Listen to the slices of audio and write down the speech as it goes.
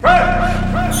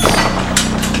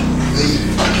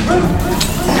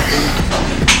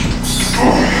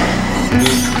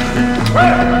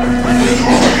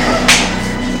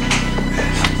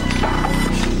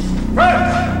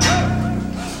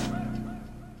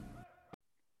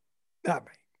All right,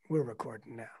 we're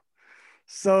recording now.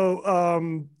 So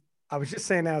I was just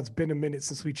saying now it's been a minute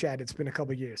since we chatted. It's been a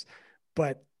couple years.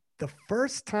 But the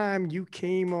first time you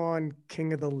came on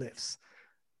King of the Lifts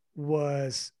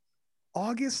was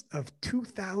August of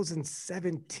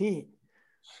 2017,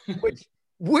 which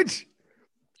which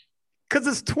because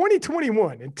it's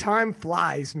 2021 and time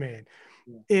flies, man.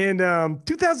 And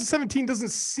 2017 doesn't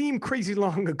seem crazy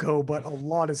long ago, but a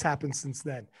lot has happened since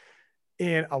then.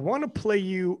 And I want to play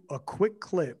you a quick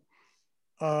clip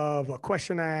of a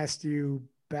question I asked you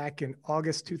back in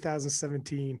August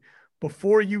 2017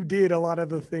 before you did a lot of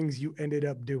the things you ended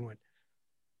up doing.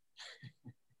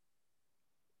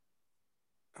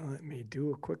 Let me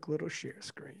do a quick little share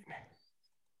screen.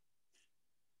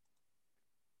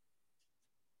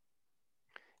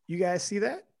 You guys see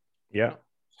that? Yeah.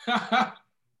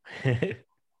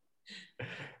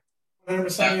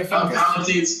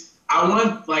 I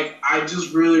want, like, I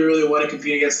just really, really want to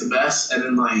compete against the best and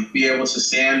then, like, be able to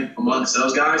stand amongst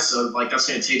those guys. So, like, that's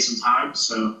going to take some time.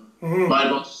 So, might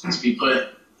as well just be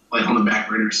put, like, on the back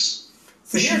burners.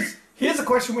 So here's a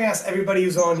question we ask everybody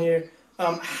who's on here.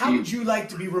 How would you like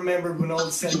to be remembered when all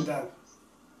is said and done?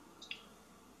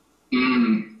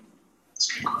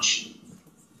 That's a good question.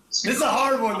 This is a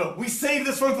hard one, though. We saved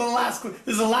this one for the last. This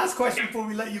is the last question before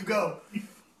we let you go.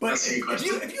 But if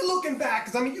you're looking back,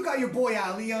 because I mean, you got your boy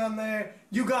Ali on there.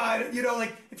 You got,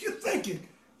 like, if you're thinking,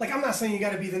 like, I'm not saying you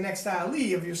got to be the next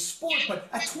Ali of your sport, but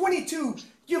at 22,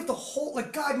 you have the whole,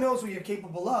 like, God knows what you're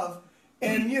capable of,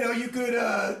 and you could.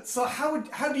 So how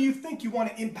do you think you want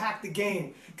to impact the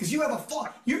game? Because you have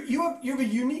you have a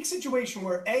unique situation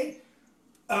where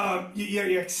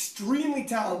you're extremely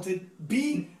talented.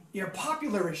 B, you're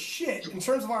popular as shit in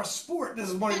terms of our sport. This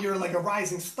is one of your, like, a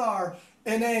rising star.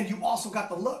 And then you also got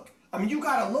the look. I mean, you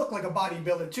got to look like a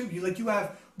bodybuilder too. You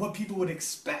have what people would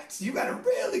expect. So you got a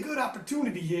really good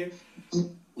opportunity here.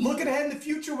 Looking ahead in the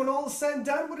future, when all is said and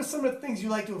done, what are some of the things you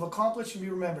like to have accomplished and be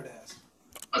remembered as?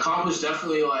 Accomplished,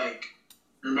 definitely, like,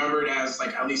 remembered as,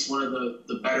 like, at least one of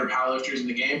the better powerlifters in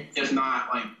the game, if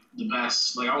not, like, the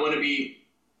best. Like, I want to be.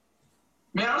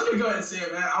 Man, I was going to go ahead and say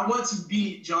it, man. I want to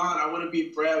beat John. I want to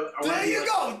beat Brett. There you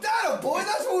go. That, boy.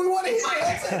 That's what we want to hear.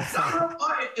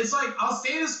 It's like I'll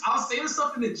say this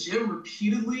stuff in the gym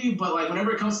repeatedly, but, like,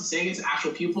 whenever it comes to saying it to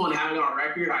actual people and having it on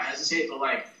record, I hesitate. But,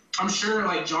 like, I'm sure,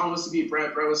 like, John wants to beat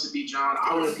Brett. Brett wants to beat John.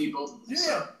 I want to beat both of them. Yeah.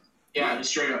 So, yeah,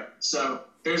 just straight up. So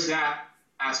there's that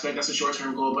aspect. That's a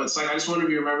short-term goal. But it's like I just want to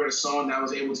be remembered as someone that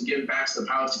was able to give back to the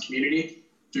powerlifting community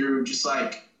through just,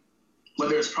 like,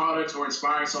 whether it's products or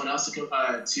inspiring someone else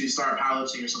to start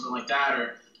powerlifting or something like that,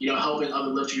 or helping other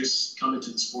lifters come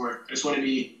into the sport. I want to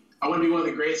be one of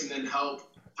the greats, and then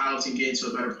help powerlifting get into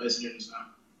a better place than it is now.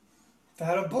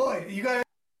 That a boy. You got.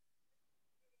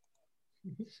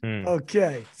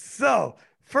 Okay, so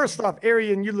first off,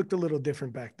 Arian, you looked a little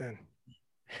different back then.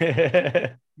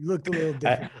 You looked a little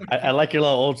different. I like your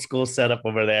little old school setup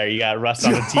over there. You got Russ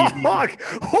on the TV.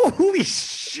 Holy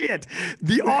shit.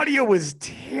 The audio was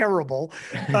terrible.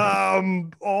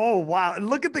 Oh, wow.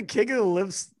 Look at the King of the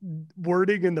Lifts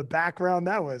wording in the background.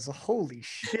 That was holy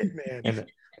shit, man.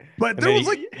 But there was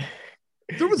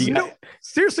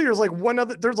like one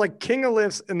other, there's like King of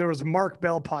Lifts and there was Mark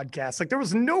Bell podcast. Like there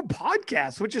was no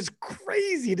podcast, which is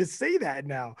crazy to say that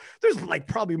now. There's like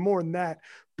probably more than that.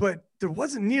 But there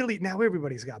wasn't nearly. Now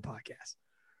everybody's got podcasts.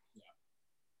 Yeah.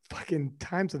 Fucking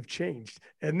times have changed.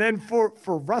 And then for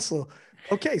Russell,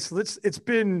 okay, so it's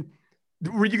been.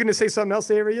 Were you going to say something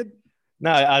else, Arian? No,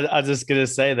 I was just gonna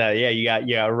say that. Yeah, you got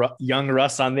young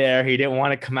Russ on there. He didn't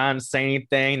want to come out and say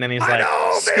anything. Then he's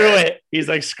screw it. He's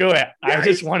like, screw it. Yeah, I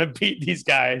just want to beat these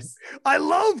guys. I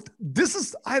love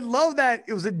that.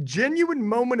 It was a genuine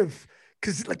moment of,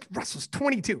 because like Russ was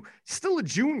 22, still a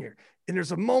junior. And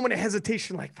there's a moment of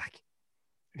hesitation, like, fuck.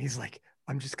 And he's like,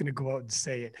 I'm just going to go out and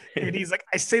say it. And he's like,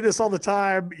 I say this all the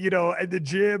time, at the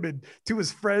gym and to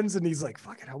his friends. And he's like,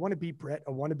 fuck it. I want to beat Brett.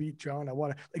 I want to beat John. I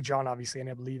want to, like, John obviously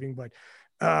ended up leaving. But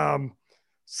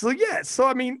so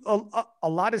I mean, a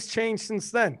lot has changed since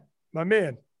then. My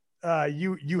man,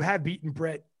 you have beaten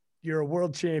Brett. You're a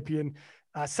world champion,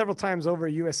 several times over,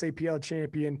 a USAPL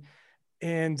champion.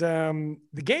 And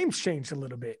the game's changed a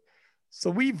little bit.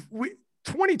 So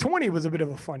 2020 was a bit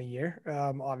of a funny year.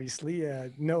 Obviously,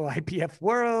 no IPF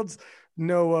Worlds,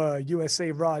 no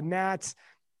USA Raw Nats.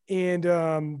 And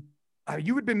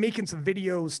you had been making some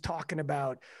videos talking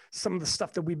about some of the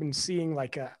stuff that we've been seeing,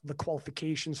 like the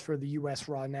qualifications for the US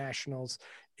Raw Nationals.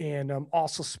 And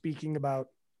also speaking about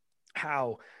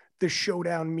how the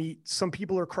showdown meet, some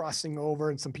people are crossing over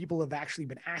and some people have actually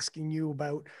been asking you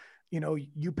about,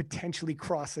 you potentially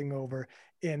crossing over.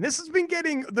 And this has been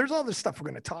getting, there's other stuff we're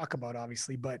going to talk about,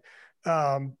 obviously, but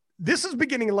this has been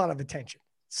getting a lot of attention.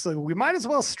 So we might as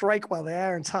well strike while the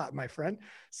iron's hot, my friend.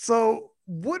 So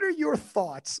what are your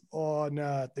thoughts on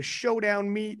the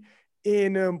showdown meet?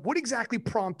 And what exactly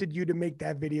prompted you to make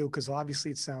that video? Because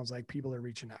obviously it sounds like people are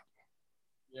reaching out.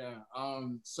 Yeah.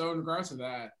 So in regards to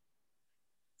that,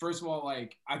 first of all,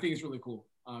 like, I think it's really cool.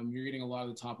 You're getting a lot of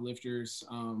the top lifters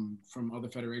from other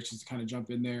federations to kind of jump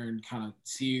in there and kind of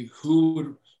see what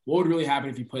would really happen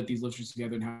if you put these lifters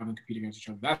together and have them compete against each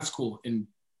other. That's cool. And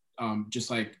just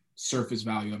like surface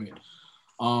value of it.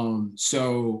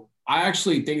 So I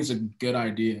actually think it's a good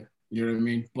idea. You know what I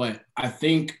mean? But I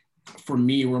think for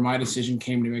me, where my decision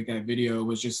came to make that video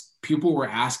was just people were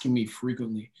asking me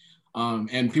frequently.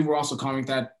 And people were also commenting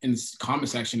that in the comment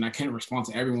section. I couldn't respond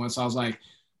to everyone. So I was like,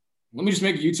 let me just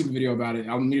make a YouTube video about it.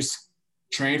 Let me just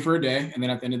train for a day. And then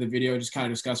at the end of the video, just kind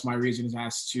of discuss my reasons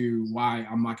as to why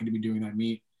I'm not going to be doing that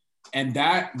meet. And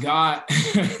that got,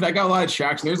 that got a lot of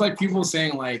traction. There's like people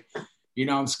saying like, you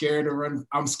know, I'm scared to run.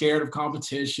 I'm scared of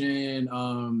competition.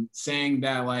 Saying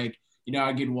that like, you know,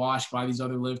 I get washed by these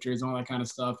other lifters and all that kind of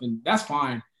stuff. And that's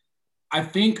fine. I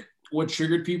think what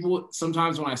triggered people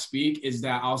sometimes when I speak is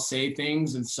that I'll say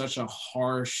things in such a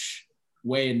harsh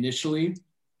way initially.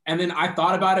 And then I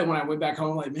thought about it when I went back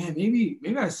home, like, man, maybe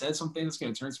I said something that's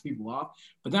going to turn some people off.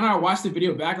 But then I watched the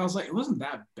video back. I was like, it wasn't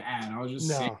that bad. I was just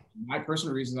saying my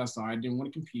personal reasons as to I didn't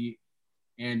want to compete.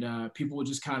 And people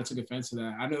just kind of took offense to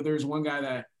that. I know there's one guy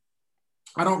that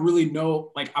I don't really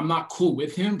know, like, I'm not cool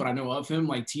with him, but I know of him,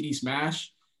 like TD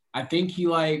Smash. I think he,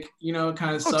 like, you know,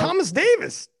 kind of Thomas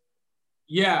Davis.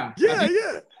 Yeah. Yeah.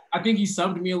 I think he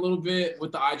subbed me a little bit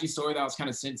with the IG story that was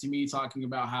kind of sent to me, talking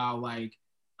about how, like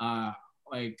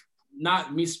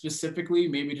not me specifically,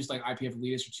 maybe just like IPF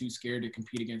elitists are too scared to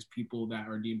compete against people that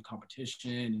are deemed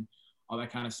competition and all that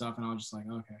kind of stuff. And I was just like,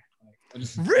 okay.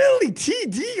 Really?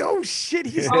 TD? Oh shit.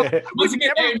 He's once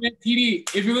again, hey, man, TD,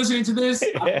 if you're listening to this,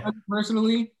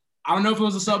 personally, I don't know if it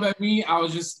was a sub at me. I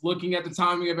was just looking at the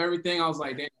timing of everything. I was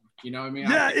like, damn, you know what I mean?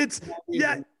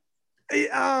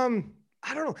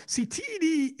 I don't know. See,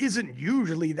 TD isn't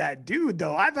usually that dude,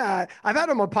 though. I've had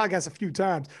him on podcasts a few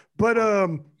times, but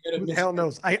who the hell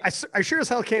knows? I sure as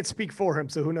hell can't speak for him,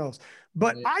 so who knows?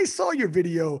 But I saw your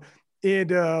video,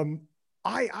 and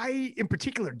I in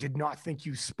particular did not think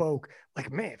you spoke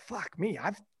like, man, fuck me.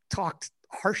 I've talked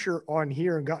harsher on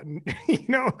here and gotten, you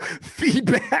know,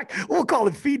 feedback. We'll call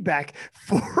it feedback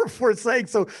for saying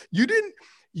so.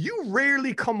 You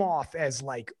rarely come off as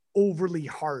like overly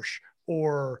harsh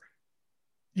or,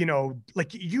 you know,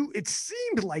 like it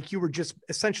seemed like you were just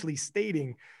essentially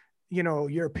stating, you know,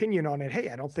 your opinion on it. Hey,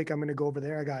 I don't think I'm going to go over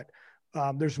there. I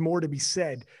got, there's more to be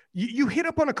said. You hit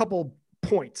up on a couple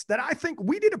points that I think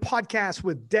we did a podcast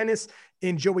with Dennis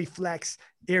and Joey Flex,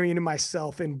 Arian and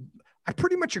myself. And I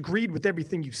pretty much agreed with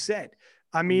everything you said.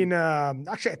 I mean,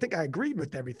 actually, I think I agreed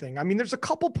with everything. I mean, there's a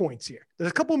couple points here. There's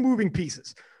a couple moving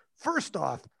pieces. First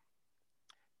off,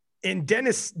 and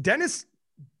Dennis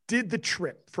did the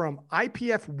trip from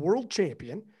IPF world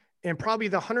champion and probably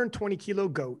the 120 kilo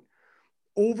GOAT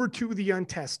over to the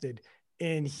untested.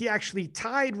 And he actually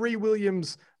tied Ray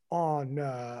Williams on,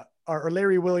 or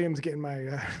Larry Williams, getting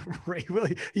my Ray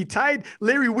Williams. He tied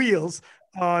Larry Wheels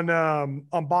on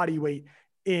body weight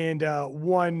and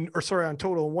on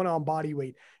total, one on body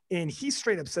weight. And he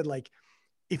straight up said, like,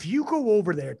 if you go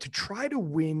over there to try to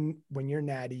win when you're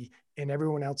natty and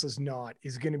everyone else is not,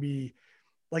 is going to be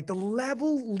like the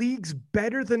level leagues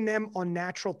better than them on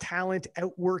natural talent,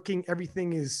 outworking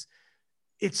everything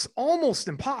it's almost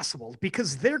impossible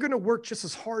because they're going to work just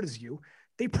as hard as you.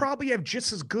 They probably have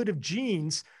just as good of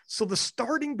genes. So the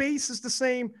starting base is the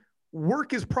same.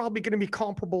 Work is probably going to be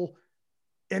comparable.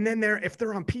 And then if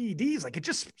they're on PEDs, like it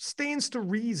just stands to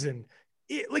reason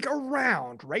like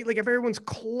around, right? Like if everyone's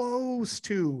close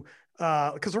to,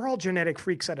 because they're all genetic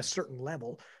freaks at a certain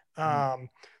level.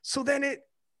 So then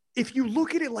if you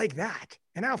look at it like that,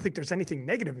 and I don't think there's anything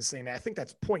negative in saying that. I think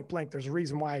that's point blank. There's a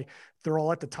reason why they're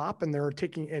all at the top and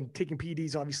taking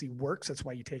PEDs obviously works. That's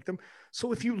why you take them.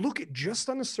 So if you look at just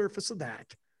on the surface of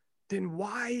that, then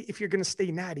why, if you're going to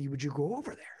stay natty, would you go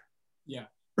over there? Yeah.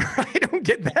 I don't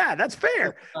get that. That's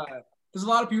fair. Because a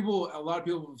lot of people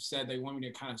have said they want me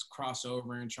to kind of cross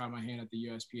over and try my hand at the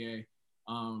USPA.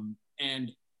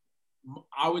 And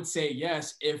I would say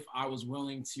yes if I was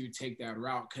willing to take that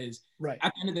route, because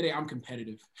at the end of the day, I'm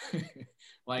competitive.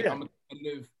 I'm a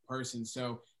competitive person.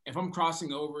 So if I'm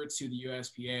crossing over to the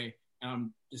USPA and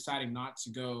I'm deciding not to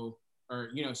go or,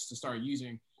 you know, to start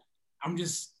using, I'm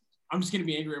just going to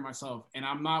be angry at myself, and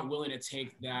I'm not willing to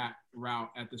take that route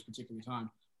at this particular time.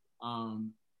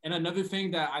 And another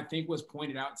thing that I think was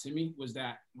pointed out to me was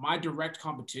that my direct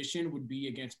competition would be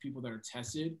against people that are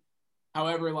tested.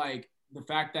 However, like the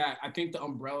fact that I think the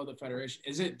umbrella of the federation,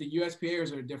 is it the USPA or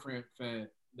is it a different fed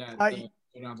that the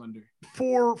showdown's under?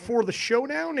 For the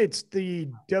showdown, it's the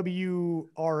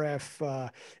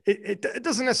WRF. It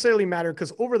doesn't necessarily matter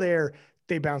because over there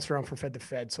they bounce around from fed to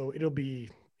fed. So it'll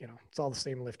be, it's all the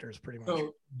same lifters pretty much.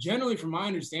 So generally, from my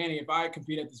understanding, if I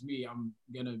compete at this meet, I'm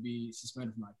going to be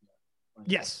suspended from IPF.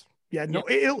 Yes. Yeah. No.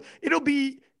 Yeah. It'll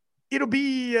be.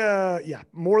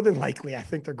 More than likely. I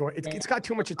think they're going. It's got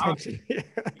too much attention.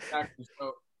 Exactly.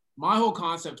 So my whole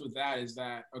concept with that is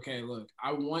that, okay, look,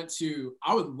 I would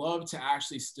love to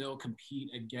actually still compete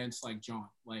against like John.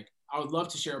 Like I would love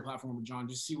to share a platform with John,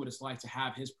 just see what it's like to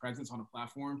have his presence on a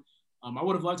platform. I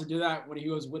would have loved to do that when he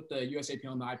was with the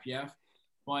USAPL and the IPF.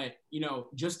 But,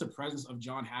 just the presence of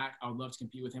John Hack, I would love to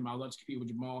compete with him. I would love to compete with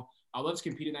Jamal. I would love to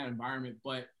compete in that environment.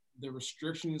 But the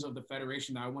restrictions of the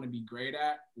federation that I want to be great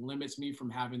at limits me from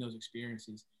having those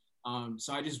experiences.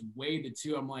 So I just weighed the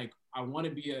two. I'm like, I want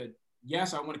to be I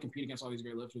want to compete against all these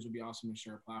great lifters. It would be awesome to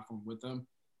share a platform with them.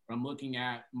 But I'm looking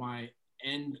at my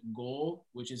end goal,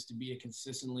 which is to be a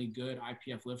consistently good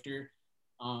IPF lifter.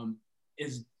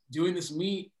 Is doing this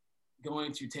meet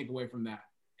going to take away from that?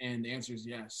 And the answer is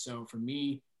yes. So for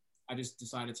me, I just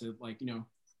decided to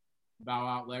bow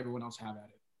out, let everyone else have at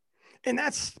it. And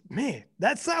that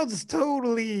sounds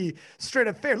totally straight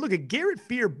up fair. Look at Garrett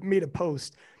Fear made a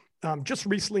post just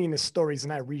recently in his stories,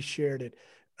 and I reshared it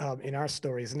in our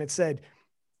stories. And it said,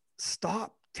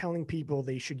 stop telling people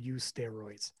they should use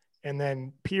steroids. And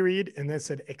then period. And then it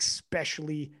said,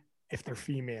 especially if they're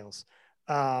females,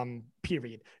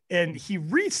 period. And he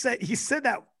said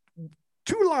that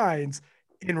 2 lines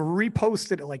and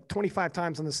reposted it like 25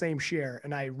 times on the same share.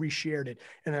 And I reshared it.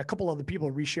 And a couple other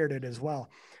people reshared it as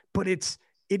well. But it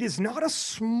is not a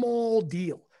small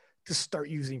deal to start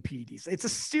using PEDs. It's a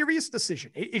serious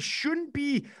decision. It shouldn't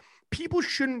be, people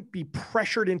shouldn't be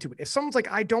pressured into it. If someone's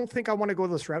like, I don't think I want to go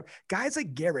this route, guys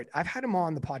like Garrett, I've had him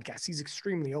on the podcast. He's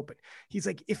extremely open. He's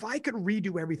like, if I could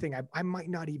redo everything, I might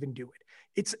not even do it.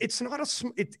 It's not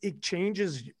it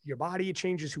changes your body. It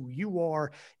changes who you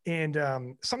are.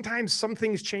 And sometimes some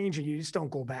things change and you just don't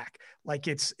go back. Like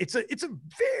it's a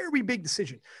very big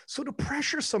decision. So to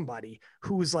pressure somebody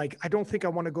who is like, I don't think I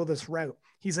want to go this route.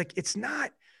 He's like, it's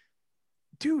not,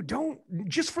 dude, don't,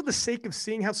 just for the sake of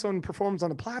seeing how someone performs on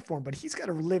the platform, but he's got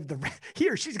to live he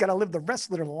or she's got to live the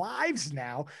rest of their lives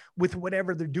now with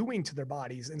whatever they're doing to their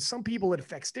bodies. And some people it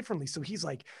affects differently. So he's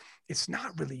like, it's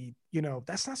not really,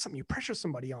 that's not something you pressure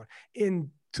somebody on. And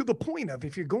to the point of,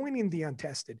 if you're going in the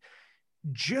untested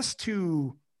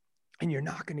and you're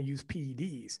not going to use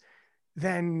PEDs,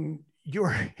 then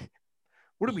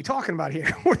what are we talking about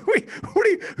here?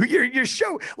 Your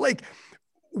show, like,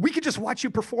 we could just watch you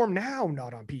perform now,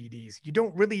 not on PEDs. You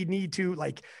don't really need to,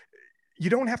 you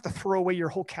don't have to throw away your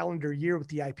whole calendar year with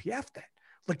the IPF then.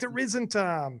 Like there isn't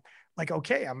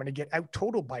okay, I'm going to get out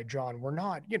totaled by John. We're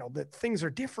not, the things are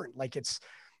different. Like it's,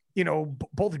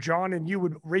 both John and you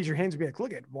would raise your hands and be like,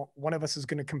 look at one of us is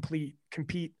going to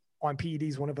compete on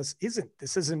PEDs. One of us isn't.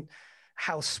 This isn't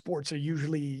how sports are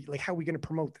usually, like, how are we going to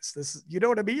promote this? This is, you know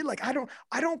what I mean? Like, I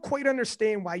don't quite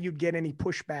understand why you'd get any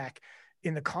pushback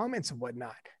in the comments and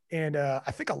whatnot. And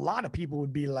I think a lot of people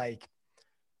would be like,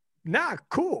 nah,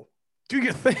 cool. Do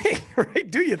your thing,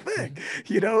 right? Do your thing,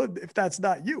 if that's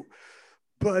not you.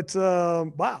 But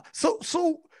wow.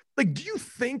 So like, do you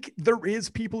think there is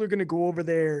people who are going to go over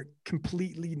there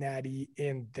completely natty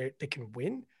and they can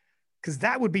win? Because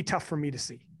that would be tough for me to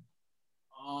see.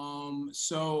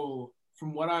 So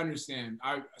from what I understand,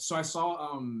 I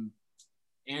saw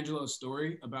Angelo's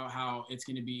story about how it's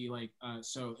going to be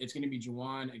so it's going to be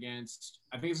Juwan against,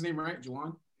 I think his name right,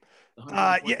 Juwan.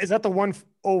 Yeah, is that the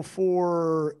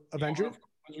 104 Avenger?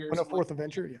 104th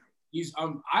Avenger, yeah. He's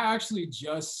I actually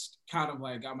just kind of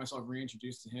got myself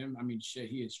reintroduced to him. I mean, shit,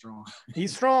 he is strong.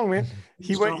 He's strong, man.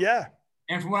 He went, yeah.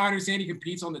 And from what I understand, he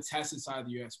competes on the tested side of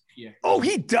the USPA. Oh,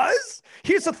 he does?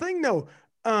 Here's the thing, though.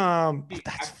 I'm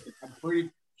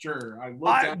pretty sure. I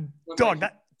looked at dog.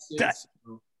 Yeah.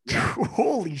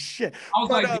 Holy shit! I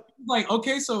was like,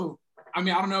 okay, so I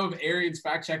mean, I don't know if Arian's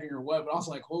fact checking or what, but I was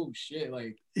like, oh shit,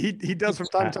 like he does from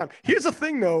time to time. Here's the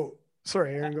thing, though.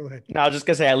 Sorry, Aaron, go ahead. No, I was just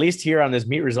gonna say, at least here on this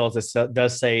meet results, it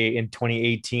does say in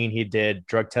 2018 he did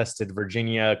drug tested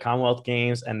Virginia Commonwealth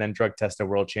Games and then drug tested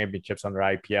World Championships under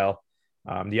IPL.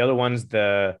 The other ones,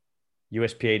 the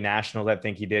USPA Nationals, I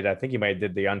think he might have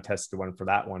did the untested one for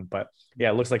that one, but yeah,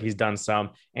 it looks like he's done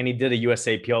some, and he did a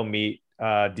USAPL meet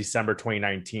December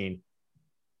 2019.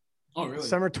 Oh, really?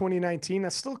 Summer 2019.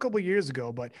 That's still a couple of years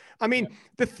ago. But I mean,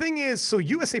 the thing is, so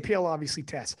USAPL obviously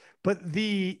tests, but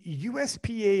the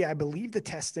USPA, I believe the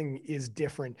testing is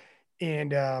different.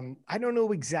 And I don't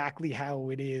know exactly how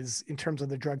it is in terms of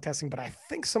the drug testing, but I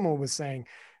think someone was saying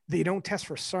they don't test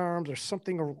for SARMs or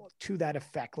something to that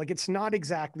effect. Like it's not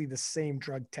exactly the same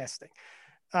drug testing.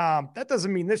 That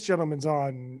doesn't mean this gentleman's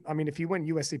on. I mean, if he went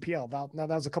USAPL, now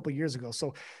that was a couple of years ago.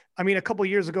 So, I mean, a couple of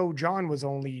years ago, John was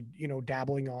only,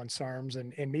 dabbling on SARMs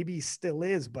and maybe he still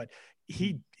is, but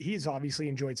he's obviously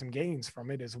enjoyed some gains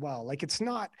from it as well. Like it's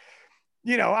not,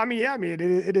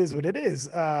 it is what it is.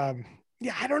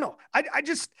 Yeah, I don't know. I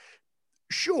just,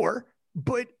 sure,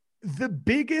 but the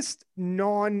biggest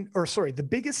the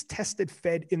biggest tested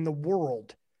Fed in the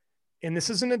world, and this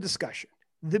isn't a discussion,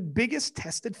 the biggest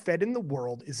tested Fed in the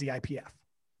world is the IPF,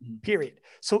 period.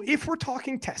 So if we're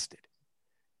talking tested,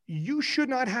 you should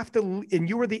not have to, and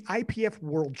you are the IPF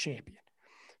world champion.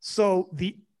 So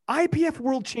the IPF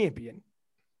world champion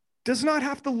does not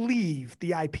have to leave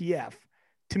the IPF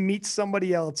to meet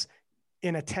somebody else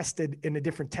in a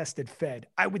different tested Fed.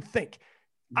 I would think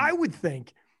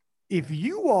if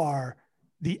you are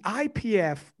the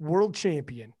IPF world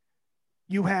champion,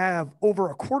 you have over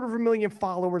 250,000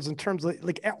 followers in terms of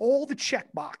like all the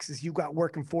check boxes you got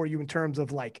working for you in terms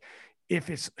of like, if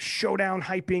it's showdown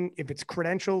hyping, if it's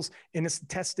credentials and it's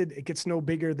tested, it gets no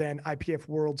bigger than IPF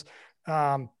worlds.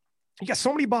 You got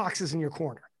so many boxes in your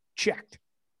corner checked.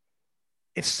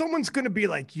 If someone's going to be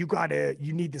like, you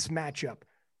need this matchup.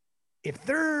 If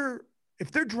they're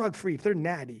drug free, if they're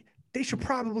natty, they should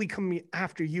probably come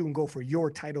after you and go for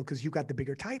your title because you got the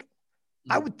bigger title.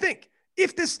 I would think.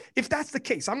 If that's the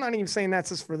case, I'm not even saying that's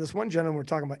just for this one gentleman. We're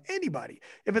talking about anybody.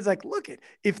 If it's like, look,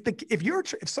 if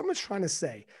someone's trying to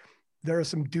say there are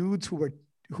some dudes who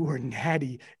are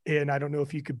natty and I don't know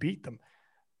if you could beat them,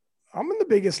 I'm in the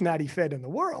biggest natty Fed in the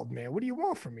world, man. What do you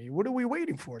want from me? What are we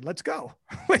waiting for? Let's go.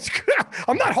 Let's go.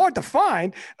 I'm not hard to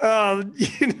find. There's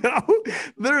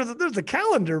a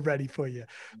calendar ready for you.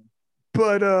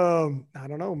 But I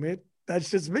don't know, man. That's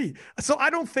just me. So I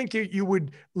don't think you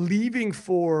would leaving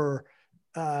for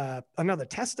another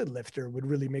tested lifter would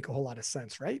really make a whole lot of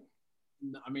sense, right?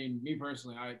 I mean, me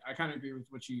personally, I kind of agree with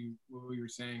what we were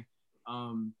saying.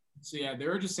 So yeah, they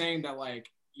were just saying that like,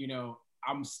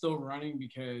 I'm still running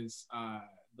because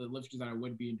the lifters that I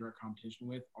would be in direct competition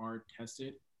with are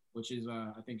tested, which is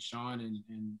I think Sean and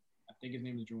I think his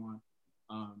name is Juwan.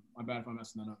 My bad if I'm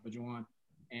messing that up, but Juwan.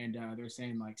 And they're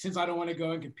saying like, since I don't want to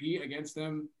go and compete against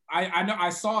them, I know I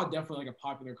saw definitely like a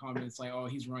popular comment. It's like, oh,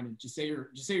 he's running. Just say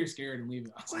you're scared and leave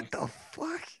it. What the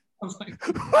fuck? I was like,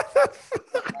 what the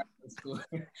fuck? That's cool.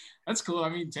 That's cool. I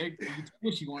mean, take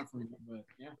what you want from me, but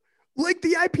yeah. Like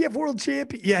the IPF world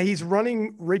champion. Yeah, he's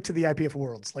running right to the IPF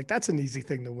worlds. Like that's an easy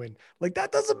thing to win. Like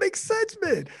that doesn't make sense,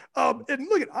 man. And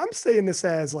look, I'm saying this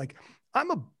as like,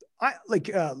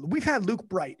 we've had Luke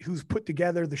Bright, who's put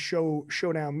together the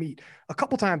Showdown Meet a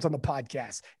couple times on the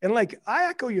podcast. And like, I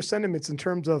echo your sentiments in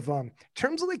terms of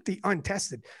like the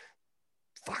untested.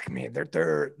 Fuck, man,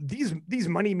 they're these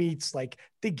money meets, like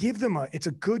they give them it's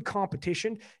a good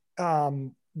competition.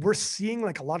 We're seeing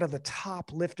like a lot of the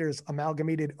top lifters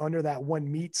amalgamated under that one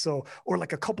meet. So, or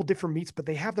like a couple different meets, but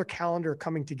they have their calendar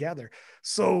coming together.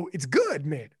 So it's good,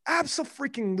 man.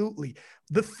 Absolutely.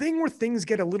 The thing where things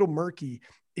get a little murky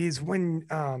is when,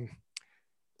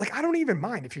 like, I don't even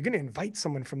mind if you're going to invite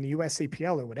someone from the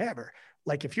USAPL or whatever.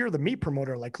 Like if you're the meet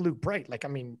promoter, like Luke Bright, like, I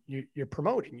mean, you're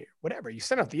promoting you, whatever. You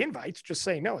send out the invites, just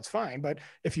say, no, it's fine. But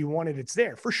if you want it, it's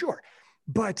there for sure.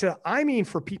 But I mean,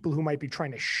 for people who might be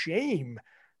trying to shame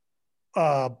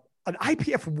an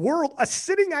IPF world, a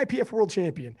sitting IPF world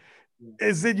champion,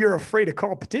 is that you're afraid of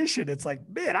competition. It's like,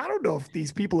 man, I don't know if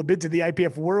these people have been to the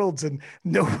IPF worlds and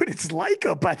know what it's like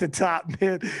up at the top,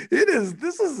 man.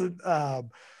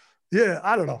 Yeah,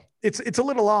 I don't know. It's a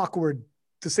little awkward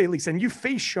to say the least. And you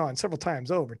faced Sean several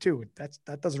times over too.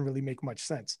 That doesn't really make much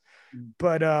sense.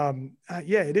 But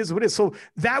yeah, it is what it is. So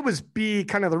that was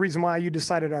kind of the reason why you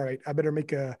decided, all right, I better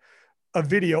make a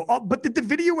video. Oh, but did the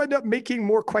video end up making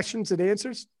more questions than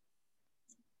answers?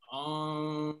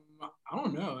 I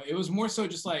don't know. It was more so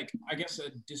just like, I guess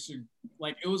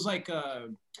like it was like a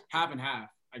half and half,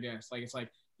 I guess. Like it's like,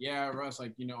 yeah, Russ,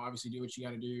 like, obviously do what you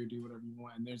got to do whatever you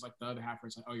want. And there's like the other half where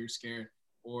it's like, oh, you're scared,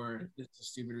 or this is a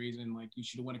stupid reason. Like you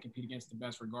should want to compete against the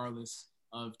best regardless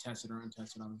of tested or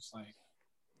untested. I'm just like,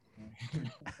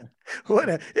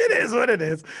 it is what it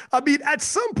is. I mean, at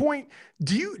some point,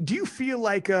 do you feel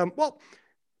like,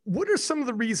 what are some of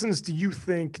the reasons do you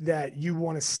think that you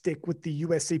want to stick with the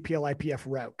USAPL IPF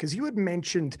route? Because you had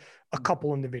mentioned a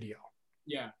couple in the video.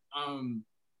 Yeah. I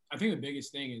think the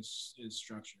biggest thing is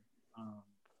structure.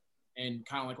 And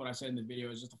kind of like what I said in the video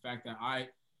is just the fact that I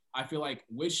feel like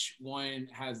which one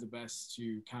has the best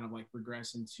to kind of like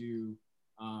progress into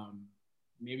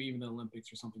maybe even the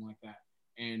Olympics or something like that.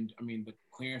 And I mean, the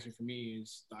clear answer for me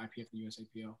is the IPF and the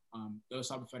USAPL. Those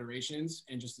type of federations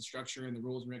and just the structure and the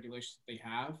rules and regulations that they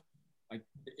have, like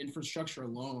the infrastructure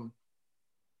alone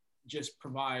just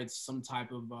provides some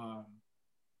type of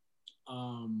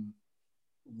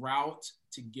route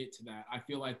to get to that. I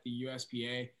feel like the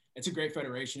USPA, it's a great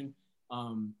federation.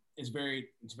 It's very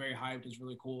hyped. It's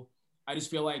really cool. I just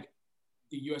feel like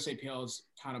the USAPL is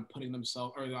kind of putting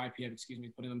themselves, or the IPF,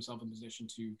 putting themselves in position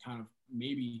to kind of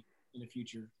maybe in the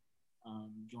future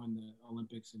join the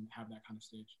Olympics and have that kind of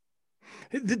stage.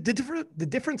 The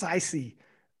difference I see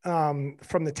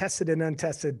from the tested and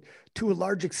untested to a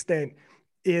large extent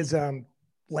is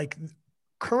like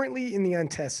currently in the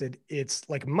untested, it's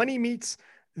like money meets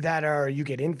that are, you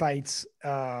get invites,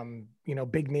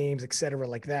 big names, et cetera,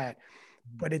 like that.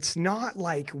 But it's not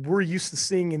like we're used to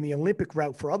seeing in the Olympic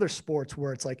route for other sports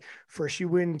where it's like first you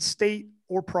win state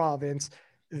or province,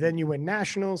 then you win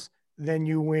nationals, then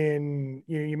you win,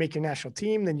 you make your national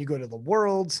team, then you go to the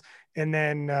worlds. And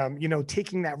then,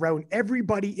 taking that route,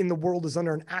 everybody in the world is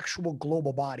under an actual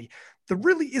global body. There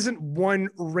really isn't one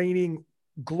reigning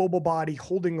global body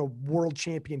holding a world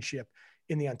championship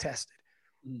in the untested.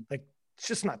 Like, it's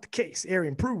just not the case.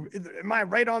 Arian, prove, am I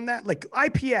right on that? Like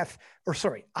IPL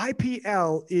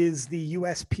is the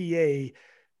USPA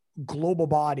global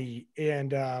body.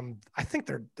 And I think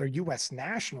their US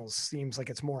nationals seems like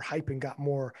it's more hype and got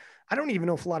more. I don't even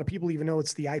know if a lot of people even know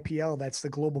it's the IPL. That's the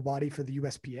global body for the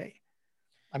USPA.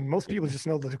 I mean, most people just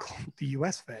know the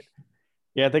US Fed.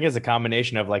 Yeah, I think it's a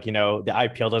combination of the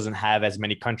IPL doesn't have as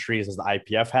many countries as the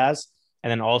IPF has. And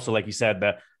then also, like you said,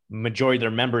 the majority of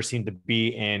their members seem to be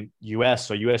in US,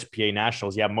 so USPA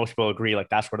nationals. Yeah, most people agree like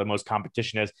that's where the most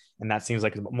competition is, and that seems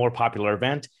like a more popular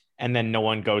event. And then no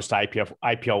one goes to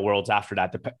IPL Worlds after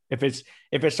that. If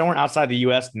it's somewhere outside the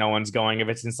US, no one's going. If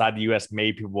it's inside the US,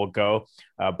 maybe people will go.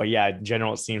 But yeah, in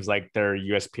general, it seems like their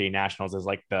USPA nationals is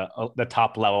like the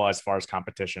top level as far as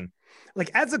competition.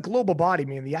 Like as a global body,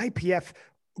 man, the IPF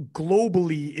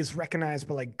globally is recognized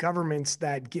by like governments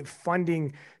that give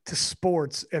funding to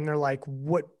sports, and they're like,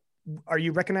 what are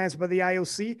you recognized by the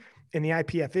IOC? And the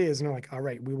IPF is, and they're like, all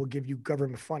right, we will give you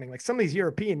government funding. Like some of these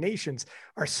European nations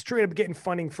are straight up getting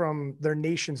funding from their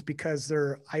nations because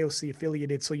they're IOC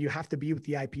affiliated. So you have to be with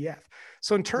the IPF.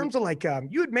 So in terms of like,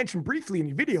 you had mentioned briefly in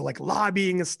your video, like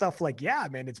lobbying and stuff, like, yeah,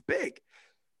 man, it's big.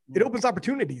 It opens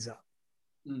opportunities up.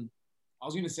 I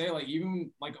was going to say, like, even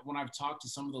like when I've talked to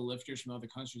some of the lifters from other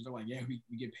countries, they're like, yeah, we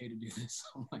get paid to do this.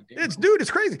 I'm like, damn.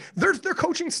 It's crazy. Their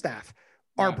coaching staff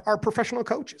are professional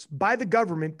coaches by the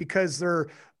government because they're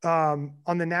on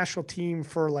the national team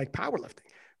for like powerlifting,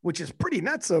 which is pretty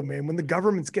nuts. So, man, when the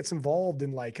government gets involved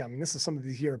in like, I mean, this is some of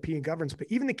these European governments, but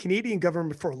even the Canadian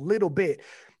government for a little bit,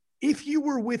 if you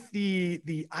were with the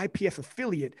IPF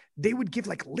affiliate, they would give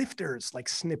like lifters like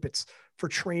snippets for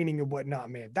training and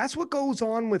whatnot, man. That's what goes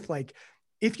on with like,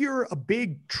 if you're a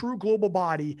big true global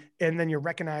body and then you're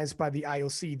recognized by the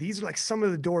IOC, these are like some of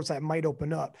the doors that might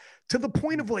open up to the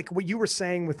point of like what you were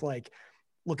saying with like,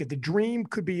 look at the dream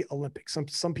could be Olympics.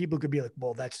 Some people could be like,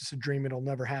 well, that's just a dream. It'll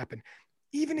never happen.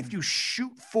 Even if you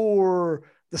shoot for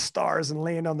the stars and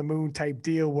land on the moon type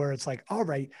deal where it's like, all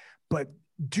right, but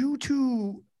due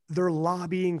to their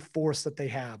lobbying force that they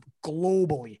have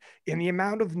globally in the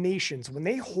amount of nations, when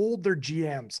they hold their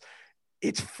GMs,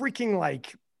 it's freaking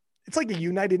like, it's like a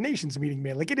United Nations meeting,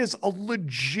 man. Like it is a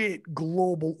legit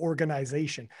global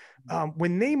organization.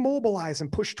 When they mobilize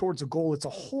and push towards a goal, it's a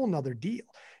whole nother deal.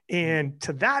 And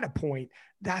to that point,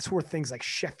 that's where things like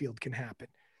Sheffield can happen.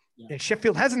 Yeah. And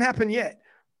Sheffield hasn't happened yet,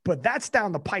 but that's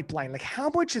down the pipeline. Like how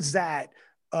much is that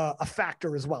a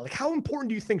factor as well? Like how important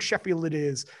do you think Sheffield it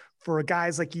is for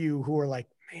guys like you who are like,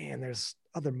 man, there's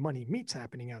other money meets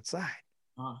happening outside?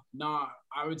 No,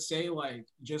 I would say like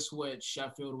just what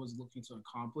Sheffield was looking to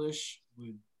accomplish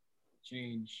would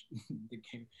change the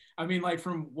game. I mean, like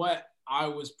from what I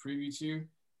was privy to,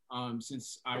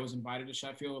 since I was invited to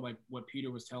Sheffield, like what Peter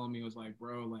was telling me was like,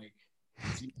 bro, like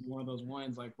it's one of those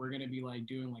ones, like we're going to be like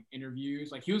doing like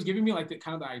interviews. Like he was giving me like the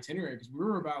kind of the itinerary because we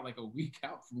were about like a week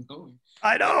out from going.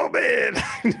 I know, man.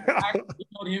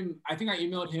 I think I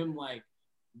emailed him like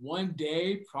one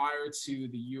day prior to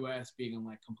the US being in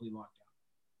like complete lockdown.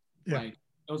 Yeah. Like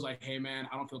it was like, hey man,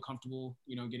 I don't feel comfortable,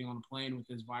 getting on a plane with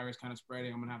this virus kind of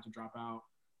spreading. I'm gonna have to drop out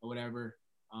or whatever.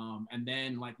 And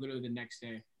then like literally the next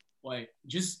day, like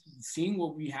just seeing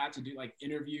what we had to do, like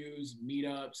interviews,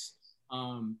 meetups,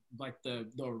 like the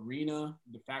arena,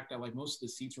 the fact that like most of the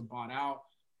seats were bought out,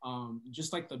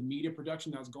 just like the media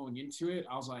production that was going into it.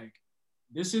 I was like,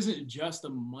 this isn't just a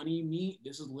money meet.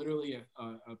 This is literally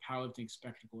a powerlifting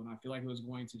spectacle, and I feel like it was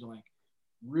going to like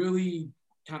really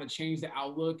kind of change the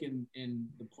outlook and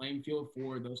the playing field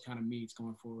for those kind of meets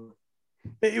going forward.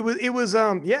 It was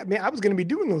yeah, man, I was going to be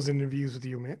doing those interviews with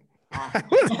you, man.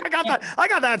 I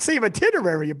got that same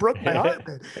itinerary. You broke my heart,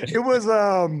 man. It was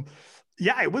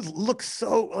yeah, it was looks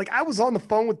so like I was on the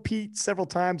phone with Pete several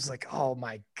times. Like, oh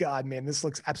my God, man, this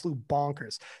looks absolute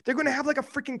bonkers. They're going to have like a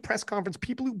freaking press conference.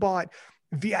 People who bought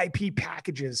VIP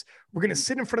packages, we're going to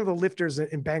sit in front of the lifters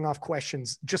and bang off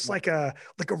questions, just like a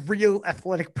real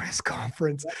athletic press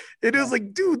conference. It was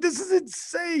like, dude, this is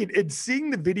insane. And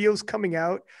seeing the videos coming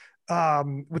out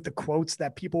with the quotes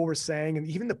that people were saying, and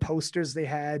even the posters they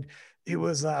had, it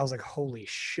was, I was like, holy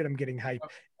shit, I'm getting hyped.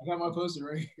 I got my poster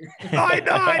right here.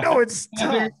 I know. It's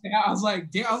tough. I was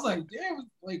like, damn,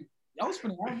 like, y'all was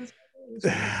gonna have this.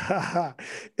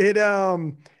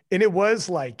 And it was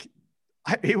like,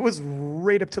 it was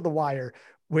right up to the wire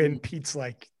when Pete's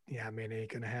like, yeah, man, it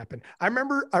ain't gonna happen. I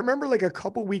remember like a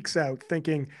couple weeks out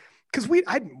thinking, because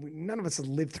none of us had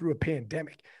lived through a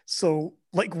pandemic. So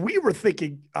like we were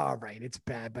thinking, all right, it's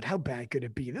bad, but how bad could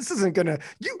it be? This isn't gonna,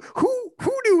 who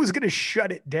knew it was gonna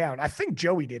shut it down? I think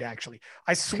Joey did actually.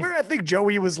 I swear, I think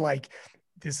Joey was like,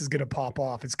 this is gonna pop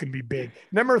off. It's gonna be big.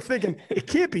 And I remember thinking, it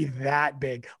can't be that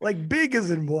big. Like big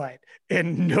as in what?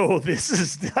 And no,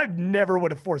 I never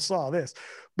would have foresaw this.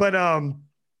 But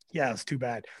yeah, it's too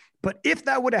bad. But if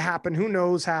that would have happened, who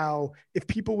knows if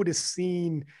people would have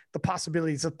seen the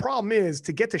possibilities. The problem is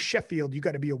to get to Sheffield, you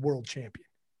got to be a world champion,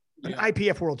 an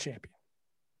IPF world champion.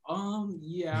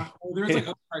 Yeah. Well, there's like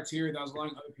other criteria that was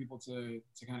allowing other people to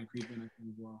kind of creep in, I think,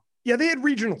 as well. Yeah, they had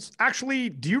regionals. Actually,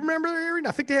 do you remember, Aaron?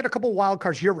 I think they had a couple wild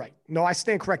cards. You're right. No, I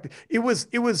stand corrected. It was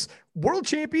world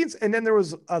champions, and then there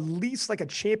was at least like a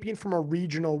champion from a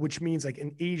regional, which means like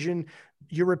an Asian,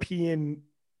 European.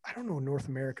 I don't know. North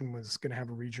American was going to have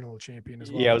a regional champion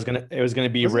as well. Yeah, it was gonna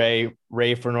be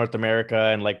Ray for North America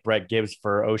and like Brett Gibbs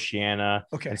for Oceania.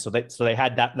 Okay. And so they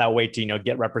had that way to,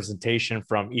 get representation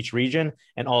from each region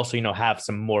and also, have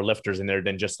some more lifters in there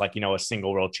than just like, a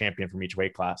single world champion from each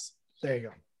weight class. There you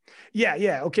go.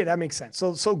 Yeah. Okay. That makes sense.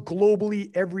 So globally,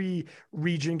 every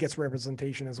region gets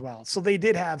representation as well. So they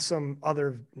did have some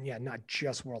other, not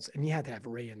just worlds, and you had to have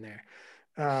Ray in there.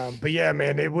 But yeah,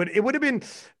 man, it would have been,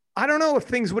 I don't know if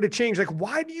things would have changed. Like,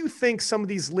 why do you think some of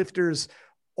these lifters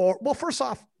well, first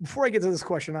off, before I get to this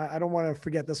question, I don't want to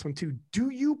forget this one too. Do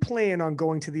you plan on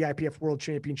going to the IPF World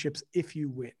Championships if you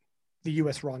win the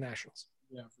US Raw Nationals?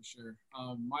 Yeah, for sure.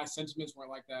 My sentiments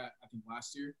weren't like that, I think,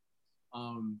 last year.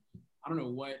 I don't know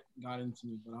what got into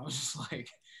me, but I was like,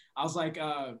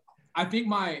 I think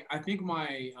my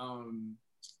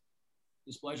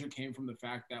displeasure came from the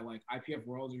fact that like IPF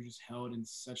Worlds are just held in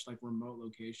such like remote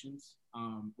locations.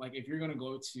 Like if you're gonna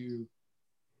go to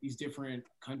these different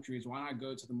countries, why not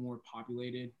go to the more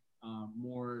populated,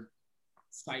 more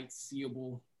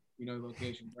sightseeable,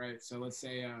 locations, right? So let's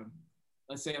say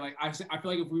like I feel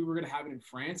like if we were gonna have it in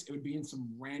France, it would be in some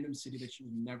random city that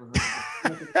you've never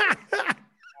heard of.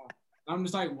 I'm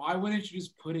just like, why wouldn't you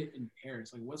just put it in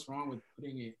Paris? Like, what's wrong with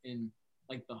putting it in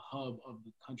like the hub of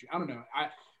the country? I don't know.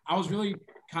 I was really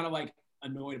kind of like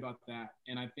annoyed about that,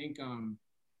 and I think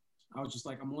I was just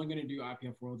like, I'm only gonna do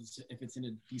IPF Worlds if it's in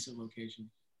a decent location.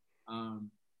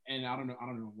 And I don't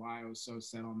know why I was so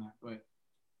set on that, but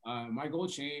my goal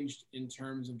changed in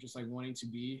terms of just like wanting to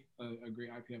be a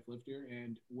great IPF lifter,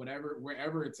 and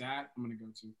wherever it's at, I'm gonna go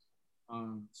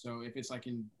to. So if it's like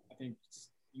I think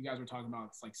you guys were talking about,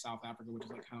 it's like South Africa, which is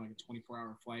like kind of like a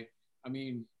 24-hour flight. I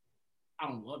mean, I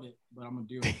don't love it, but I'm gonna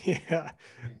do it.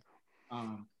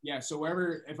 Yeah. So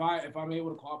wherever, if I'm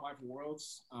able to qualify for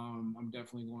Worlds, I'm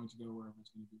definitely going to go wherever it's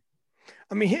gonna be.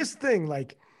 I mean, here's the thing,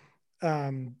 like.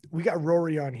 We got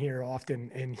Rory on here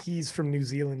often, and he's from New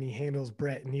Zealand. He handles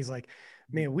Brett, and he's like,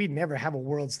 man, we never have a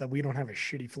Worlds that we don't have a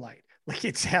shitty flight. Like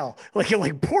it's hell.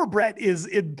 Like poor Brett is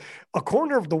in a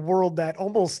corner of the world that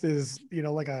almost is,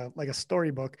 like a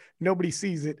storybook. Nobody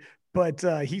sees it, but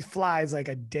he flies like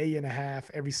a day and a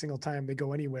half every single time they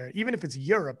go anywhere. Even if it's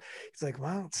Europe, he's like,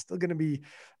 well, it's still going to be,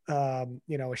 a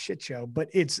shit show, but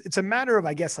it's a matter of,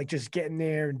 I guess, like just getting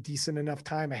there in decent enough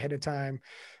time ahead of time.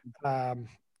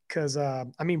 Because,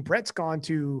 I mean, Brett's gone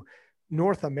to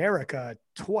North America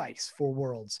twice for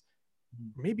Worlds,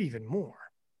 maybe even more.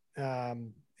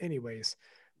 Anyways,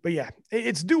 but yeah,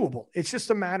 it's doable. It's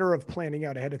just a matter of planning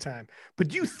out ahead of time. But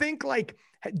do you think, like,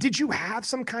 did you have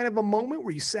some kind of a moment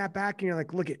where you sat back and you're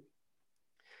like, look it,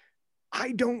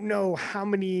 I don't know how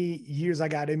many years I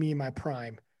got in me in my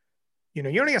prime. You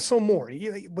only got so more,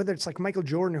 whether it's like Michael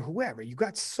Jordan or whoever, you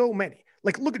got so many.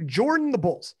 Like, look at Jordan, the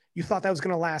Bulls. You thought that was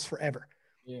going to last forever.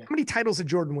 Yeah. How many titles did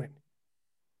Jordan win?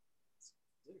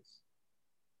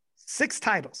 6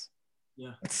 titles.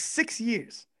 Yeah. That's 6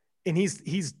 years. And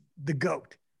he's the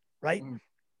GOAT, right? Mm.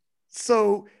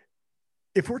 So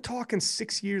if we're talking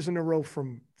 6 years in a row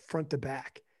from front to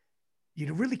back,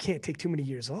 you really can't take too many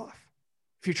years off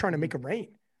if you're trying to make a reign.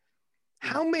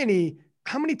 How many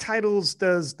titles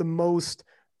does the most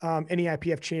any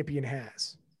IPF champion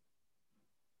has?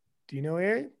 Do you know,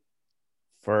 Aaron?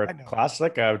 For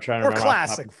classic, I'm trying to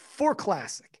remember. For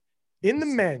classic. In the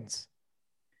men's.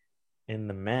 In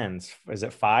the men's, is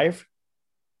it 5?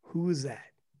 Who is that?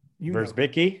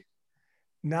 Versbicki?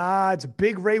 Nah, it's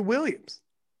Big Ray Williams.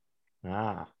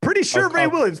 Pretty sure Ray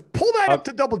Williams. Pull that up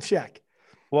to double check.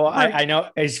 Well, I know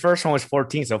his first one was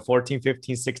 14, so 14,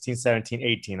 15, 16, 17,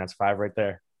 18. That's 5 right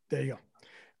there. There you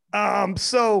go.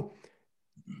 So,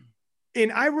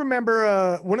 and I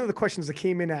remember one of the questions that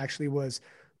came in actually was,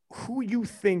 who you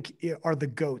think are the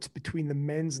GOATs between the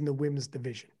men's and the women's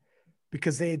division?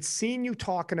 Because they had seen you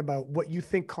talking about what you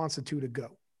think constitute a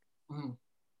GOAT. Mm-hmm.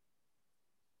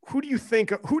 Who do you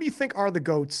think are the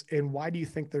GOATs, and why do you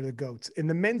think they're the GOATs in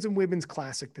the men's and women's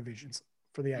classic divisions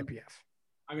for the IPF?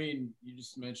 I mean, you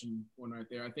just mentioned one right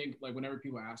there. I think like whenever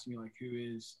people ask me like who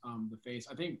is the face,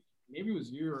 I think maybe it was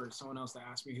you or someone else that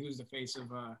asked me who's the face of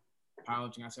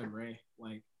powerlifting. I said Ray.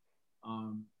 Like,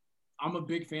 I'm a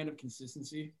big fan of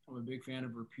consistency. I'm a big fan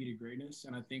of repeated greatness,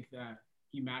 and I think that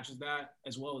he matches that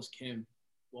as well as Kim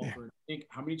Walford. Yeah. I think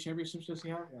how many championships does he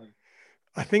have?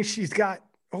 I think she's got.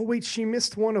 Oh wait, she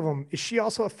missed one of them. Is she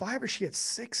also at 5 or is she at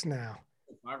 6 now?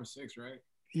 5 or 6, right?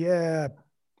 Yeah.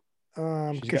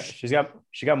 She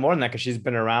got more than that because she's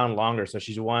been around longer. So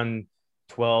she's won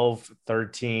 12,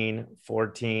 13,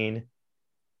 14,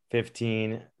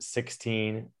 15,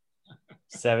 16,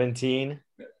 17.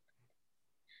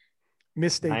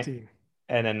 Missed 18.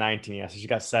 And then 19. Yeah. So she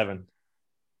got 7.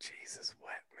 Jesus,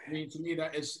 what, man? I mean, to me,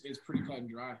 that is pretty cut and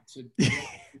dry.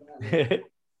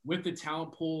 With the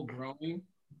talent pool growing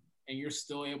and you're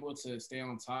still able to stay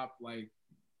on top, like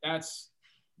that's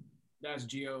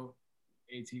GOAT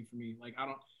for me. Like, I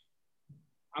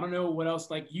don't know what else.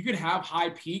 Like, you could have high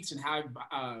peaks and have,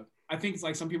 I think it's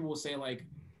like some people will say like,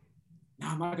 no,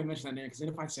 I'm not gonna mention that name because then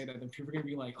if I say that, then people are gonna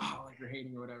be like, oh, like you're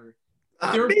hating or whatever.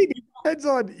 Maybe depends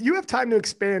on. You have time to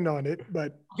expand on it,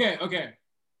 but okay.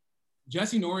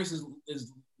 Jesse Norris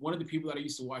is one of the people that I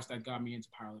used to watch that got me into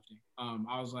powerlifting.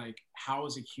 I was like, how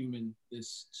is a human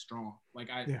this strong? Like,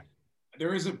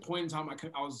 there is a point in time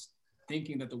I was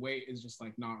thinking that the weight is just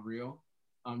like not real.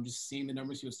 Just seeing the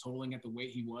numbers he was totaling at the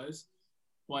weight he was,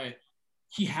 but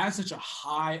he has such a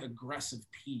high aggressive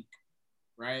peak,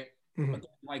 right? Mm-hmm. But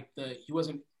like he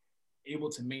wasn't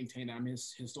able to maintain that. I mean,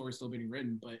 his story's still being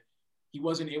written, but he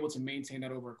wasn't able to maintain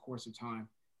that over a course of time.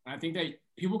 And I think that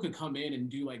people could come in and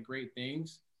do like great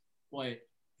things, but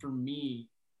for me,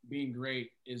 being great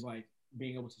is like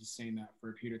being able to sustain that for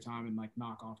a period of time and like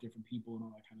knock off different people and all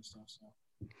that kind of stuff. So.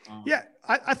 Yeah,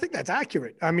 I think that's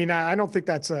accurate. I mean, I don't think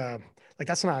that's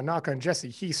that's not a knock on Jesse.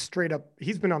 He's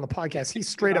been on the podcast. He's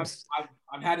straight up.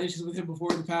 I've had issues with him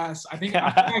before in the past. I think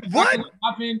what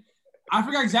happened. I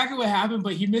forgot exactly what happened,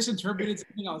 but he misinterpreted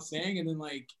something I was saying, and then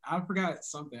like I forgot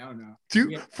something. I don't know.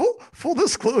 Dude, full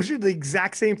disclosure, the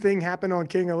exact same thing happened on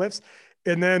King of Lifts,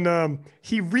 and then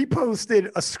he reposted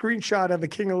a screenshot of the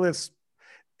King of Lifts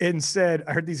and said,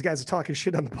 I heard these guys are talking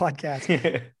shit on the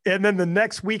podcast. And then the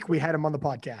next week we had him on the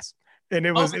podcast and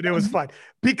it was fun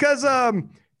because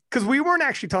we weren't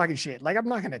actually talking shit. Like, I'm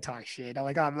not going to talk shit.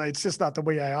 It's just not the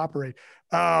way I operate.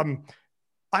 I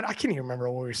can't even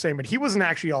remember what we were saying, but he wasn't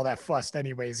actually all that fussed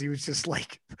anyways. He was just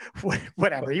like,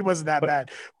 whatever. He wasn't that bad.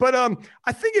 But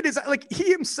I think it is like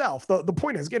he himself, the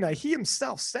point is, again, he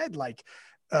himself said like,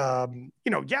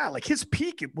 like his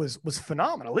peak, it was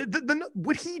phenomenal.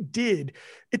 What he did,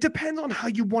 it depends on how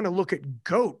you want to look at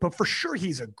GOAT, but for sure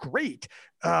he's a great.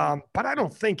 But I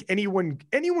don't think anyone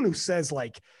who says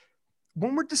like,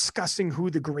 when we're discussing who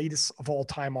the greatest of all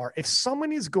time are, if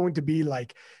someone is going to be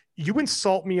like, you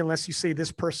insult me unless you say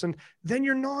this person, then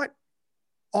you're not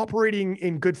operating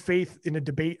in good faith in a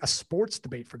debate, a sports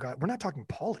debate. We're not talking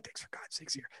politics, for God's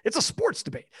sakes here. It's a sports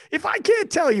debate. If I can't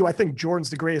tell you, I think Jordan's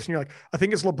the greatest, and you're like, I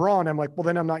think it's LeBron, I'm like, well,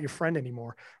 then I'm not your friend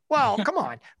anymore. Well, come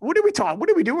on. What are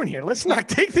we doing here? Let's not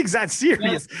take things that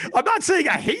serious. I'm not saying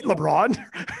I hate LeBron.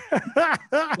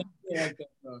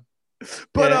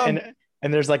 But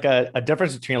and there's like a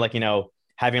difference between like,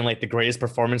 having like the greatest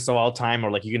performance of all time,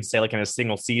 or like you can say like in a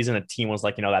single season, a team was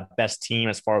like, that best team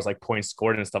as far as like points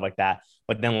scored and stuff like that.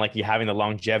 But then like you having the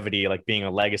longevity, like being a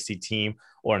legacy team,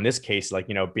 or in this case, like,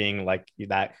 being like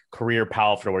that career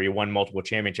powerlifter where you won multiple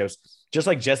championships, just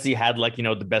like Jesse had like,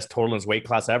 the best total in his weight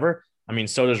class ever. I mean,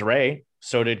 so does Ray,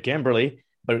 so did Kimberly,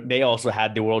 but they also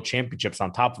had the world championships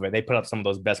on top of it. They put up some of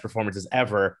those best performances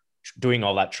ever doing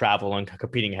all that travel and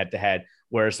competing head to head.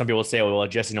 Whereas some people say, oh, well,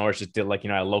 Jesse Norris just did like,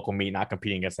 a local meet, not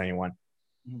competing against anyone.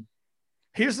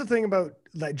 Here's the thing about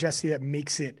like Jesse that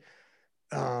makes it,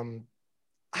 I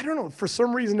don't know, for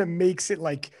some reason it makes it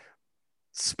like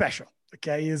special.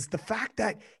 Okay. Is the fact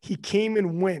that he came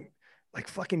and went like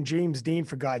fucking James Dean,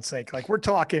 for God's sake. Like we're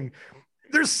talking,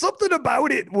 there's something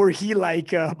about it where he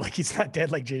like he's not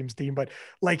dead like James Dean, but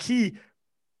like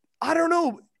I don't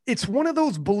know. It's one of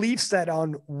those beliefs that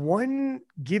on one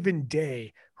given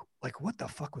day, like what the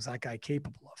fuck was that guy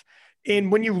capable of?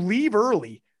 And when you leave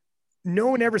early, no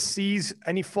one ever sees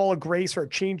any fall of grace or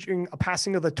a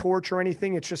passing of the torch or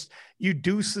anything. It's just you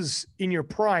deuces in your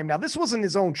prime. Now, this wasn't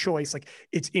his own choice. Like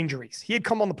it's injuries. He had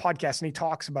come on the podcast and he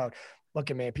talks about,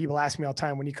 look, man, people ask me all the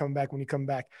time, when you come back.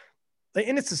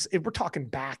 And we're talking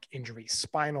back injuries,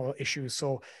 spinal issues.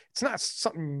 So it's not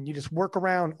something you just work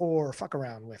around or fuck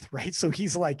around with, right? So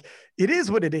he's like, it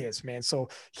is what it is, man. So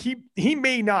he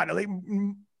may not, like,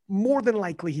 more than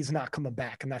likely he's not coming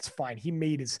back, and that's fine. He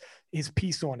made his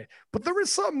piece on it. But there is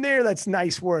something there that's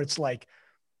nice where it's like,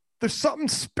 there's something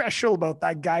special about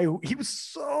that guy who he was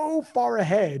so far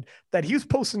ahead that he was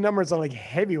posting numbers that like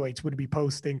heavyweights would be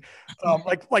posting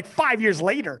like 5 years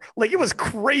later. Like it was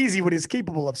crazy what he's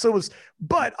capable of.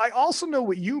 But I also know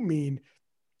what you mean.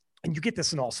 And you get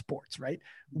this in all sports, right?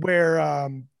 Where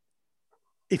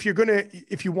if you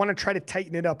want to try to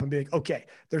tighten it up and be like, okay,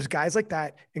 there's guys like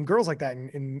that and girls like that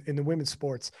in the women's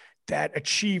sports that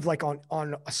achieve like on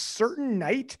a certain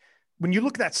night. When you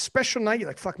look at that special night, you're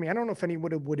like, fuck me, I don't know if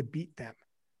anyone would have beat them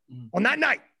on that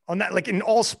night. On that, like in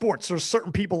all sports, there's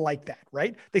certain people like that,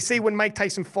 right? They say when Mike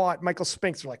Tyson fought Michael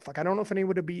Spinks, they're like, fuck, I don't know if anyone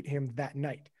would have beat him that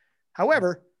night.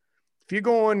 However, if you're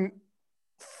going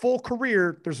full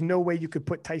career, there's no way you could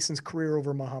put Tyson's career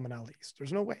over Muhammad Ali's.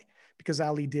 There's no way, because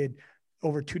Ali did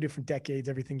over 2 different decades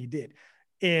everything he did.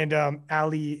 And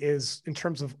Ali is in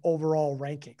terms of overall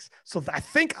rankings. So I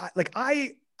think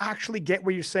I actually get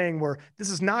what you're saying, where this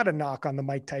is not a knock on the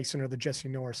Mike Tyson or the Jesse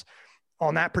Norris.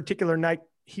 On that particular night,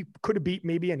 he could have beat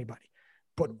maybe anybody,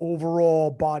 but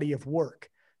overall body of work.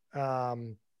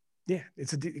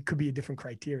 It could be a different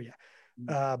criteria.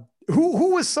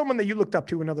 Who was someone that you looked up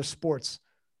to in other sports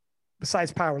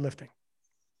besides powerlifting?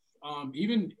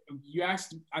 Even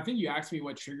I think you asked me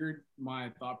what triggered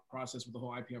my thought process with the whole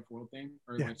IPF world thing,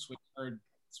 or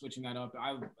switching that up.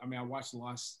 I watched the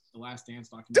Last Dance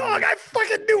documentary. Dog, I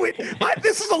fucking knew it.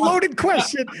 This is a loaded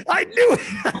question. I knew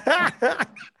it.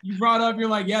 You brought up, you're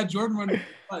like, yeah, Jordan won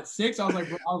 6. I was like,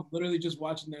 bro, I was literally just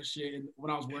watching that shit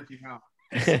when I was working out.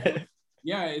 So,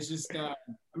 yeah, it's just,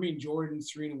 Jordan,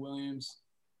 Serena Williams,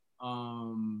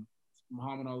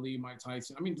 Muhammad Ali, Mike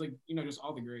Tyson. Just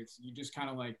all the greats. You just kind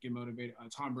of like get motivated.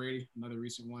 Tom Brady, another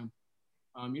recent one.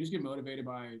 You just get motivated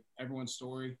by everyone's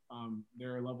story,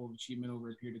 their level of achievement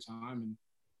over a period of time.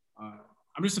 And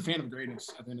I'm just a fan of greatness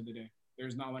at the end of the day.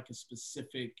 There's not like a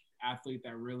specific athlete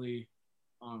that really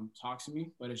talks to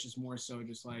me, but it's just more so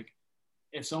just like,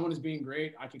 if someone is being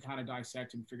great, I can kind of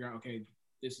dissect and figure out, okay,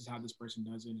 this is how this person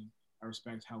does it. And I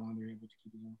respect how long they're able to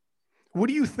keep it going. What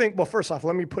do you think? Well, first off,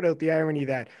 let me put out the irony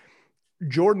that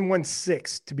Jordan won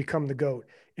 6 to become the GOAT.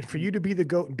 And for you to be the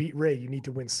GOAT and beat Ray, you need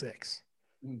to win 6.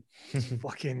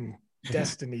 Fucking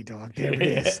destiny, dog. There it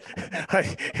is.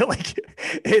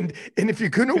 And if you're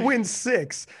gonna win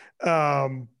 6,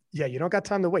 you don't got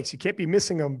time to waste. You can't be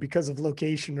missing them because of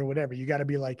location or whatever. You got to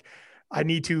be like, I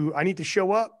need to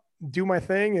show up, do my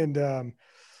thing, and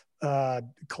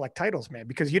collect titles, man.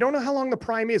 Because you don't know how long the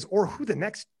prime is, or who the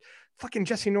next fucking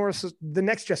Jesse Norris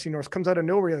comes out of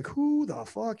nowhere. You're like, who the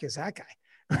fuck is that guy?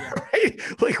 Yeah. Right?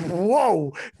 Like,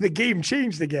 whoa, the game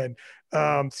changed again.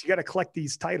 So you got to collect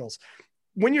these titles.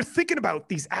 When you're thinking about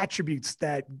these attributes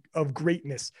of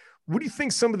greatness, what do you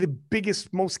think some of the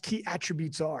biggest, most key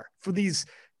attributes are for these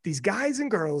guys and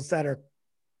girls that are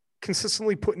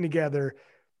consistently putting together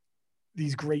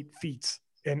these great feats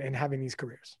and having these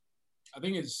careers? I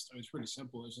think it's pretty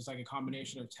simple. It's just like a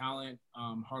combination of talent,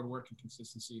 hard work, and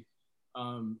consistency.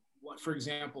 For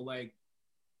example, like,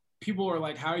 people are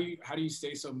like, how do you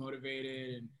stay so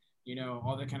motivated, and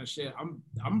all that kind of shit.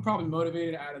 I'm probably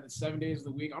motivated out of the 7 days of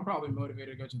the week. I'm probably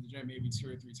motivated to go to the gym maybe 2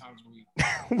 or 3 times a week.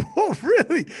 Whoa,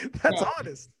 really? That's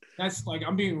honest. That's like,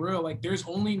 I'm being real. Like, there's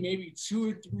only maybe 2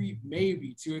 or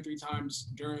 3 times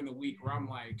during the week where I'm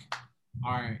like,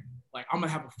 all right, like, I'm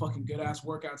gonna have a fucking good ass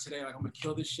workout today. Like, I'm gonna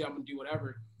kill this shit. I'm gonna do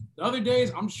whatever. The other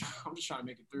days, I'm just trying to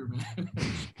make it through, man.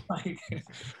 Like,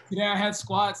 today I had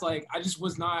squats. Like, I just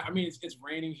was not. It's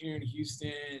raining here in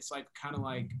Houston. It's like kind of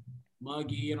like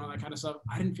muggy and all that kind of stuff.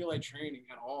 I didn't feel like training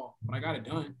at all, but I got it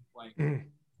done. Like,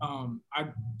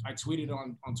 I tweeted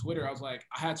on Twitter. I was like,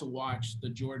 I had to watch the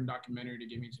Jordan documentary to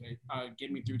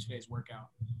get me through today's workout.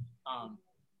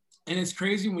 And it's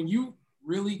crazy when you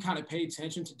really kind of pay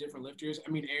attention to different lifters.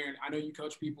 I mean, Aaron, I know you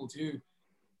coach people too.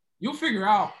 You'll figure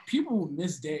out people will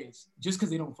miss days just because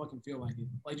they don't fucking feel like it.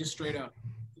 Like, just straight up.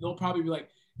 They'll probably be like,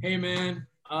 hey, man,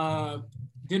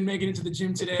 didn't make it into the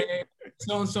gym today.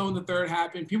 So-and-so in the third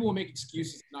happened. People will make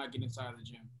excuses to not get inside of the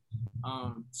gym.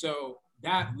 So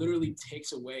that literally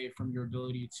takes away from your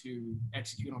ability to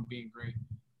execute on being great.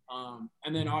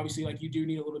 And then obviously, like, you do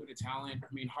need a little bit of talent. I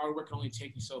mean, hard work can only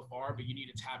take you so far, but you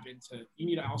need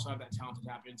to also have that talent to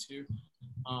tap into.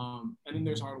 And then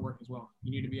there's hard work as well.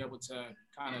 You need to be able to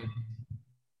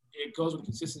it goes with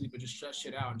consistency, but just shut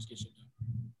shit out and just get shit done.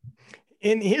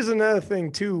 And here's another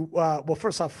thing too. Well,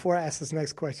 first off, before I ask this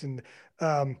next question,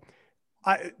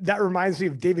 that reminds me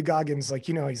of David Goggins. Like,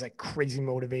 he's like crazy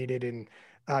motivated. And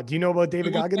do you know about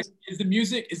David Goggins? Is the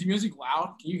music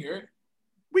loud? Can you hear it?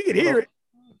 We can hear it,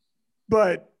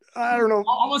 but I don't know.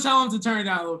 I'm gonna tell him to turn it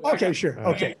down a little bit. Okay, sure.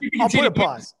 Okay, I'll put a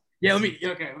pause. Yeah, let me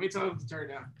tell him to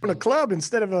turn it down. On a club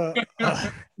instead of a.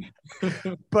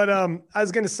 But I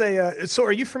was gonna say. So,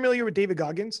 are you familiar with David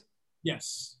Goggins?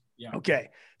 Yes. Yeah. Okay.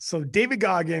 So David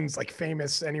Goggins, like,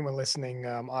 famous, anyone listening,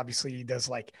 obviously he does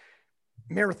like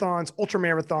marathons, ultra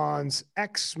marathons,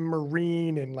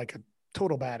 ex-Marine, and like a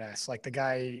total badass. Like, the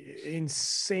guy,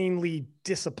 insanely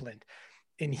disciplined.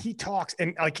 And he talks,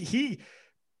 and like he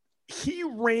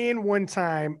ran one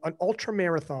time an ultra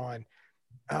marathon,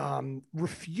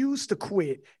 refused to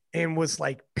quit, and was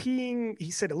like peeing.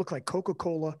 He said it looked like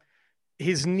Coca-Cola.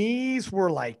 His knees were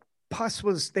like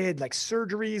they had like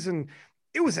surgeries, and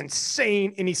it was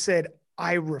insane. And he said,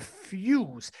 I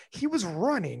refuse. He was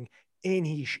running, and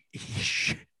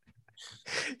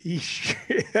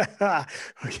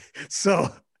so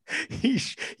he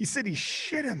said he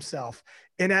shit himself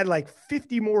and had like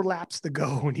 50 more laps to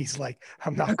go. And he's like,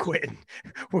 I'm not quitting.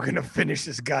 We're going to finish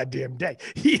this goddamn day.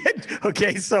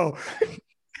 So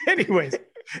anyways,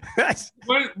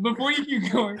 before you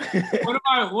keep going,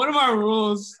 one of my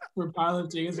rules for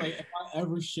powerlifting is, like, if I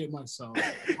ever shit myself,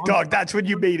 dog, that's when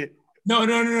you made it. No.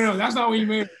 That's not what you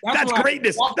made. That's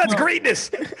greatness. That's greatness.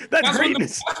 That's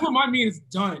greatness. That's what my mean is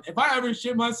done. If I ever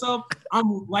shit myself,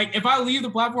 I'm like, if I leave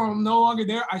the platform, I'm no longer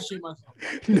there. I shit myself.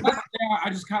 No. I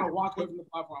just kind of walk away from the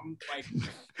platform. I'm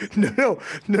like,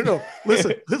 no.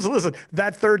 Listen.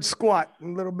 That third squat, a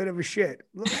little bit of a shit.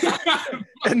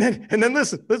 And then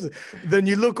listen. Then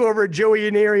you look over at Joey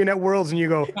and Arian at Worlds, and you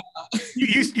go,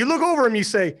 you look over him, you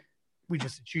say, we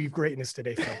just achieved greatness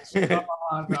today, folks.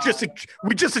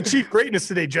 We just achieved greatness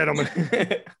today, gentlemen.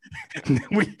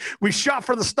 we shot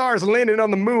for the stars and landed on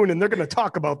the moon, and they're going to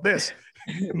talk about this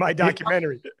in my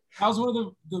documentary. That was one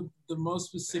of the most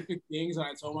specific things that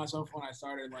I told myself when I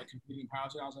started, like, competing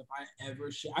powerlifting. I was like, if I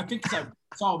ever shit, I think because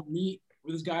I saw meat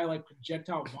with this guy, like,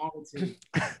 projectile vomiting.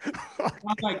 I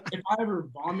was like, if I ever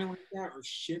vomit like that or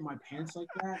shit my pants like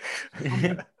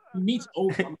that, meat's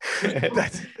over.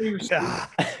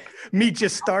 Meat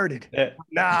just started.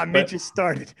 Meat just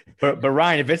started. But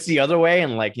Ryan, if it's the other way,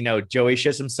 and, like, Joey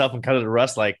shits himself and cut it to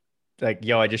Russ, like,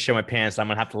 yo, I just shit my pants, I'm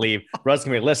gonna have to leave. Russ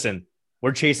gonna be, listen,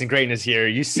 we're chasing greatness here.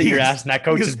 You sit your ass in that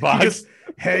coach's box.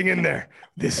 Hang in there.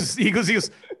 He goes,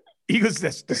 this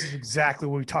is exactly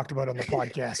what we talked about on the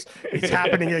podcast. It's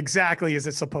happening exactly as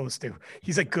it's supposed to.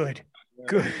 He's like, good.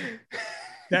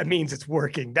 That means it's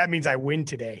working. That means I win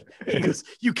today. He goes,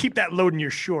 you keep that load in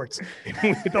your shorts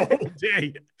the whole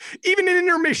day. Even in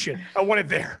intermission, I want it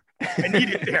there. I need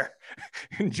it there.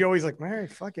 And Joey's like, all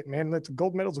right, fuck it, man.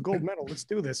 Gold medal's a gold medal. Let's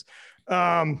do this.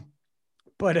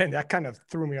 But then that kind of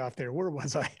threw me off there. Where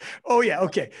was I? Oh yeah.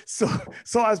 Okay. So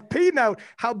I was painting out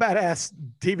how badass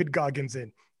David Goggins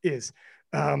is.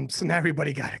 So now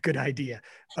everybody got a good idea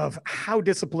of how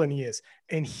disciplined he is.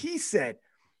 And he said,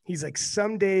 he's like,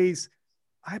 some days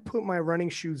I put my running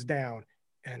shoes down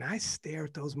and I stare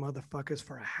at those motherfuckers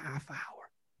for a half hour.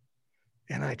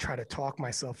 And I try to talk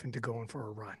myself into going for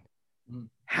a run.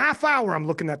 Half hour, I'm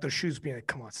looking at those shoes being like,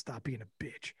 come on, stop being a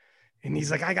bitch. And he's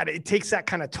like, it takes that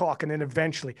kind of talk. And then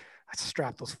eventually I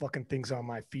strap those fucking things on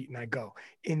my feet and I go.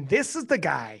 And this is the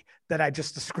guy that I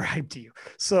just described to you.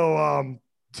 So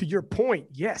to your point,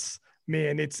 yes,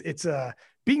 man, it's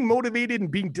being motivated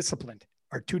and being disciplined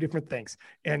are two different things.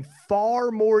 And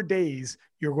far more days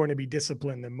you're going to be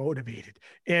disciplined than motivated.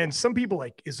 And some people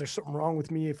like, is there something wrong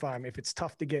with me if it's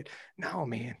tough to get? No,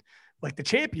 man. Like, the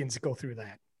champions go through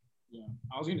that. Yeah,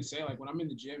 I was gonna say, like, when I'm in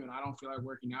the gym and I don't feel like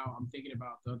working out, I'm thinking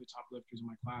about the other top lifters in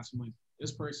my class. I'm like,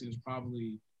 this person is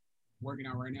probably working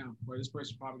out right now, or this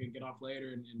person's probably gonna get off later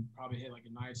and probably hit like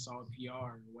a nice solid PR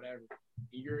or whatever.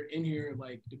 And you're in here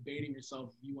like debating yourself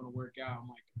if you want to work out. I'm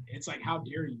like, it's like, how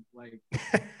dare you? Like,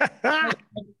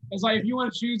 it's like if you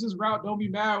want to choose this route, don't be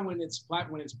mad when it's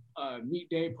meet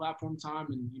day, platform time,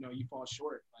 and you know you fall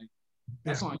short. Like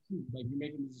that's on you. Like you're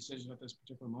making these decisions at this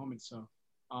particular moment. So,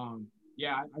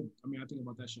 yeah, I mean, I think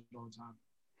about that shit all the time.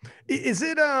 Is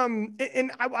it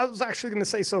and I was actually going to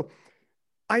say, so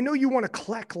I know you want to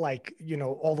collect like, you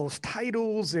know, all those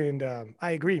titles, and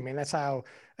I agree, man. That's how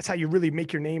you really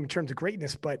make your name in terms of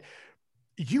greatness. But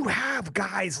you have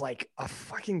guys like a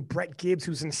fucking Brett Gibbs,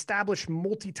 who's an established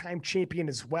multi-time champion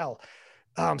as well.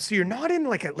 So you're not in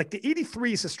like the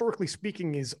 83s, historically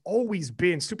speaking, has always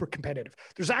been super competitive.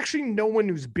 There's actually no one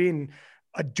who's been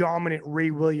a dominant Ray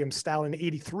Williams style in the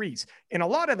 83s. And a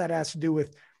lot of that has to do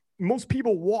with most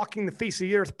people walking the face of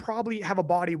the earth probably have a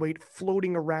body weight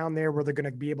floating around there where they're going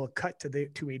to be able to cut to the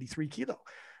 283 kilo.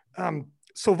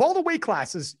 So of all the weight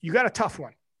classes, you got a tough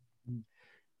one.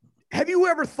 Have you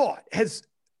ever thought,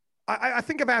 I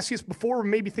think I've asked you this before,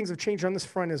 maybe things have changed on this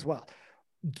front as well.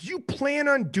 Do you plan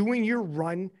on doing your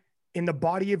run in the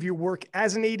body of your work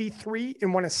as an 83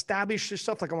 and want to establish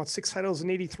yourself? Like I want 6 titles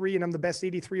in 83 and I'm the best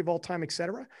 83 of all time, et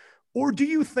cetera. Or do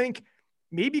you think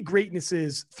maybe greatness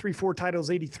is 3-4 titles,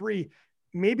 83.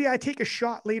 Maybe I take a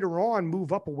shot later on,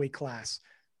 move up a weight class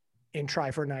and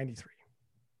try for 93.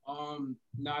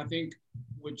 No, I think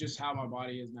with just how my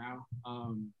body is now,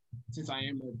 since I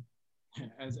am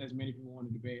as many people want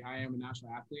to debate, I am a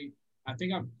national athlete. I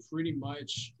think I've pretty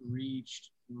much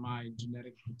reached my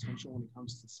genetic potential when it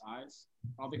comes to size.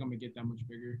 I don't think I'm gonna get that much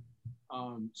bigger.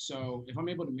 So if I'm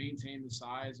able to maintain the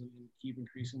size and keep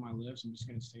increasing my lifts, I'm just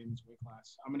gonna stay in this weight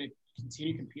class. I'm gonna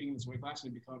continue competing in this weight class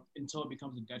until it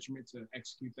becomes a detriment to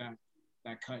execute that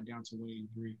cut down to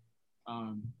 183.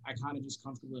 I kind of just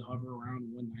comfortably hover around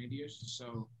 190ish.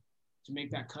 So to make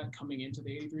that cut coming into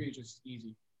the 83 is just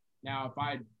easy. Now, if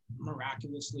I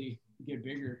miraculously get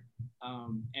bigger,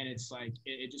 and it's like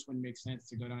it just wouldn't make sense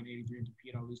to go down 83 and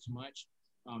compete, I'll lose too much.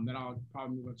 Then I'll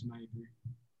probably move up to 93.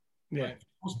 Yeah. But for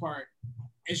the most part,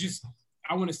 it's just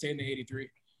I want to stay in the 83.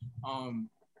 And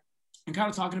kind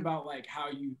of talking about like how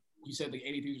you said like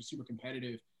 83s are super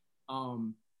competitive.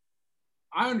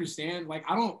 I understand. Like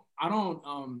I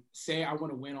don't say I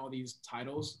want to win all these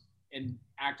titles and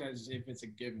act as if it's a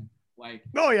given. Like,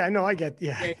 oh yeah, no, I get,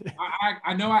 yeah.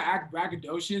 I know I act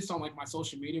braggadocious on like my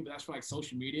social media, but that's for like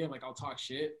social media. Like I'll talk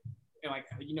shit and like,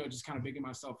 you know, just kind of bigging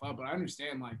myself up. But I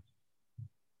understand like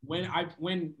when I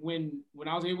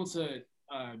was able to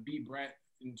beat Brett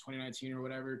in 2019 or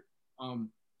whatever,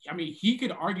 I mean, he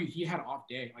could argue he had an off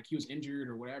day, like he was injured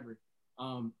or whatever.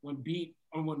 When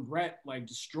Brett like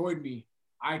destroyed me,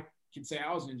 I can say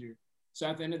I was injured. So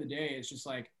at the end of the day, it's just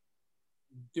like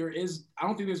I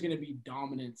don't think there's going to be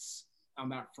dominance on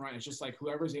that front. It's just like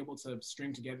whoever's able to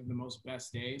string together the most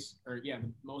best days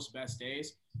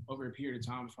over a period of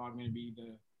time is probably going to be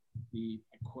the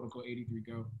quote unquote 83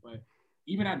 GOAT. But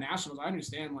even at nationals, I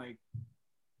understand like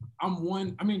I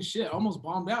almost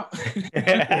bombed out.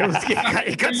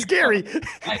 It got scary.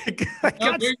 Like,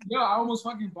 there you go. I almost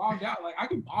fucking bombed out. Like I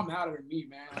can bomb out of a meet,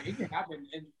 man. Like it can happen.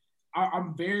 And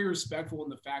I'm very respectful in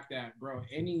the fact that, bro,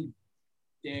 any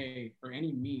day or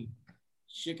any meet,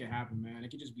 shit can happen, man. It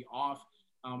could just be off.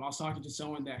 I was talking to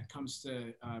someone that comes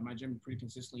to my gym pretty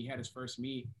consistently. He had his first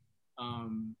meet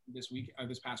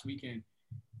this past weekend,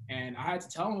 and I had to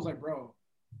tell him, I was like, bro,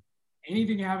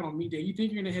 anything can happen on meet day. You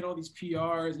think you're gonna hit all these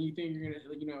PRs and you think you're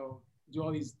gonna, you know, do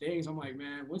all these things. I'm like,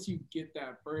 man, once you get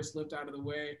that first lift out of the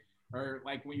way, or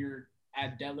like when you're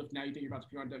at deadlift now, you think you're about to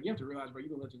PR on deadlift, you have to realize, bro, you've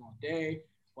been lifting all day.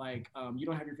 Like, you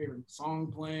don't have your favorite song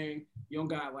playing. You don't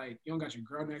got your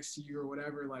girl next to you or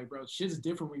whatever. Like, bro, shit's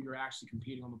different when you're actually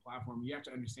competing on the platform. You have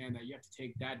to understand that you have to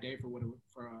take that day for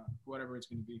whatever it's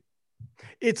going to be.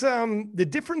 It's the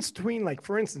difference between, like,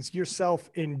 for instance, yourself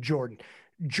and Jordan.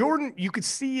 Jordan, you could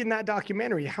see in that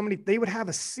documentary how many they would have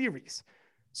a series.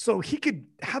 So he could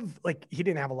have, like, he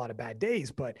didn't have a lot of bad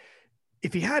days, but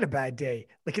if he had a bad day,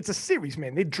 like, it's a series,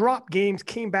 man. They dropped games,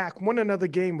 came back, won another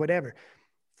game, whatever.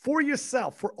 For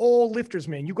yourself, for all lifters,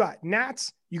 man, you got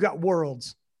Nats, you got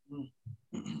Worlds.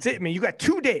 That's it, man. You got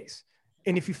 2 days.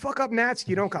 And if you fuck up Nats,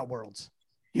 you don't got Worlds.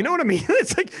 You know what I mean?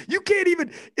 It's like, you can't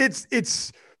even,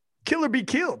 it's kill or be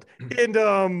killed.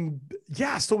 And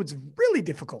yeah, so it's really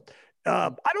difficult.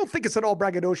 I don't think it's at all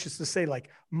braggadocious to say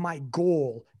like, my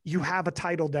goal, you have a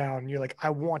title down. You're like, I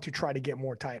want to try to get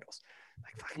more titles.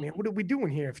 Like, fuck, man, what are we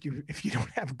doing here if you don't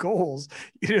have goals?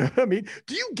 You know what I mean?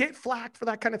 Do you get flack for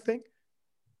that kind of thing?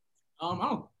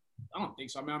 I I don't think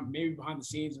so. I mean, I'm maybe behind the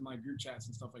scenes in like group chats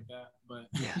and stuff like that, but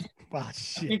Yeah. Wow, I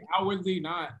shit. think outwardly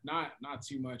not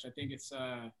too much. I think it's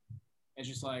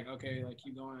just like, okay, like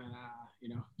keep going, you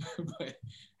know. But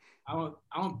I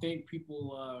don't think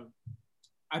people.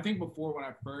 I think before, when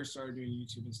I first started doing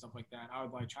YouTube and stuff like that, I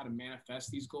would like try to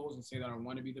manifest these goals and say that I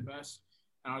want to be the best,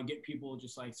 and I would get people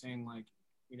just like saying like,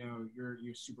 you know,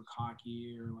 you're super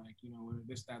cocky, or like, you know,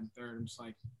 this, that, and third. I'm just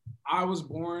like, I was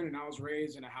born and I was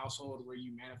raised in a household where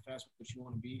you manifest what you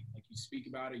want to be. Like, you speak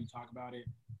about it, you talk about it,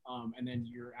 and then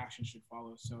your action should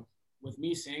follow. So with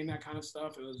me saying that kind of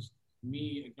stuff, it was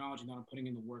me acknowledging that I'm putting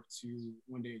in the work to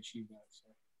one day achieve that. So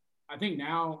I think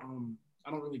now, I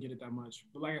don't really get it that much,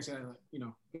 but like I said, you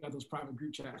know, we got those private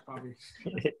group chats probably.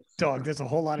 Dog, there's a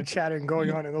whole lot of chatting going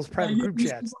on in those private group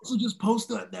chats. So just post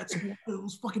that. That's it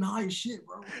was fucking high as shit,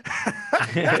 bro.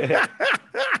 Yeah,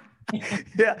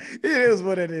 it is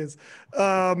what it is.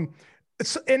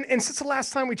 So, and since the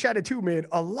last time we chatted too, man,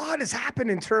 a lot has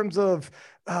happened in terms of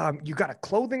you got a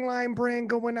clothing line brand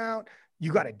going out,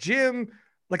 you got a gym.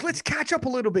 Like, let's catch up a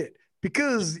little bit,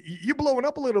 because you're blowing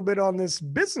up a little bit on this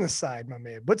business side, my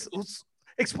man. But let's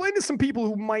explain to some people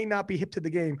who might not be hip to the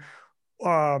game,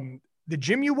 the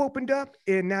gym you opened up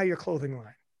and now your clothing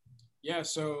line. Yeah,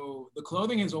 so the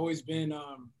clothing has always been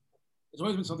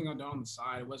something I've done on the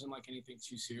side. It wasn't like anything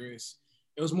too serious.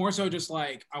 It was more so just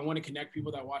like, I want to connect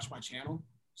people that watch my channel.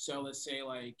 So let's say,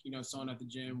 like, you know, someone at the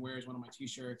gym wears one of my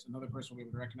t-shirts, another person will be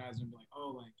able to recognize them and be like,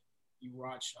 oh, like, you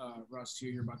watch Russ too,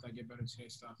 you're about to get better today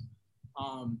stuff.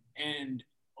 And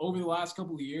over the last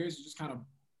couple of years, it just kind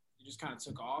of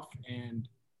took off. And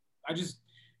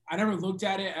I never looked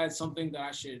at it as something that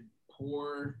I should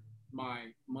pour my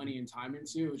money and time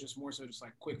into. It was just more so just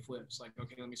like quick flips. Like,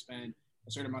 okay, let me spend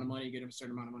a certain amount of money, get a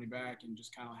certain amount of money back, and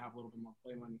just kind of have a little bit more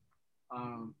play money.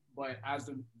 But as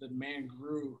the demand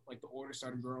grew, like the order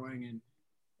started growing and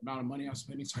the amount of money I was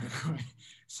spending started growing.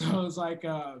 So it was like,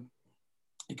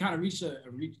 it kind of reached I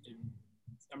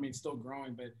mean, it's still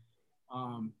growing, but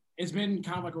it's been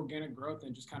kind of like organic growth,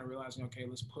 and just kind of realizing, okay,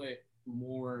 let's put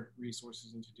more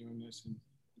resources into doing this and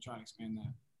try to expand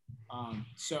that.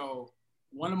 So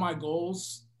one of my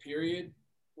goals, period,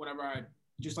 whenever I,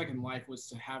 just like in life, was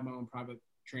to have my own private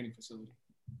training facility.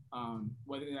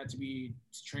 Whether that to be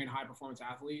to train high performance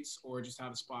athletes, or just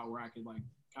have a spot where I could like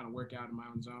kind of work out in my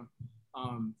own zone.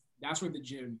 That's where the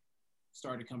gym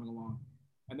started coming along.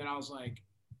 And then I was like,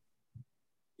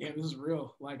 yeah, this is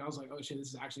real. Like, I was like, oh shit, this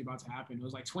is actually about to happen. It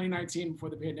was like 2019 before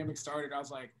the pandemic started. I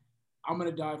was like, I'm going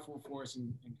to dive full force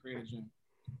and create a gym.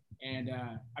 And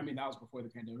I mean, that was before the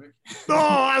pandemic. Oh,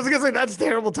 I was going to say that's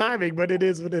terrible timing, but it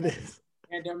is what it is.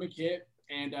 Pandemic hit.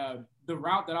 And the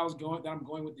route that I'm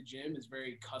going with the gym is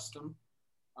very custom.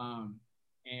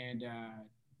 And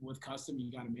with custom,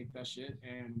 you got to make that shit.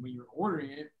 And when you're ordering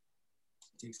it,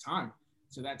 it takes time.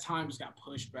 So that time just got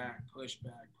pushed back,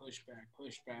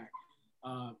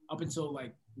 up until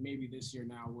like maybe this year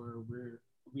now, where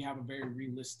we have a very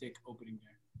realistic opening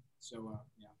day. So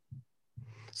yeah.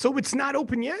 So it's not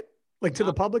open yet, like to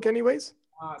the public, anyways.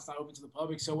 It's not open to the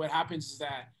public. So what happens is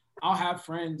that I'll have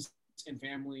friends and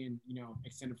family and, you know,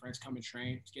 extended friends come and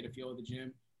train to get a feel of the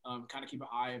gym, kind of keep an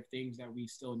eye of things that we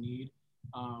still need.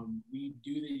 We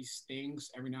do these things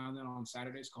every now and then on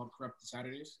Saturdays called Corrupted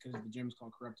Saturdays, because the gym is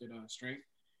called Corrupted Strength.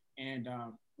 And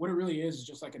what it really is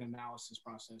just like an analysis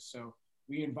process. So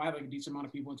we invite like a decent amount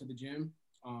of people into the gym.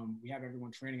 We have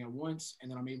everyone training at once,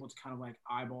 and then I'm able to kind of like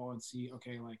eyeball and see,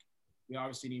 okay, like we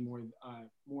obviously need more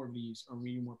of these, or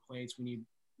we need more plates. We need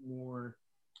more,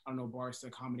 I don't know, bars to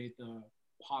accommodate the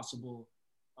possible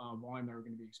volume that we're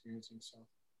going to be experiencing. So,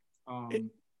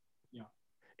 yeah.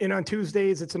 And on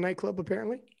Tuesdays, it's a nightclub,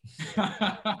 apparently.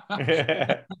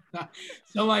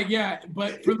 So like, yeah,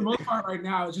 but for the most part right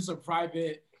now, it's just a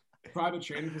private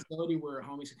training facility where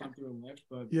homies can come through and lift.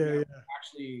 But yeah, we're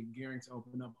actually gearing to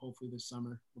open up hopefully this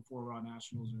summer before Raw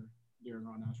Nationals or during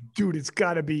Raw Nationals. Dude, it's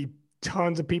got to be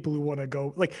tons of people who want to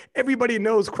go. Like, everybody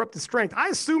knows Corrupted Strength. I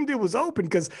assumed it was open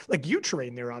because, like, you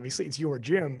train there, obviously. It's your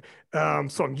gym.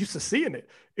 So I'm used to seeing it.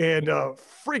 And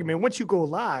frig, man, once you go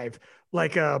live,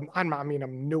 like, I'm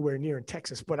nowhere near in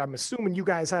Texas, but I'm assuming you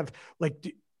guys have,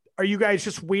 like, are you guys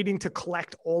just waiting to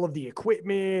collect all of the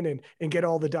equipment and get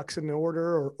all the ducks in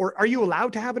order? Or are you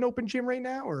allowed to have an open gym right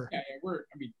now? Or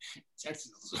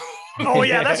Texas. Oh,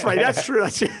 yeah, that's right. That's true.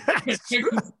 That's true.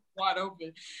 Wide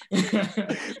open.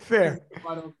 Fair.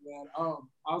 Wide open, man.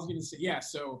 I was gonna say, yeah.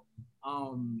 So,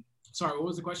 sorry, what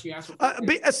was the question you asked?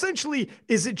 But essentially,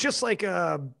 is it just like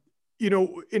you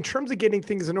know, in terms of getting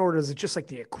things in order, is it just like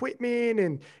the equipment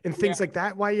and things like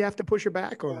that? Why you have to push it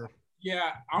back? Or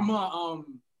yeah, I'm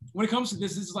when it comes to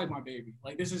this is like my baby.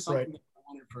 Like, this is something that I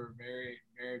wanted for a very,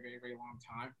 very, very, very long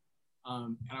time.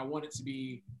 And I want it to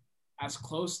be as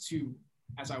close to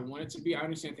as I want it to be. I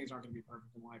understand things aren't going to be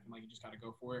perfect in life and like you just got to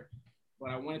go for it. But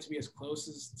I want it to be as close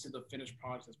as to the finished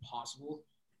product as possible.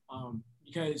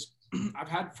 Because I've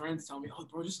had friends tell me, oh,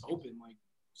 bro, just open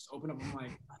up. I'm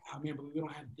like, oh, man, but we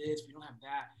don't have this, we don't have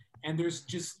that. And there's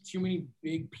just too many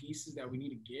big pieces that we need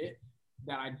to get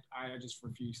that I just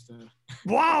refuse to.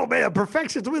 Wow, man,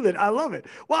 perfection's with it. I love it.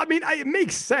 Well, I mean, it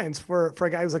makes sense for a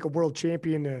guy who's like a world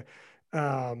champion to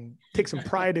take some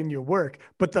pride in your work,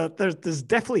 but there's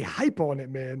definitely hype on it,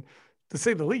 man, to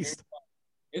say the least.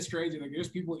 It's crazy. Like there's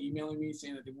people emailing me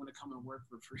saying that they want to come and work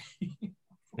for free.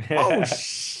 Oh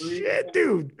shit,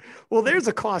 dude. Well, there's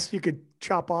a cost you could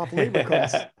chop off, labor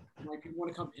costs. I'm like, you want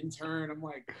to come intern? I'm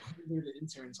like, I'm here to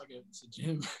intern. It's like it's a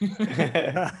gym.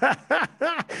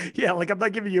 Yeah, like I'm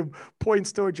not giving you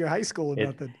points towards your high school or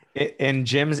nothing. And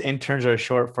gyms, interns are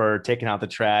short for taking out the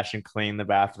trash and cleaning the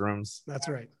bathrooms. That's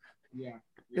right. Yeah.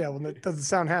 Yeah, well, that doesn't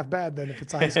sound half bad then if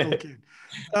it's a high school kid.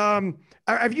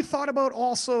 Have you thought about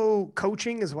also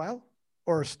coaching as well,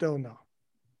 or still no?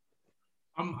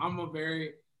 I'm a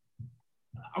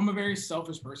very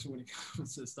selfish person when it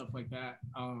comes to stuff like that.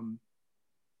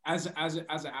 As an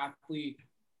athlete,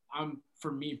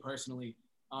 for me personally,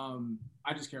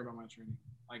 I just care about my training.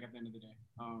 Like at the end of the day,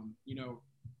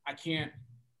 I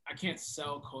can't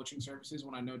sell coaching services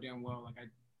when I know damn well like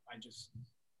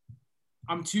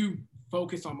I'm too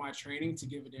focused on my training to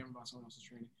give a damn about someone else's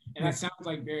training. And that sounds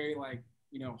like very like,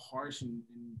 harsh and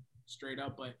straight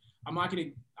up, but I'm not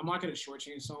gonna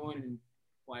shortchange someone and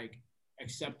like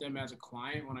accept them as a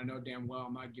client when I know damn well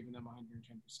I'm not giving them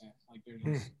 110%. Like they're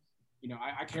just,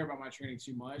 I care about my training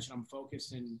too much and I'm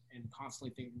focused and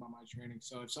constantly thinking about my training.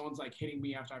 So if someone's like hitting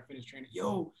me after I finish training,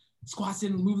 yo, squats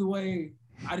didn't move the way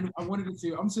I wanted it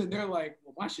to. I'm sitting there like,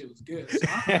 well, my shit was good. So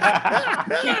I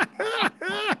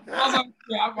was like,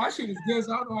 yeah, my shit is good.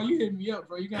 So I don't know why you hitting me up,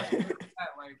 bro. You got to that.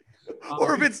 Like,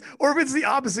 or if it's the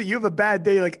opposite, you have a bad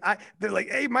day. Like they're like,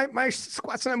 hey, my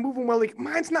squats not moving well. Like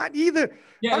mine's not either.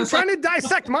 Yeah, I'm trying to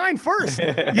dissect mine first.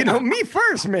 Me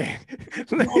first, man.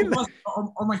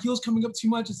 Or my heels coming up too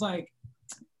much. It's like,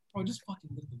 oh, just fucking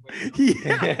lift the weight.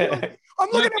 Yeah, I'm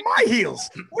looking at my heels.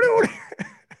 What?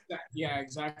 Yeah,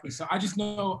 exactly. So I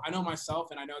know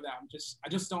myself, and I know that I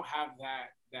just don't have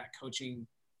that coaching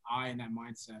eye and that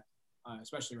mindset,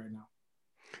 especially right now.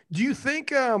 Do you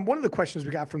think one of the questions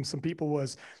we got from some people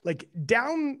was like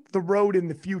down the road in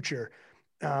the future,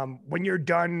 when you're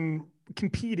done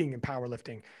competing in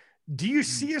powerlifting, do you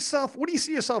see yourself? What do you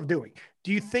see yourself doing?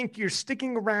 Do you think you're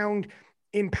sticking around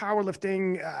in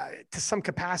powerlifting to some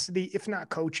capacity, if not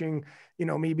coaching?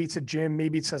 Maybe it's a gym,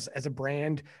 maybe it's as a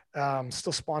brand,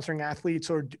 still sponsoring athletes,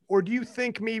 or do you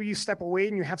think maybe you step away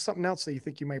and you have something else that you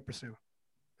think you might pursue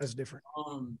that's different?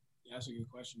 Yeah, that's a good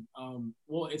question.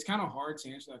 Well, it's kind of hard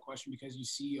to answer that question because you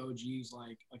see OGs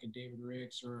like a David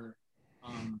Ricks or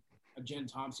a Jen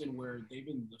Thompson where they've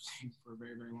been lifting for a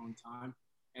very, very long time,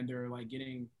 and they're like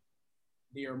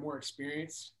they are more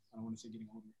experienced. I don't want to say getting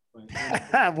older,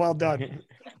 but well done.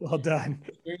 Well done.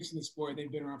 Experienced in the sport,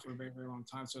 they've been around for a very, very long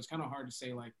time. So it's kind of hard to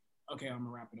say like, okay, I'm gonna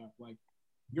wrap it up. Like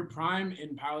your prime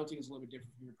in powerlifting is a little bit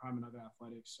different from your prime in other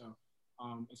athletics. So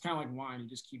it's kind of like wine. You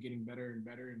just keep getting better and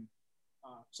better. And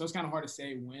so it's kind of hard to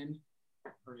say when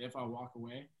or if I walk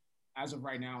away. As of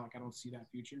right now, like I don't see that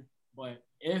future. But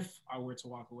if I were to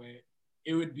walk away,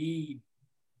 it would be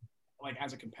like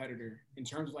as a competitor. In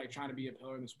terms of like trying to be a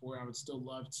pillar in the sport, I would still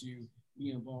love to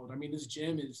be involved. I mean, this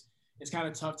gym it's kind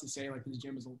of tough to say like this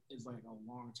gym is like a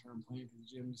long-term plan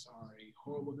because gyms are a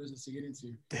horrible business to get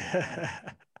into.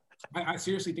 I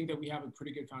seriously think that we have a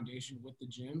pretty good foundation with the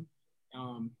gym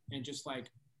and just like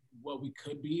what we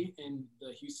could be in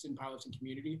the Houston powerlifting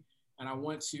community. And I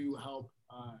want to help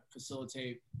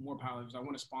facilitate more powerlifters. I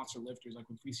want to sponsor lifters. Like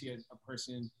if we see a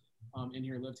person in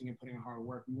here lifting and putting in hard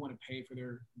work, we want to pay for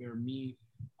their meet,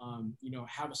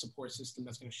 have a support system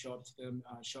that's going to show up to them,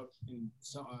 show up and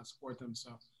support them.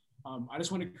 So I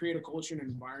just want to create a culture and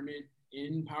environment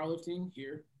in powerlifting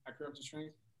here at Career Up to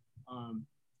Strength.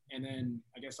 And then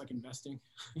I guess like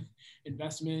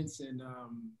investments and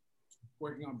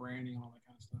working on branding, all that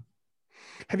kind of stuff.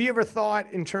 Have you ever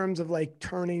thought in terms of like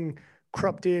turning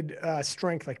Corrupted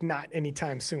Strength, like not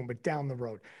anytime soon, but down the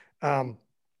road,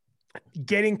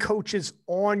 getting coaches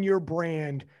on your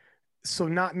brand? So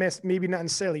maybe not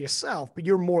necessarily yourself, but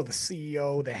you're more the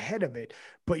CEO, the head of it,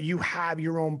 but you have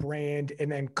your own brand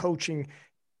and then coaching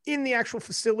in the actual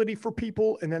facility for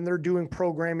people. And then they're doing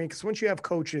programming. Because once you have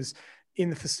coaches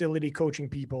in the facility coaching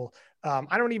people,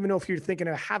 I don't even know if you're thinking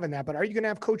of having that, but are you going to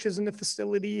have coaches in the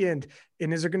facility and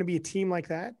is there going to be a team like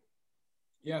that?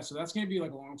 Yeah, so that's going to be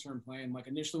like a long-term plan. Like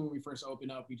initially when we first open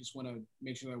up, we just want to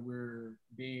make sure that we're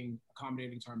being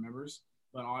accommodating to our members.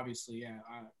 But obviously, yeah,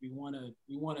 we want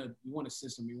a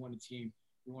system, we want a team,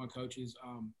 we want coaches,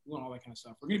 we want all that kind of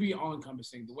stuff. We're going to be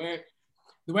all-encompassing. The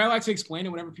way I like to explain it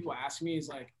whenever people ask me is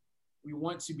like, we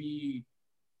want to be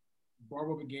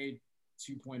Barbell Brigade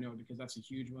 2.0 because that's a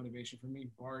huge motivation for me.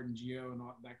 Bart and Gio and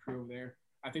all that crew over there.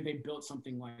 I think they built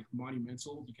something like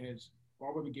monumental because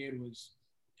Barbell Brigade was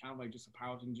kind of like just a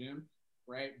powerlifting gym,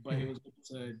 right? But it was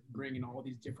able to bring in all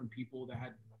these different people that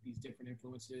had these different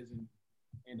influences and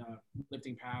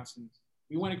lifting paths. And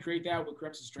we want to create that with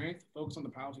Reps of Strength, focus on the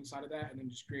powerlifting side of that, and then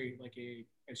just create like a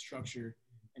structure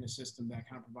and a system that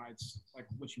kind of provides like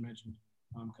what you mentioned.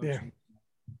 Coaching.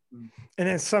 Yeah. And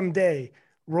then someday,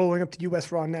 rolling up to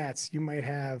US Raw Nats, you might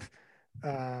have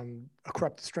a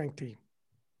Corrupted Strength team.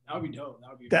 That would be dope.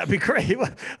 That'd be great.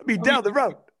 I'd be down the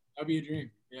road. That'd be a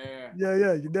dream.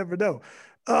 Yeah. You never know.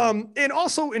 And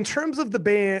also in terms of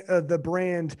the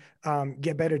brand,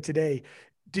 Get Better Today,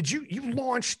 you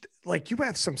launched, like, you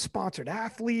have some sponsored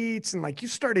athletes and like you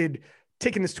started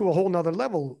taking this to a whole nother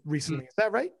level recently. Is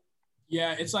that right?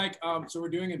 Yeah, it's like, so we're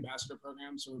doing ambassador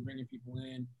programs. So we're bringing people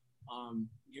in,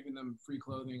 giving them free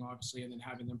clothing, obviously, and then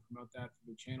having them promote that through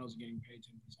their channels and getting paid 10%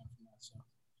 from that. So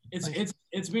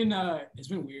it's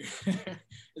been weird.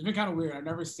 It's been kind of weird. I've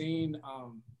never seen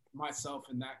myself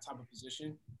in that type of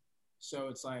position. So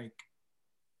it's like,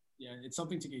 yeah, it's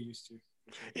something to get used to.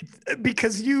 Sure.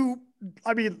 Because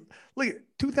look,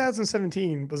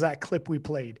 2017 was that clip we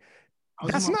played.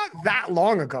 That's not that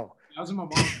long ago. I was in my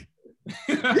mom.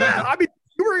 Yeah, I mean,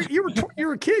 you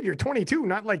were a kid. You're 22,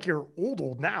 not like you're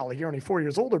old now. Like you're only 4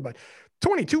 years older, but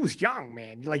 22 is young,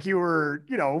 man. Like you were,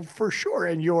 for sure.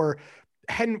 And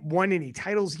hadn't won any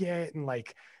titles yet. And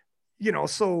like,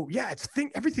 so yeah,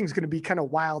 everything's going to be kind of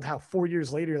wild how 4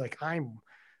 years later, like I'm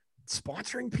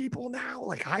sponsoring people now.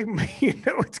 Like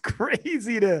it's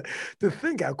crazy to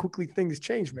think how quickly things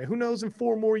change, man. Who knows in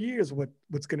 4 more years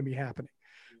what's going to be happening.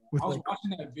 I was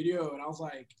watching that video and I was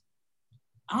like,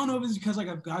 I don't know if it's because like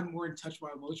I've gotten more in touch with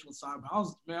my emotional side, but I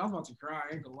was about to cry.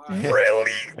 I ain't gonna lie.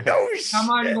 Really? No shit. I'm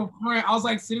not even gonna cry. I was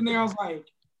like sitting there. I was like,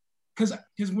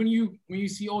 because when you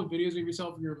see old videos of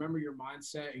yourself, you remember your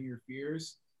mindset and your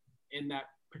fears in that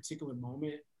particular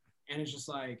moment, and it's just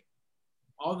like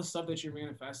all the stuff that you're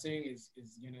manifesting is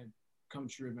gonna come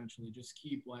true eventually. Just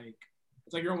keep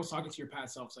it's like you're almost talking to your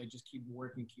past self. So like just keep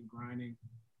working, keep grinding.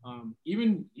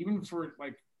 Even for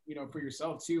like for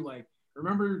yourself too. Like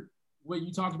remember what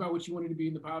you talked about, what you wanted to be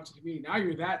in the powerlifting community. Now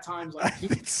you're that times like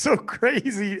it's so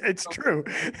crazy. It's true.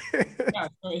 Yeah,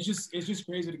 so it's just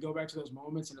crazy to go back to those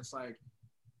moments, and it's like,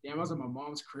 damn, I was at my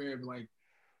mom's crib, like,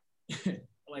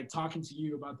 like talking to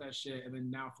you about that shit, and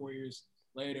then now 4 years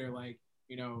later, like,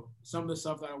 some of the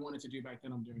stuff that I wanted to do back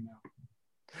then, I'm doing now.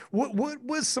 What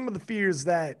was some of the fears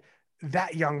that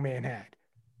young man had?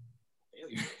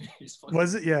 Failure.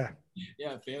 Was it? Yeah.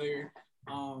 Yeah, failure.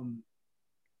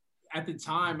 At the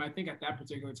time, I think at that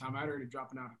particular time, I've already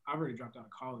dropped out of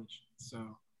college.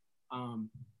 So,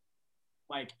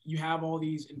 like you have all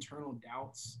these internal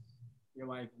doubts. You're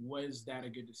like, was that a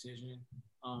good decision?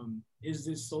 Is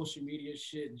this social media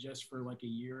shit just for like a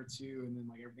year or two, and then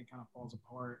like everything kind of falls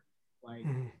apart? Like,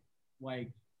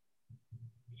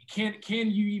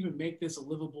 can you even make this a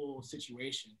livable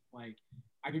situation? Like,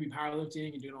 I could be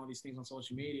powerlifting and doing all these things on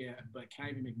social media, but can I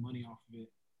even make money off of it?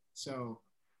 So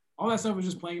all that stuff was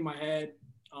just playing in my head.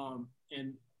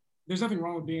 And there's nothing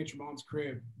wrong with being at your mom's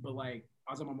crib, but like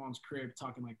I was at my mom's crib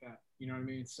talking like that. You know what I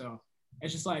mean? So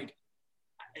it's just like,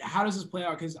 how does this play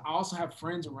out? Because I also have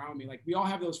friends around me. Like we all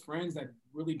have those friends that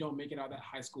really don't make it out of that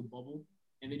high school bubble,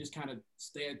 and they just kind of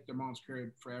stay at their mom's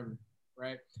crib forever,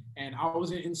 right? And I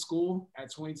was in school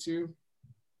at 22,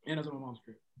 and I was at my mom's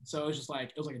crib. So it was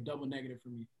like a double negative for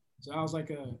me. So that was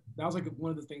like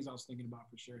one of the things I was thinking about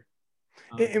for sure.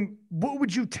 And what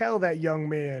would you tell that young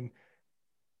man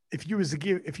if you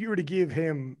were to give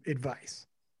him advice?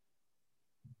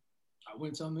 I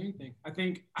wouldn't tell him anything. I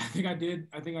think I did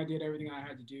everything I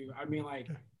had to do. I mean, like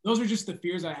those were just the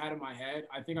fears I had in my head.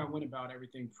 I think I went about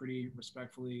everything pretty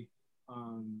respectfully.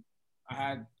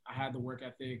 I had the work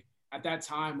ethic. At that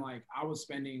time, like I was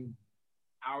spending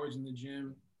hours in the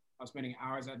gym. I was spending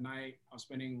hours at night. I was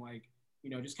spending like,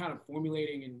 just kind of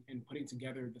formulating and putting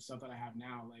together the stuff that I have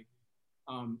now. Like,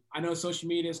 I know social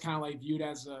media is kind of like viewed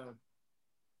as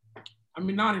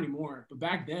not anymore, but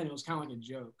back then it was kind of like a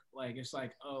joke. Like, it's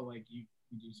like, oh, like you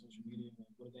do social media, like,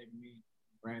 what does that even mean?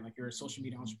 Right? Like you're a social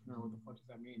media entrepreneur. What the fuck does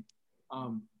that mean?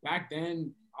 Back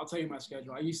then, I'll tell you my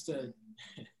schedule. I used to,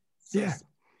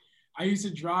 I used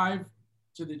to drive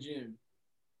to the gym,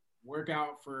 work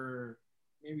out for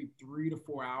maybe 3 to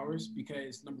 4 hours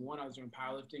because number one, I was doing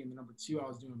powerlifting, and number two, I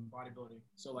was doing bodybuilding.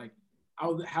 So like I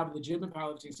would have legitimate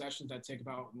powerlifting sessions that take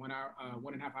about 1 hour,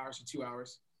 1.5 hours to 2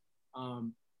 hours.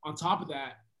 On top of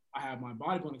that, I have my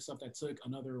bodybuilding stuff that took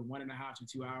another 1.5 to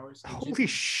 2 hours. Holy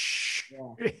shit.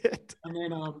 Yeah. And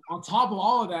then on top of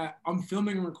all of that, I'm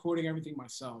filming and recording everything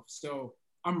myself. So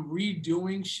I'm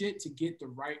redoing shit to get the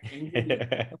right angle.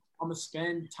 I'm gonna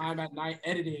spend time at night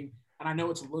editing, and I know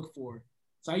what to look for.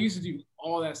 So I used to do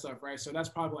all that stuff, right? So that's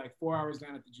probably like 4 hours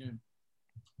down at the gym.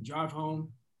 Drive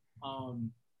home,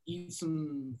 eat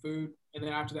some food, and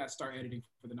then after that, start editing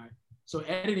for the night. So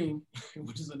editing,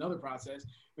 which is another process,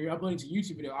 when you're uploading to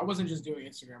YouTube video, I wasn't just doing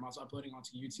Instagram, I was uploading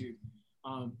onto YouTube.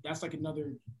 That's like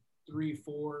another 3,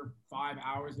 4, 5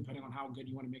 hours, depending on how good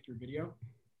you want to make your video.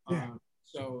 Yeah.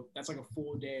 So that's like a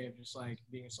full day of just like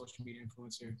being a social media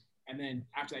influencer. And then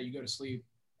after that, you go to sleep,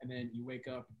 and then you wake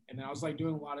up. And then I was like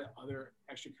doing a lot of other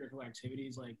extracurricular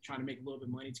activities, like trying to make a little bit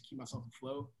of money to keep myself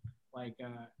afloat. Like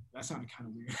that sounded kind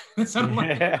of weird. That sounded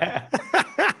like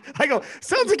I go,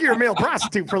 sounds like you're a male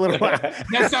prostitute for a little while.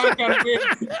 That sounded kind of weird.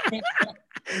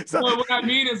 So what I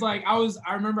mean is like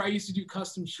I remember I used to do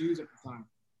custom shoes at the time.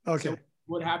 Okay. So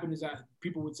what happened is that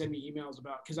people would send me emails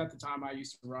about, because at the time I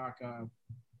used to rock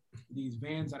these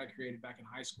Vans that I created back in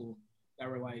high school that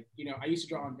were like, you know, I used to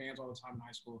draw on Vans all the time in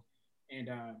high school. And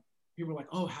people were like,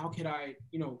 oh, how could I,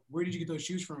 you know, where did you get those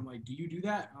shoes from? Like, do you do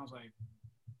that? And I was like,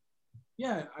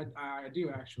 yeah, I do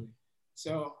actually.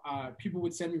 So people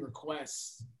would send me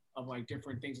requests of like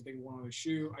different things that they want on the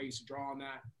shoe. I used to draw on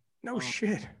that. No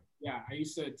shit. Yeah,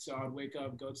 so I'd wake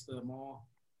up, go to the mall,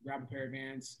 grab a pair of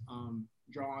Vans,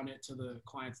 draw on it to the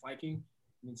client's liking,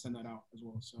 and then send that out as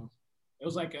well. So it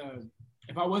was like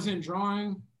if I wasn't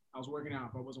drawing, I was working out.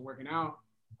 If I wasn't working out,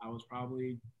 I was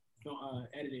probably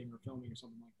editing or filming or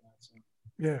something like that. So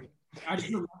yeah, I just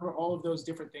remember all of those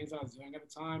different things that I was doing at the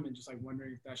time, and just like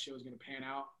wondering if that shit was gonna pan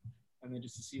out, and then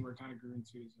just to see where it kind of grew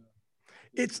into. So.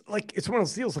 It's like, it's one of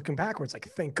those deals looking backwards, like,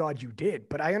 thank God you did.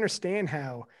 But I understand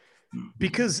how,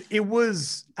 because it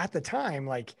was at the time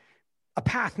like a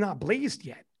path not blazed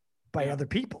yet by other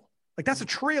people. Like that's a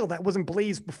trail that wasn't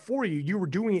blazed before you. You were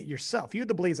doing it yourself. You had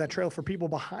to blaze that trail for people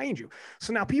behind you.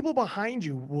 So now people behind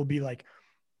you will be like,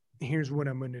 here's what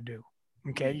I'm going to do.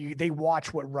 Okay. They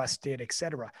watch what Russ did,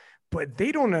 etc. But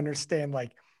they don't understand,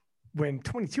 like, when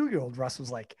 22-year-old Russ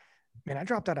was like, man, I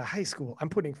dropped out of high school. I'm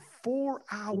putting 4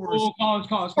 hours. Oh,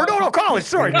 college. Or no, college.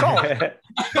 Sorry, college.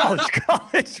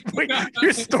 college. Wait,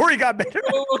 your story got better.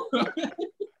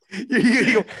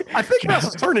 You go, I think Russ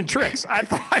is turning tricks. I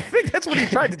think that's what he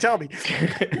tried to tell me.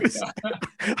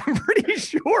 I'm pretty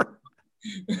sure.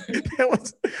 That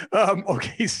was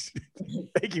okay.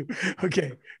 Thank you.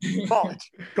 Okay,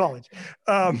 college.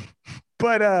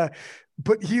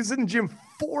 But he's in the gym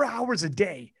 4 hours a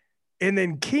day, and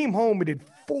then came home and did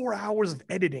 4 hours of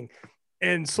editing,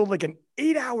 and so like an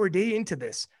 8-hour day into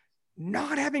this,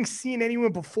 not having seen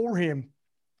anyone before him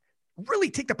really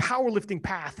take the powerlifting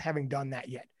path, having done that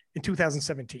yet in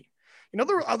 2017. You know,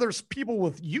 there were others, people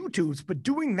with YouTubes, but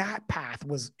doing that path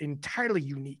was entirely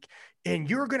unique. And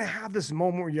you're going to have this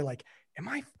moment where you're like, am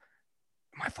I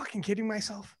fucking kidding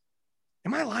myself?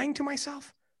 Am I lying to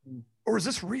myself? Or is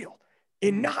this real?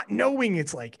 And not knowing,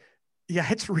 it's like, yeah,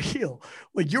 it's real.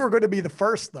 Like, you're going to be the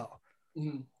first though.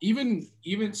 Mm-hmm.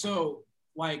 Even so,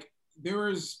 like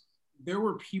there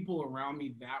were people around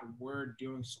me that were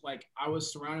doing, like, I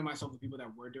was surrounding myself with people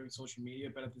that were doing social media,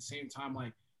 but at the same time,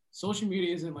 like, social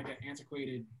media isn't like an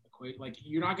antiquated like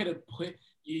you're not gonna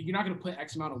put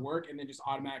X amount of work and then just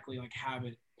automatically like have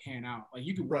it pan out. Like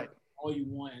you can work all you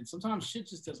want, and sometimes shit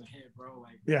just doesn't hit, bro.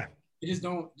 Like it just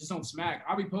don't smack.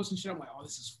 I'll be posting shit, I'm like, oh,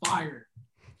 this is fire.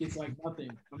 It's like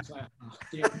nothing. I'm just like, oh,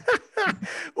 damn.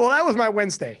 Well, that was my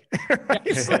Wednesday.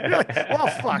 Right? So like, well,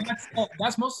 fuck.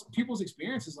 That's most people's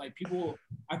experiences. Like people,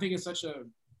 I think it's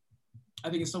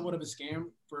somewhat of a scam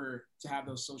to have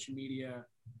those social media,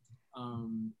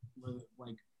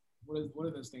 like what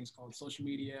are those things called? Social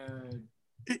media.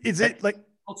 Is it like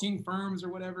consulting firms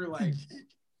or whatever? Like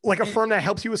a firm that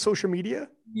helps you with social media?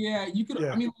 Yeah, you could.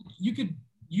 Yeah. I mean,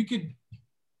 you could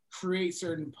create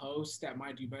certain posts that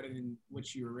might do better than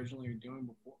what you originally were doing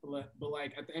before. But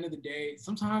like at the end of the day,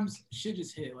 sometimes shit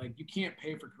just hit. Like you can't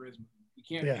pay for charisma. You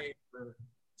can't pay for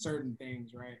certain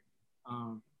things, right?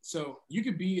 So you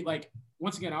could be like,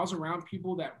 once again, I was around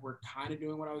people that were kind of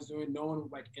doing what I was doing. No one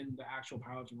was like in the actual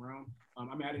powerlifting realm.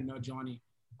 I mean, I didn't know Johnny,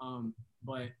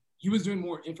 but he was doing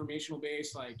more informational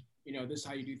based, like, you know, this is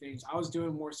how you do things. I was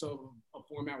doing more so a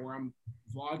format where I'm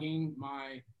vlogging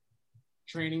my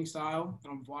training style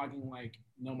and I'm vlogging, like,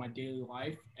 you know, my daily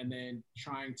life, and then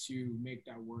trying to make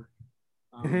that work.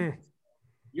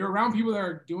 you're around people that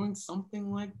are doing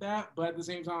something like that, but at the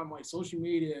same time, like social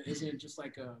media isn't just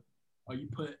like you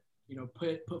put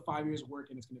 5 years of work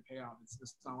and it's going to pay off.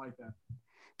 It's not like that.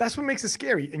 That's what makes it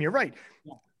scary. And you're right.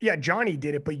 Yeah, Johnny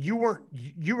did it, but you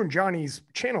and Johnny's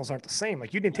channels aren't the same.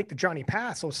 Like you didn't take the Johnny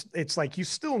path. So it's like you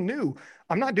still knew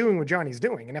I'm not doing what Johnny's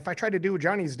doing. And if I try to do what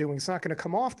Johnny's doing, it's not going to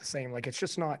come off the same. Like it's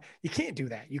just not, you can't do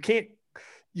that. You can't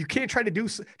try to do,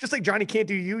 just like Johnny can't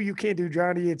do you can't do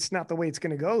Johnny. It's not the way it's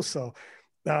going to go. So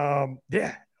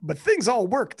yeah, but things all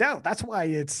worked out. That's why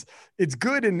it's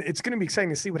good. And it's going to be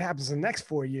exciting to see what happens in the next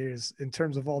 4 years in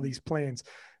terms of all these plans.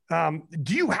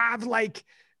 Do you have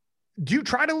do you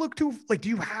try to look to, do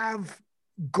you have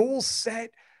goals set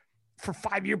for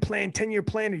 5-year plan, 10-year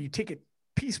plan, or you take it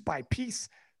piece by piece?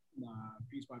 Nah,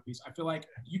 piece by piece. I feel like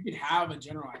you could have a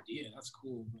general idea. That's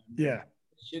cool. Man. Yeah.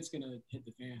 Shit's going to hit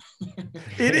the fan.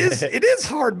 It is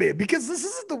hard, man, because this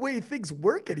isn't the way things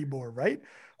work anymore, right?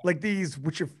 Like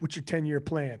what's your 10-year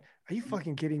plan? Are you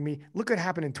fucking kidding me? Look what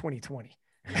happened in 2020.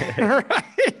 Right?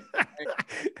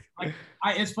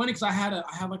 It's funny because I had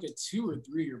like a 2 or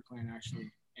 3 year plan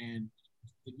actually. And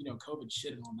COVID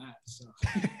shitted on that. So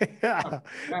Yeah.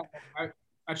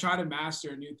 I try to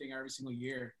master a new thing every single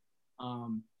year.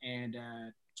 And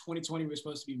 2020 was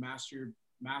supposed to be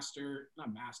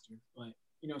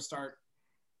start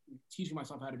teaching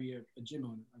myself how to be a gym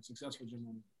owner, a successful gym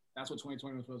owner. That's what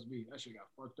 2020 was supposed to be. That shit got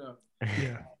fucked up.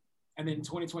 Yeah. And then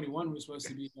 2021 was supposed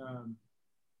to be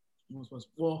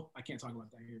well, I can't talk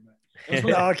about that here, but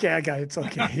Okay, I got it. It's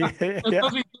okay. it was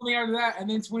supposed to be something after that, and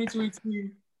then 2022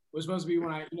 was supposed to be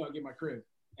when I get my crib,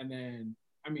 and then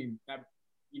that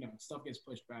stuff gets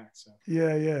pushed back. So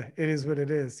yeah, it is what it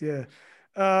is. Yeah.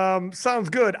 Sounds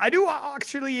good. I do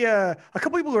actually, a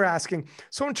couple people are asking.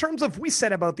 So in terms of, we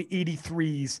said about the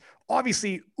 83s,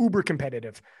 obviously uber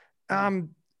competitive.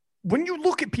 When you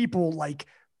look at people,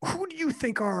 who do you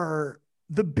think are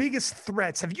the biggest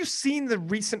threats? Have you seen the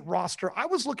recent roster? I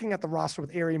was looking at the roster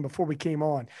with Arian before we came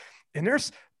on, and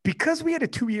because we had a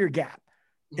 2-year gap,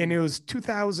 and it was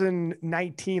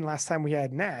 2019 last time we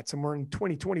had Nats, and we're in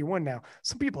 2021 now.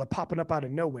 Some people are popping up out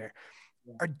of nowhere.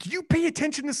 Do you pay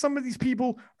attention to some of these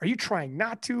people? Are you trying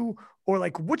not to? Or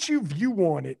what's your view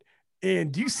on it?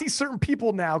 And do you see certain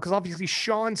people now? Because obviously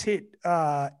Sean's hit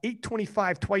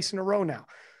 825 twice in a row now.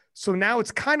 So now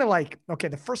it's kind of okay,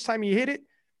 the first time he hit it,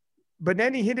 but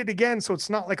then he hit it again. So it's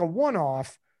not like a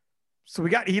one-off. So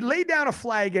he laid down a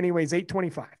flag anyways,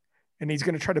 825. And he's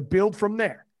going to try to build from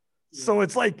there. Yeah. So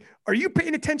it's are you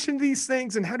paying attention to these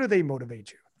things, and how do they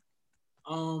motivate you?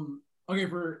 Okay,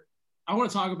 I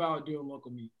want to talk about doing local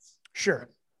meets. Sure.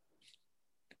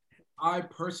 I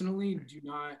personally do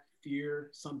not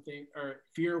fear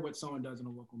what someone does in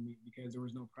a local meet because there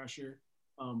was no pressure.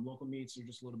 Local meets are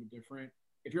just a little bit different.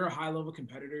 If you're a high-level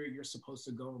competitor, you're supposed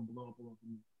to go and blow up a local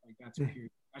meet.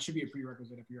 That should be a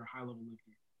prerequisite if you're a high-level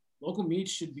lifter. Local meets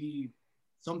should be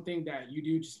something that you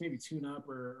do just maybe tune up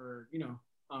or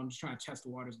just trying to test the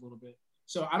waters a little bit.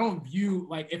 So I don't view,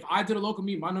 if I did a local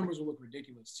meet, my numbers will look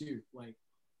ridiculous too.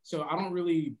 So I don't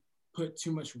really put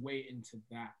too much weight into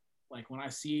that. When I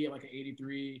see an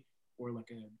 83 or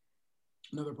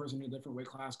another person in a different weight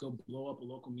class go blow up a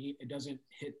local meet, it doesn't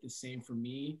hit the same for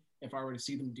me if I were to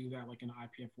see them do that in an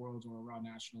IPF Worlds or a Raw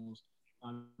Nationals.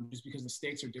 Just because the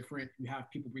stakes are different. You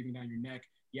have people breathing down your neck.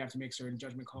 You have to make certain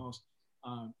judgment calls.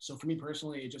 So for me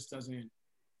personally, it doesn't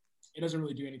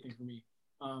really do anything for me.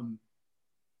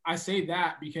 I say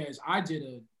that because I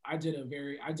did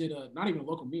not even a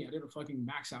local meet. I did a fucking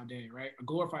max out day, right? A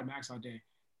glorified max out day.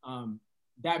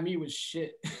 That meet was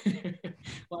shit.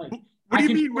 What do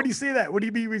you mean? What do you say that? What do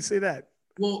you mean when you say that?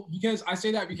 Well, because I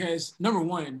say that because number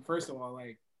one, first of all,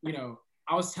 I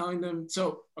was telling them,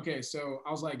 so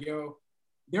I was like, yo,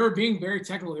 they were being very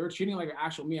technical. They were treating it like an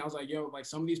actual meet. I was like, yo,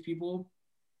 some of these people,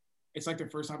 it's their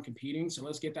first time competing. So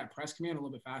let's get that press command a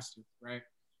little bit faster, right?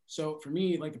 So for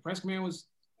me, the press command was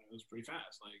pretty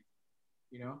fast,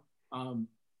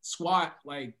 squat,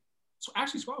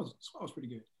 actually squat was pretty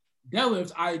good.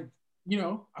 Deadlift, I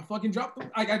fucking dropped,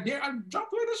 I dropped the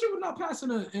that shit would not pass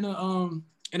in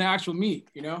an actual meet,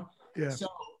 Yeah. So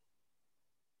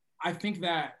I think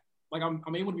that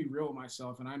I'm able to be real with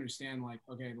myself, and I understand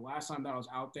okay, the last time that I was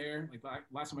out there, the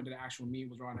last time I did an actual meet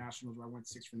was Raw Nationals where I went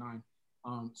 6 for 9.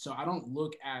 So I don't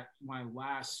look at my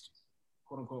last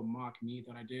quote unquote mock meet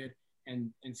that I did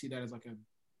and see that as a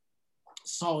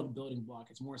solid building block.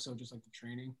 It's more so just the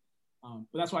training. But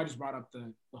that's why I just brought up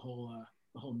the whole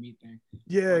meet thing.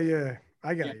 Yeah.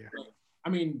 I got you.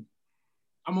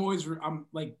 I'm always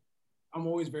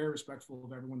very respectful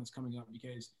of everyone that's coming up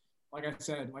because like I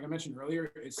said, like I mentioned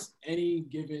earlier, it's any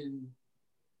given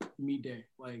meet day.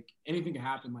 Like anything can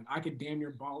happen. Like I could damn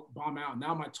near bomb out.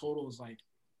 Now my total is like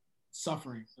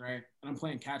suffering, right? And I'm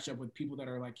playing catch up with people that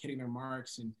are like hitting their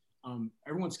marks, and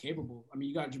everyone's capable. I mean,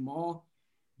 you got Jamal.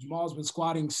 Jamal's been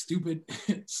squatting stupid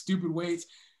weights.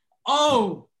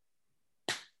 Oh,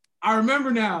 I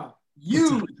remember now.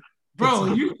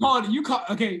 Bro,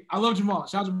 okay, I love Jamal.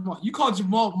 Shout out to Jamal. You called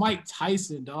Jamal Mike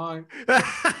Tyson, dog.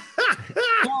 I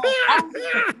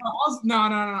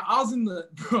was in the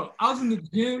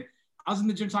gym. I was in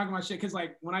the gym talking about shit because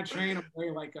like when I train, I'm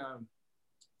very like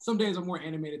some days I'm more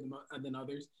animated than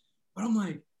others. But I'm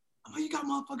like, you got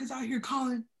motherfuckers out here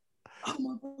calling other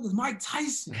motherfuckers Mike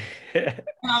Tyson. I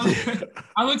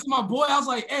looked at my boy. I was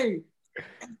like, hey,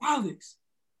 Alex,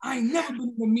 I ain't never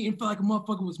been in a meeting felt like a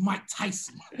motherfucker was Mike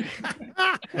Tyson. You're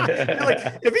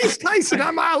like, if he's Tyson,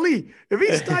 I'm Ali. If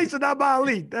he's Tyson, I'm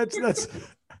Ali. That's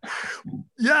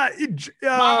yeah.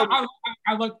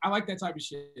 I like that type of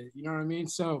shit. You know what I mean?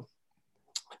 So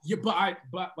yeah, but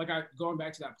going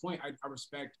back to that point, I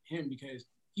respect him because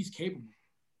he's capable.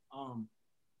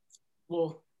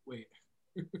 Well, wait.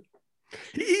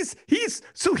 he's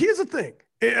so here's the thing.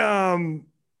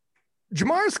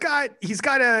 Jamar Scott, he's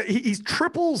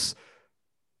triples.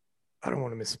 I don't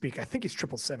want to misspeak. I think he's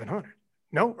triple 700.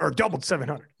 No, or doubled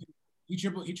 700. He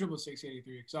tripled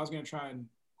 683. So I was gonna try and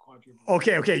quadruple.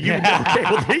 Okay.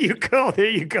 Well, there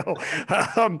you go.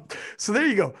 So there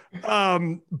you go.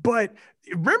 But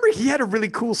remember, he had a really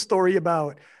cool story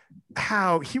about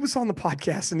how he was on the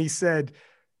podcast and he said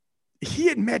he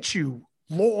had met you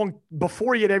long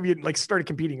before he had ever like started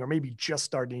competing, or maybe just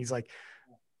started. And he's like,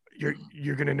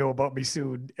 you're gonna know about me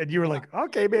soon. And you were like,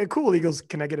 okay, man, cool. He goes,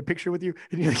 can I get a picture with you?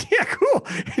 And you're like, yeah, cool.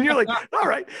 And you're like, all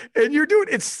right. And you're doing,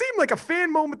 it seemed like a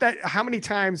fan moment that how many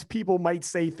times people might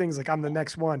say things like, I'm the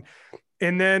next one.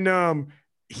 And then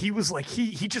he was like,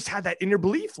 he just had that inner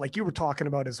belief, like you were talking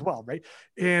about as well, right?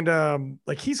 And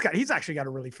like he's actually got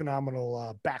a really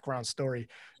phenomenal background story.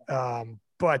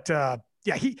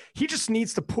 Yeah, he just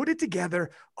needs to put it together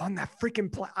on that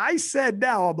freaking I said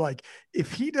now, I'm like,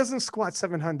 if he doesn't squat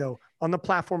 700 on the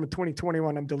platform in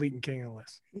 2021, I'm deleting King of the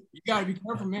list. You gotta be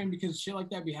careful, man, because shit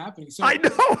like that be happening. So I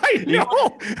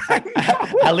know.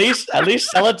 At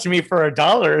least sell it to me for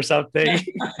 $1 or something.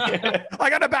 I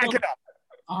gotta back it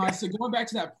up. So going back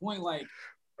to that point, like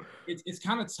it's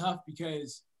kind of tough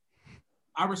because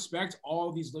I respect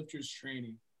all these lifters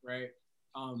training, right?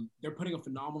 They're putting up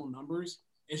phenomenal numbers.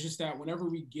 It's just that whenever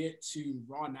we get to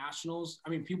Raw Nationals, I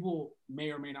mean, people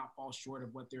may or may not fall short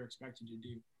of what they're expected to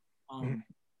do.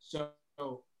 So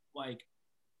like,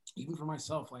 even for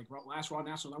myself, like last Raw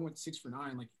Nationals, I went 6 for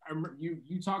 9. Like I remember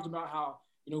you talked about how,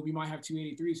 you know, we might have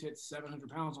 283s hit 700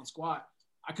 pounds on squat.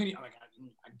 I couldn't, like,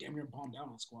 I damn near bombed down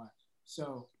on squat.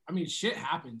 So, I mean, shit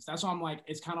happens. That's why I'm like,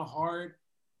 it's kind of hard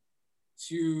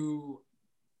to,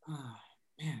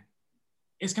 man,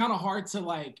 it's kind of hard to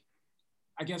like,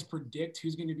 I guess, predict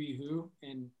who's going to be who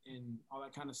and all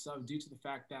that kind of stuff due to the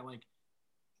fact that like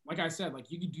I said,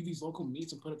 like you could do these local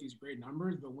meets and put up these great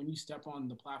numbers, but when you step on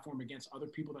the platform against other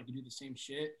people that can do the same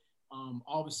shit,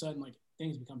 all of a sudden like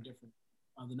things become different.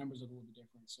 The numbers look a little bit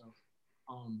different. So,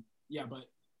 yeah, but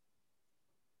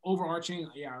overarching,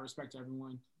 yeah, I respect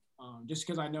everyone. Just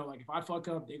because I know like if I fuck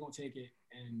up, they're going to take it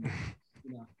and,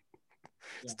 you know.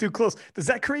 Yeah. It's too close. Does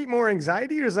that create more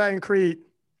anxiety or does that create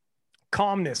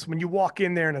calmness when you walk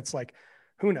in there and it's like,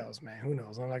 who knows, man, who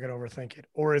knows? I'm not going to overthink it.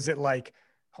 Or is it like,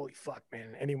 holy fuck,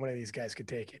 man, any one of these guys could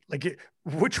take it? Like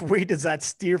which way does that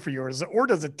steer for you? Or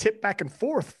does it tip back and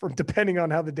forth from depending on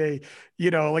how the day,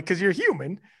 you know, like, cause you're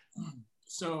human.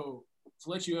 So to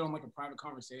let you in on like a private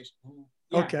conversation.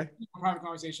 Yeah, okay. A private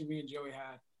conversation me and Joey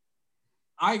had.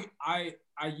 I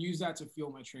use that to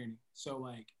fuel my training. So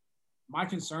like my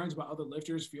concerns about other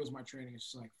lifters fuels my training.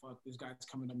 It's just like, fuck, this guy's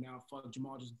coming up now. Fuck,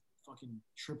 Jamal just fucking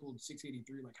tripled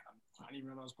 683. Like I didn't even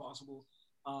know that was possible.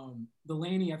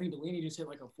 Delaney, I think Delaney just hit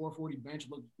like a 440 bench,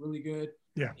 looked really good.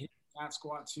 Yeah. Hit that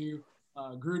squat too.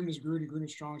 Gruden is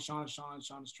strong. Sean is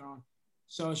strong.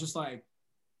 So it's just like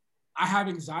I have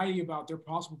anxiety about their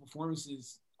possible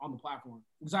performances on the platform.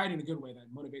 Anxiety in a good way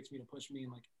that motivates me to push me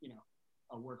and like, you know,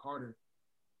 work harder.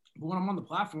 But when I'm on the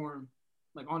platform,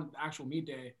 like on the actual meet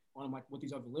day, when I'm like with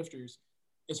these other lifters,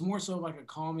 it's more so like a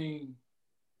calming,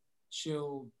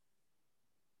 chill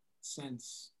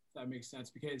sense, if that makes sense.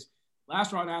 Because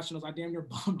last Raw Nationals, I damn near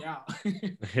bummed out.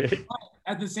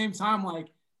 At the same time, like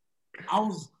I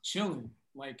was chilling.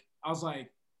 Like I was like,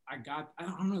 I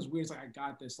don't know, it's weird. It's like I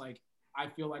got this. Like I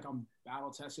feel like I'm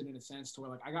battle tested in a sense to where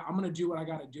like I'm gonna do what I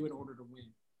gotta do in order to win.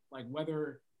 Like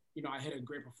whether, you know, I hit a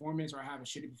great performance or I have a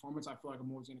shitty performance, I feel like I'm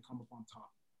always gonna come up on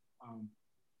top.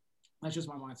 That's just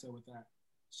my mindset with that.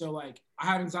 So like I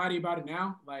have anxiety about it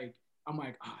now. Like I'm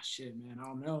like, oh shit, man, I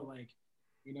don't know. Like,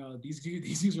 you know, these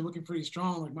dudes are looking pretty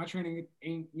strong. Like my training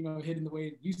ain't, you know, hitting the way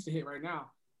it used to hit right now.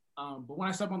 But when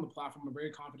I step on the platform, I'm very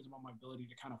confident about my ability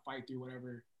to kind of fight through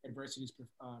whatever adversity is,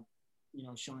 you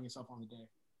know, showing itself on the day.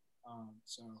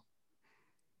 So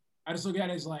I just look at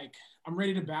it as like I'm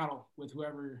ready to battle with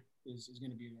whoever is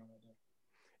going to be there that day.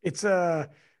 It's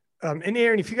and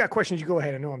Aaron, if you got questions, you go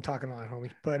ahead. I know I'm talking a lot, homie,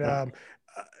 but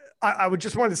I would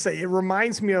just wanted to say it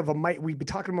reminds me of we've been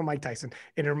talking about Mike Tyson,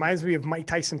 and it reminds me of Mike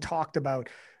Tyson talked about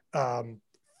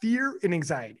fear and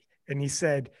anxiety, and he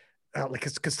said like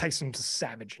because Tyson's a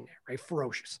savage in there, right,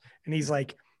 ferocious, and he's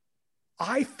like,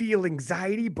 I feel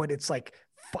anxiety, but it's like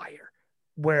fire,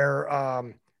 where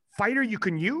fire you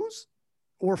can use,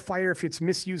 or fire if it's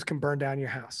misused can burn down your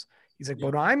house. He's like,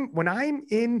 but when I'm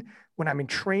in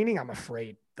training, I'm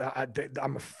afraid.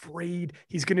 I'm afraid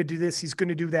he's going to do this. He's going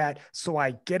to do that. So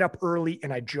I get up early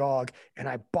and I jog and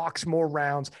I box more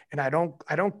rounds. And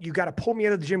you got to pull me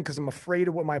out of the gym because I'm afraid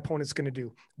of what my opponent's going to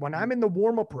do. When I'm in the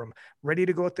warm-up room, ready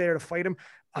to go out there to fight him,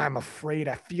 I'm afraid.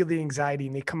 I feel the anxiety,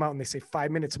 and they come out and they say,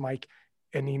 5 minutes, Mike.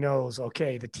 And he knows,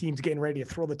 okay, the team's getting ready to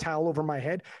throw the towel over my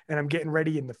head, and I'm getting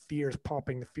ready, and the fear is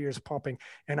pumping,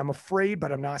 and I'm afraid,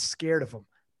 but I'm not scared of him.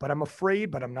 But I'm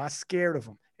afraid, but I'm not scared of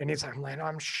him. And it's I'm like,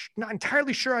 I'm not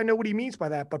entirely sure I know what he means by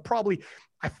that, but probably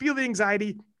I feel the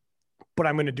anxiety, but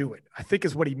I'm going to do it, I think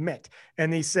is what he meant.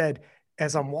 And he said,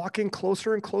 as I'm walking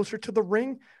closer and closer to the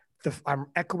ring, I'm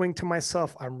echoing to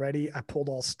myself, I'm ready. I pulled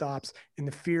all stops, and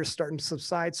the fear is starting to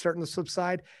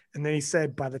subside. And then he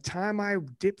said, by the time I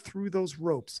dip through those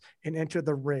ropes and enter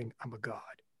the ring, I'm a god.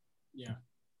 Yeah.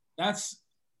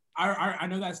 I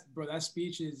know that's, bro, that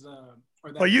speech is,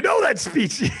 oh, you know that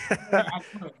speech.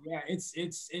 Yeah,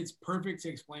 it's perfect to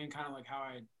explain kind of like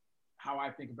how I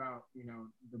think about, you know,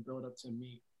 the build up to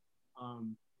meet. I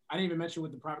didn't even mention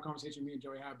with the private conversation me and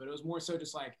Joey had, but it was more so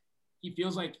just like he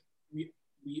feels like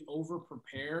we over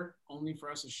prepare only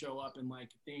for us to show up and like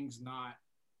things not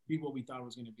be what we thought it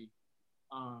was going to be.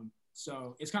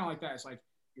 So it's kind of like that. It's like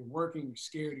you're working, you're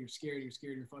scared,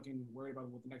 you're fucking worried about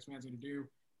what the next man's going to do.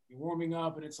 You're warming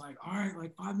up, and it's like, all right,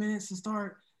 like 5 minutes to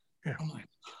start. Yeah. I'm like,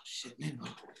 oh, shit, man.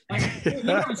 Like, you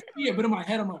don't see it, but in my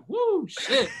head, I'm like, woo,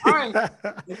 shit. All right,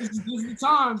 this is the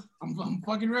time. I'm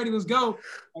fucking ready. Let's go.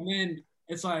 And then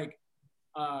it's like,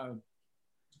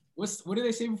 what do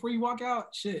they say before you walk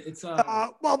out? Shit, it's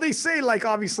well, they say like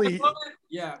obviously,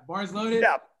 bars loaded.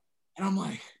 Yeah. And I'm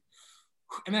like,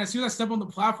 and then as soon as I step on the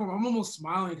platform, I'm almost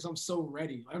smiling because I'm so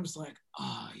ready. I'm just like,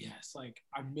 yes, like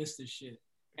I missed this shit.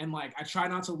 And like I try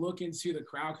not to look into the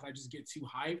crowd because I just get too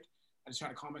hyped. I just try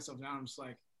to calm myself down. I'm just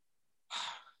like,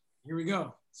 here we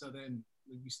go. So then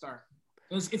we start.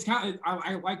 It's kind of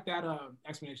I like that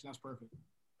explanation. That's perfect.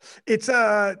 It's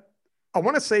I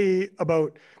want to say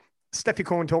about Steffi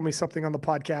Cohen told me something on the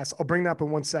podcast. I'll bring that up in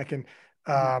 1 second.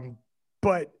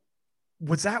 But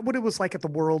was that what it was like at the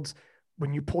Worlds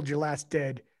when you pulled your last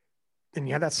dead and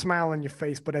you had that smile on your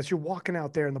face? But as you're walking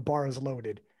out there and the bar is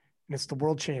loaded and it's the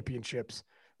World Championships,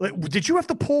 like, did you have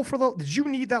to pull did you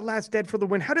need that last dead for the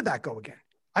win? How did that go again?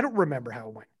 I don't remember how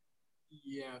it went.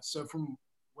 Yeah. So from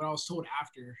what I was told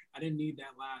after, I didn't need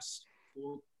that last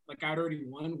pull. Like I'd already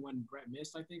won when Brett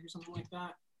missed, I think, or something like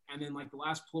that. And then like the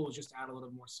last pull was just add a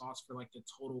little more sauce for like the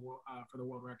total for the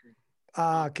world record.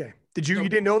 Okay. You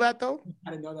didn't know that though? I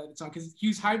didn't know that at the time because he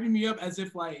was hyping me up as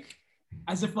if like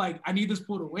I need this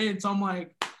pull to win. So I'm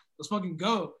like, let's fucking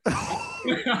go.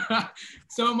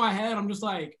 So in my head, I'm just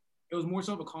like, it was more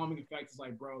so of a calming effect. It's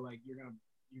like, bro, like you're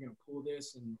gonna pull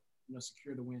this and, you know,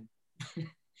 secure the win.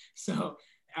 So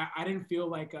I didn't feel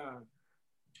like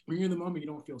when you're in the moment, you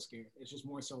don't feel scared. It's just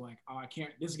more so like, oh, I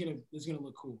can't. This is gonna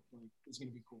look cool. Like it's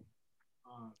gonna be cool.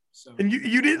 So and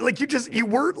you didn't like you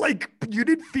weren't like you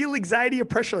didn't feel anxiety or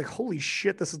pressure like holy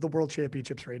shit, this is the World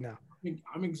Championships right now.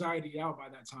 I'm anxiety out by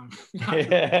that time. Yeah.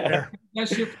 I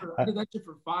did that shit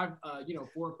for 4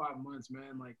 or 5 months,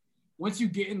 man. Like once you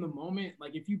get in the moment,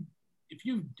 like if you've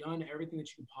done everything that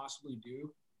you could possibly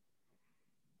do,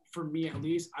 for me at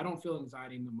least, I don't feel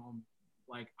anxiety in the moment.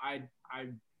 Like I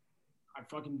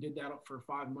fucking did that for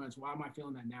 5 months. Why am I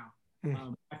feeling that now?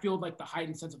 I feel like the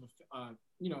heightened sense of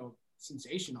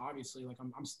sensation. Obviously, like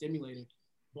I'm stimulated,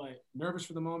 but nervous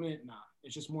for the moment. Nah,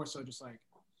 it's just more so just like,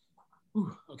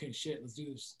 ooh, okay, shit, let's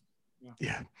do this.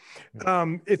 Yeah.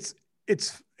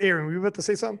 It's Aaron. Were you about to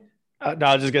say something? No,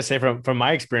 I was just gonna say from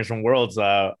my experience from Worlds,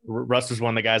 Russ was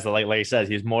one of the guys that like he says,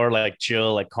 he's more like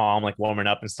chill, like calm, like warming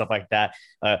up and stuff like that.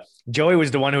 Joey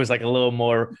was the one who was like a little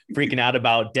more freaking out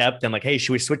about depth and like, hey,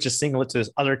 should we switch a singlet to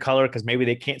this other color because maybe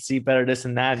they can't see better, this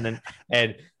and that,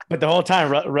 and But the whole time,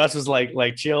 Russ was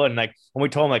like chill, and like when we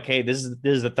told him like, hey, this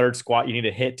is the third squat you need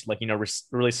to hit to like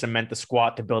really cement the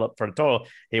squat to build up for the total.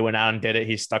 He went out and did it.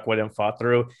 He stuck with him, fought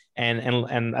through,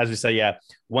 and as we said, yeah,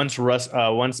 once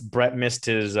Brett missed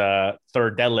his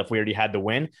third deadlift, we already had the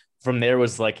win. From there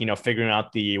was like, figuring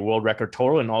out the world record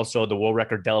total and also the world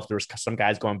record deadlift. There was some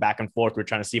guys going back and forth. We are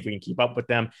trying to see if we can keep up with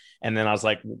them. And then I was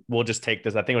like, we'll just take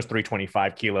this. I think it was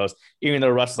 325 kilos, even though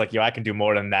Russ was like, yo, I can do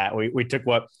more than that. We took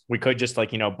what we could, just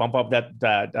like, bump up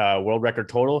that world record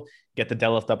total, get the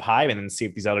deadlift up high, and then see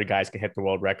if these other guys can hit the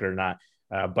world record or not.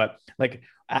 But like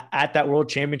at that world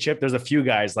championship, there's a few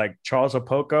guys like Charles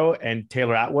Opoko and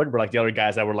Taylor Atwood were like the other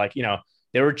guys that were like,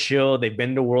 they were chill. They've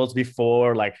been to worlds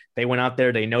before. Like they went out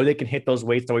there. They know they can hit those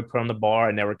weights that we put on the bar,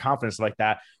 and they were confident like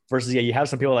that. Versus, yeah, you have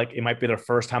some people like it might be their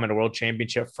first time at a world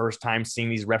championship, first time seeing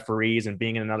these referees and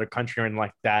being in another country and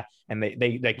like that. And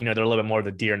they like, they're a little bit more of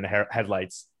the deer in the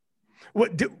headlights.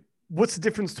 What's the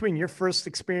difference between your first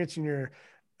experience and your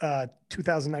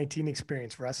 2019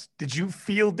 experience, Russ? Did you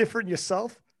feel different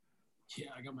yourself? Yeah,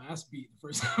 I got my ass beat the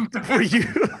first time.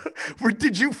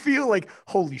 Did you feel like,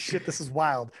 holy shit, this is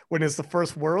wild when it's the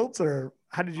first worlds, or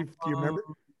how did you, do you remember?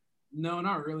 No,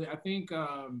 not really. I think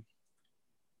I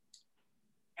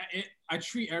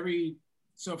treat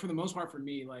so for the most part for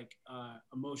me, like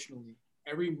emotionally,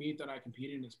 every meet that I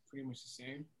compete in is pretty much the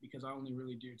same because I only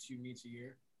really do 2 meets a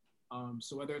year.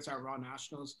 So whether it's at Raw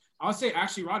Nationals, I would say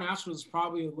actually Raw Nationals is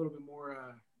probably a little bit more,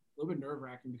 a little bit nerve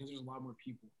wracking because there's a lot more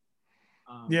people.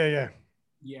 Yeah.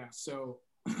 So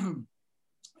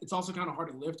it's also kind of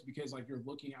hard to lift because like you're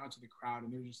looking out to the crowd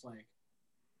and they're just like,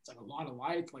 it's like a lot of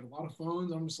lights, like a lot of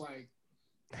phones. I'm just like,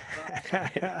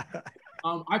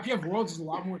 IPF Worlds is a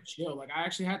lot more chill. Like I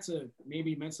actually had to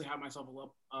maybe mentally have myself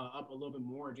up a little bit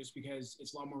more just because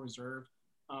it's a lot more reserved.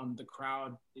 The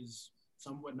crowd is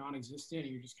somewhat non-existent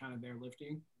and you're just kind of there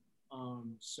lifting.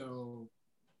 So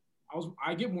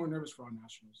I get more nervous for Raw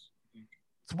Nationals, I think.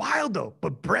 It's wild though,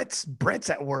 but Brett's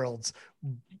at Worlds,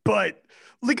 but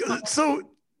like so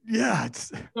yeah.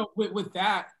 It's so with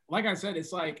that, like I said,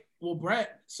 it's like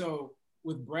Brett. So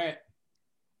with Brett,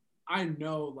 I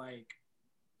know like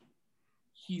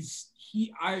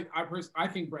I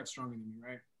think Brett's stronger than me,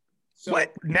 right? So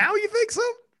what now? You think so?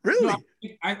 Really? No,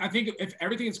 I think if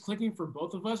everything is clicking for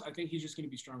both of us, I think he's just going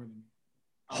to be stronger than me.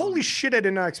 Holy shit! I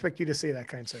did not expect you to say that,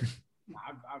 kind sir.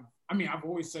 I've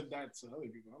always said that to other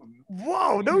people. I don't know.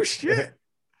 Whoa, no shit.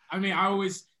 I mean,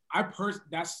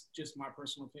 that's just my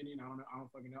personal opinion. I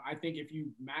don't fucking know. I think if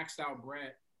you maxed out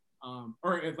Brett,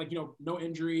 or if like, no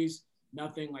injuries,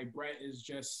 nothing, like Brett is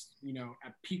just,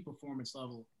 at peak performance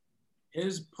level.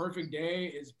 His perfect day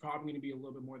is probably going to be a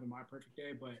little bit more than my perfect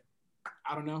day, but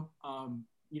I don't know.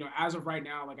 As of right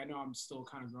now, like I know I'm still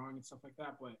kind of growing and stuff like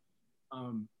that, but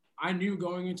I knew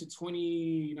going into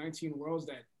 2019 Worlds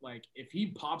that like if he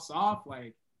pops off,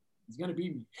 like he's gonna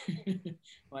beat me.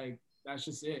 Like that's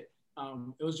just it.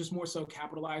 It was just more so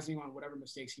capitalizing on whatever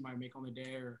mistakes he might make on the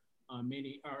day or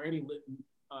any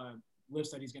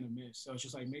lifts that he's gonna miss. So it's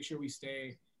just like make sure we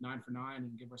stay 9 for 9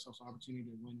 and give ourselves an opportunity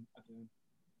to win at the end.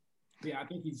 Yeah, I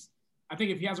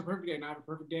think if he has a perfect day and I have a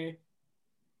perfect day,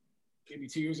 maybe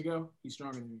 2 years ago, he's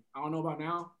stronger than me. I don't know about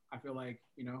now. I feel like,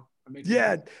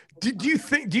 yeah. Do you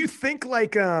think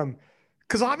like,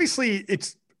 cause obviously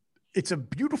it's a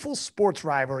beautiful sports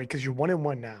rivalry cause you're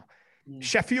 1-1 now.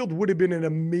 Sheffield would have been an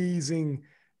amazing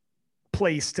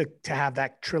place to have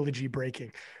that trilogy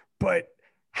breaking, but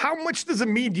how much does it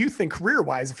mean, do you think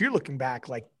career-wise, if you're looking back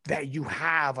like that, you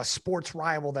have a sports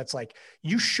rival that's like,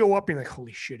 you show up and you're like,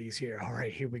 holy shit, he's here. All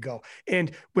right, here we go.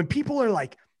 And when people are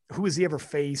like, who has he ever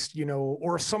faced,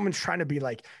 or someone's trying to be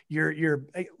like, you're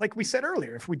like we said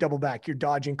earlier, if we double back, you're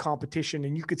dodging competition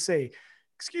and you could say,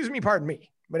 excuse me, pardon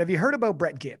me, but have you heard about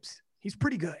Brett Gibbs? He's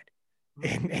pretty good.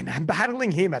 And I'm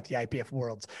battling him at the IPF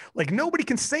Worlds. Like nobody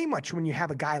can say much when you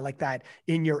have a guy like that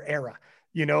in your era.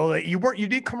 You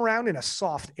didn't come around in a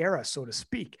soft era, so to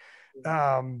speak.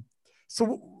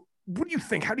 So what do you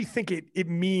think? How do you think it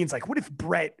means? Like, what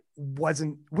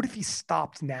if he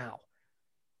stopped now?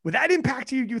 Would that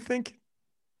impact you think?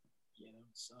 Yeah, that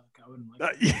would suck. I wouldn't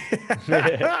like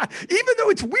yeah. Even though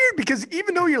it's weird because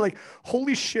even though you're like,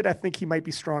 holy shit, I think he might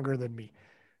be stronger than me.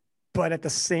 But at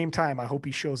the same time, I hope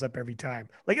he shows up every time.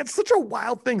 Like, it's such a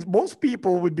wild thing. Most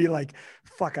people would be like,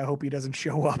 fuck, I hope he doesn't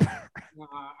show up.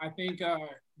 I think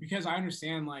because I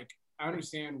understand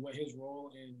what his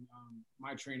role in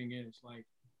my training is. Like,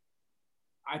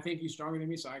 I think he's stronger than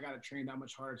me, so I got to train that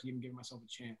much harder to even give myself a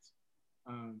chance.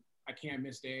 I can't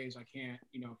miss days. I can't,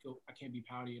 I can't be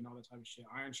pouty and all that type of shit.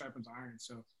 Iron sharpens iron.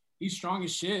 So he's strong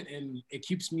as shit, and it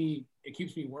keeps me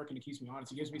working. It keeps me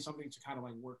honest. It gives me something to kind of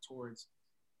like work towards.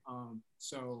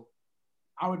 So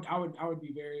I would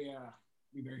be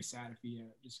very sad if he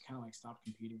just kind of like stopped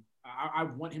competing. I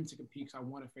want him to compete because I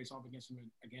want to face off against him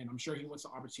again. I'm sure he wants the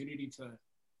opportunity to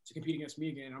compete against me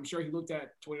again. I'm sure he looked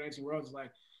at 2019 Worlds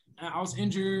like, I was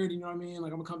injured, you know what I mean?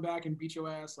 Like, I'm gonna come back and beat your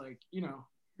ass, like, you know.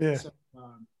 Yeah. So,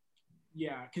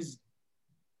 yeah, because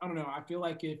I don't know. I feel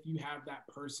like if you have that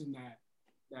person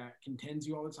that contends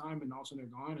you all the time and also they're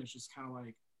gone, it's just kind of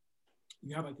like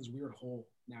you have like this weird hole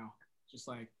now. Just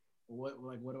like, what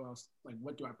else? Like,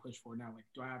 what do I push for now? Like,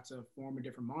 do I have to form a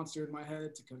different monster in my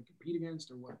head to compete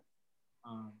against, or what?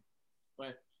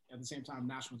 But at the same time,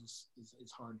 nationals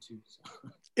is hard too. So.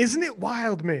 Isn't it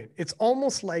wild, man? It's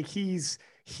almost like he's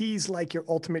like your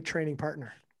ultimate training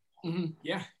partner. Mm-hmm.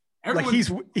 Yeah, everyone, like he's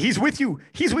with you.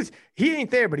 He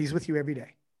ain't there, but he's with you every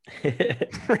day.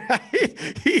 Right?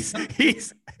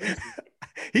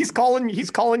 He's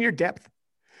calling your depth.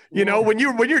 You know, when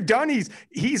you're done,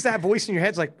 he's that voice in your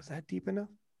head's like, was that deep enough?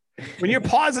 When you're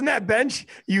pausing that bench,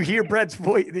 you hear Brett's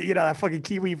voice, you know, that fucking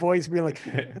Kiwi voice being like,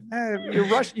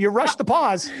 you rush the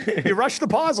pause. You rush the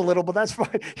pause a little, but that's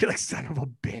fine. You're like, son of a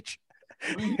bitch.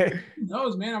 I mean, who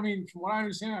knows, man? I mean, from what I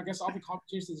understand, I guess all the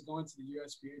competition is going to the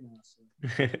USPA now.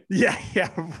 So. Yeah.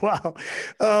 Wow.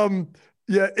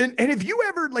 Yeah. And if you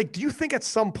ever, like, do you think at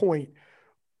some point,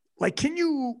 like, can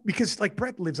you, because like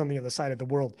Brett lives on the other side of the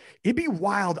world, it'd be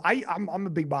wild. I'm a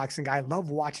big boxing guy. I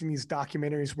love watching these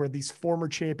documentaries where these former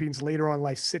champions later on in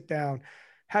life sit down,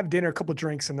 have dinner, a couple of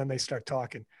drinks, and then they start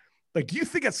talking. Like, do you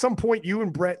think at some point you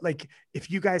and Brett, like if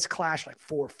you guys clash like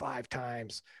 4 or 5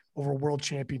 times over world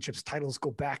championships, titles go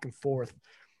back and forth,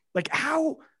 like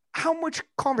how much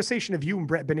conversation have you and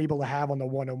Brett been able to have on the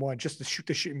one-on-one just to shoot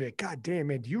the shit and be like, God damn,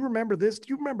 man, do you remember this? Do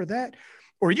you remember that?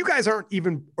 Or you guys not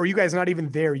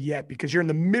even there yet because you're in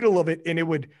the middle of it and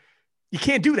you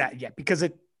can't do that yet because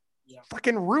it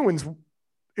fucking ruins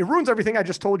everything I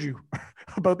just told you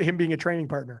about him being a training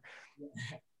partner. If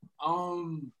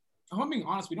I'm being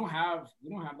honest, we don't have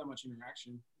that much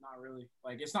interaction. Not really.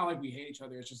 Like, it's not like we hate each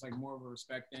other. It's just like more of a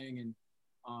respect thing. And,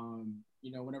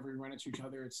 you know, whenever we run into each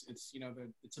other, it's you know,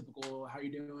 the typical, how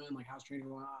you doing? Like, how's training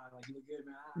going on? Like, you look good,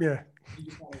 man. Yeah. You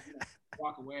just gotta,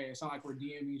 walk away. It's not like we're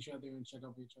DMing each other and check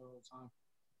up each other all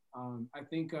the time. I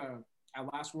think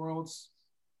at Last Worlds,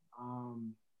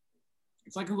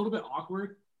 it's like a little bit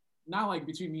awkward. Not like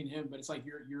between me and him, but it's like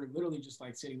you're literally just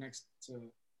like sitting next to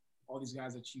all these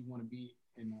guys that you want to beat,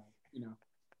 and you know,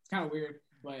 it's kind of weird.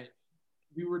 But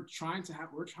we were trying to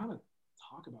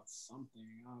talk about something,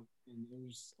 and it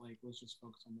was like, let's just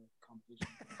focus on the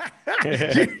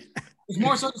competition. It's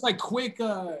more so just like quick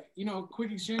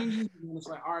exchanges, and it's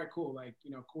like, all right, cool, like,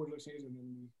 you know, cordial exchanges, and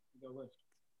then we go lift.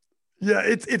 Yeah,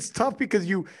 it's tough because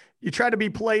you try to be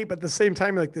polite, but at the same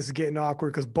time, like, this is getting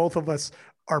awkward because both of us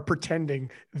are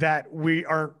pretending that we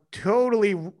are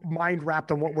totally mind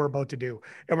wrapped on what we're about to do,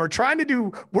 and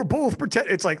we're both pretend.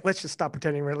 It's like, let's just stop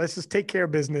pretending. Right? Let's just take care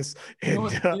of business. And,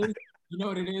 you know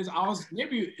what it is?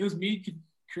 Maybe it was me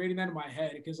creating that in my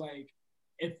head because, like,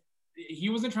 if he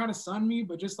wasn't trying to sun me,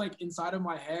 but just like inside of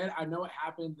my head, I know it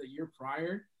happened the year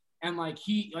prior, and like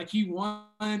he won,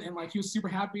 and like he was super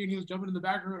happy, and he was jumping in the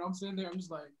back room, and I'm sitting there, I'm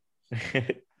just like,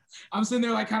 I'm sitting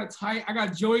there like kind of tight. I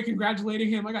got Joey congratulating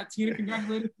him, I got Tina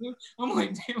congratulating him. I'm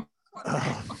like, damn.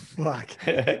 Oh, fuck.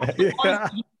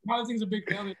 Politics a big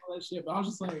family and all that shit, but I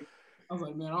was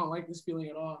like, man, I don't like this feeling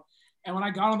at all. And when I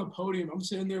got on the podium, I'm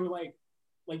sitting there with like,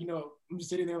 you know, I'm just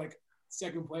sitting there like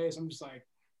second place. I'm just like,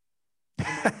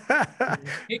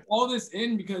 take all this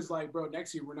in because, like, bro,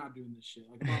 next year we're not doing this shit.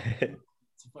 Like,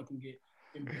 to fucking get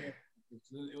embarrassed.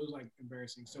 It was like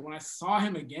embarrassing. So when I saw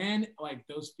him again, like,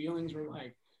 those feelings were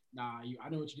like, nah, I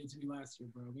know what you did to me last year,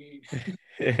 bro.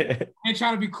 I ain't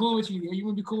trying to be cool with you. You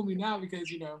wouldn't be cool with me now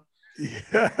because, you know.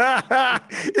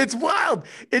 It's wild.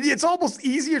 It's almost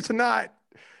easier to not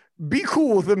be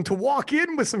cool with them, to walk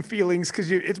in with some feelings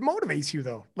because it motivates you,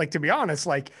 though. Like, to be honest,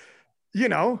 like, you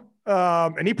know,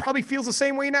 and he probably feels the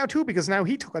same way now too because now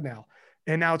he took a L.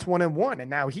 And now it's 1-1. And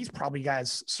now he's probably got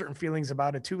certain feelings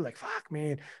about it too. Like, fuck,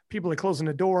 man, people are closing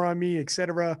the door on me,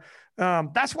 etc.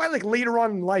 That's why, like, later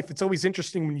on in life, it's always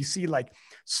interesting when you see like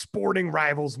sporting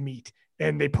rivals meet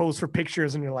and they pose for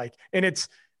pictures and you're like, and it's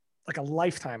like a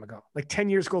lifetime ago, like 10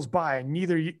 years goes by and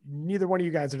neither one of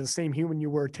you guys are the same human you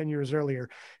were 10 years earlier.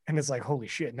 And it's like, holy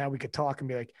shit. Now we could talk and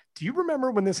be like, do you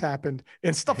remember when this happened?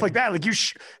 And stuff like that. Like,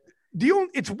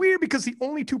 it's weird because the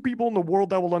only 2 people in the world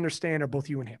that will understand are both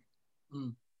you and him.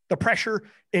 The pressure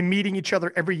in meeting each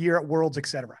other every year at Worlds,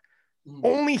 etc.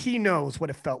 Only he knows what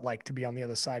it felt like to be on the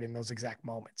other side in those exact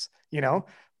moments, you know?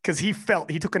 because he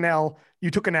took an L, you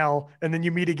took an L, and then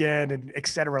you meet again, and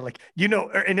etc. Like,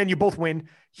 and then you both win.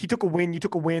 He took a win, you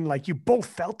took a win. Like, you both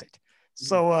felt it.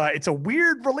 So it's a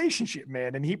weird relationship,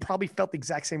 man. And he probably felt the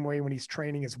exact same way when he's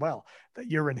training as well.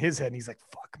 That you're in his head, and he's like,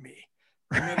 "Fuck me."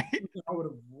 Right? I would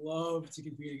have loved to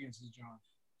compete against John.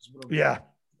 Yeah.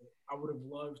 I would have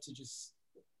loved to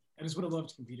I just would have loved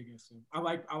to compete against him. I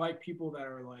like people that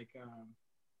are like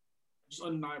just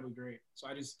undeniably great. So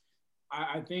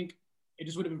I think it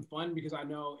just would have been fun because I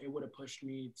know it would have pushed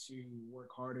me to work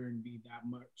harder and be that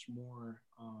much more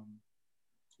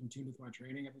in tune with my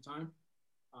training at the time.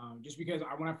 Just because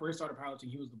when I first started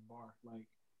powerlifting, he was the bar. Like,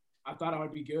 I thought I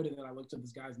would be good, and then I looked at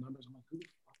this guy's numbers. I'm like, who the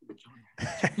fuck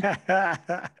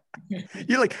is John?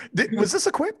 You're like, was this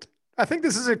equipped? I think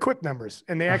this is equipped numbers,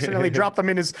 and they accidentally dropped them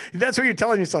in his. That's what you're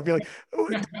telling yourself. You're like, oh,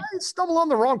 did I stumble on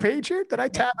the wrong page here? Did I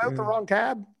tab out the wrong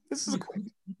tab? This is equipped.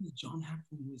 John Hack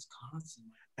from Wisconsin.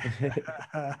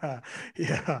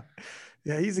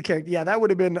 Yeah, he's a character. Yeah, that would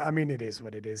have been. I mean, it is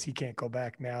what it is. He can't go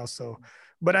back now. So,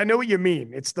 but I know what you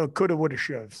mean. It's the coulda, woulda,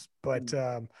 shoves. But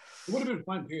it would have been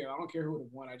fun. Period. I don't care who would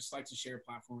have won. I just like to share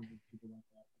platforms with people like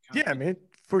that. Yeah, man,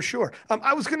 for sure.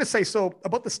 I was gonna say so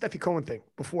about the Steffi Cohen thing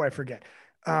before I forget.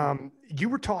 You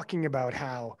were talking about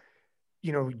how,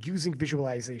 using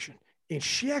visualization, and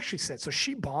she actually said, so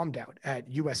she bombed out at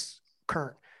US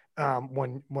Current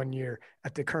one year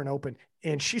at the Current Open,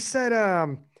 and she said,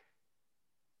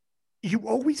 you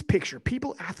always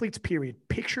athletes period,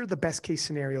 picture the best case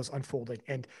scenarios unfolding,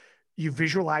 and you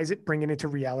visualize it, bring it into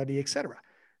reality, etc.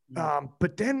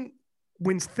 But then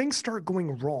when things start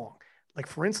going wrong, like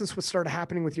for instance, what started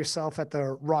happening with yourself at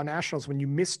the Raw Nationals when you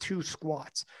missed 2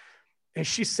 squats. And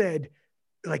she said,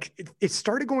 like, it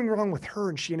started going wrong with her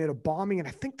and she ended up bombing. And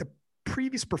I think the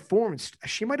previous performance,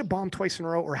 she might've bombed twice in a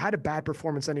row or had a bad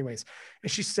performance anyways.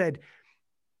 And she said,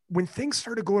 when things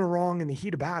started going wrong in the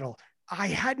heat of battle,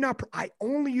 I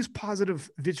only used positive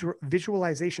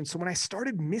visualization. So when I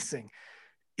started missing,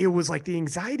 it was like the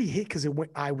anxiety hit because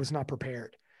I was not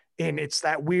prepared. And it's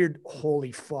that weird,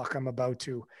 holy fuck, I'm about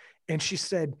to. And she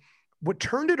said, what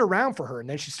turned it around for her, and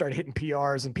then she started hitting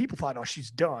PRs and people thought, oh, she's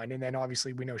done. And then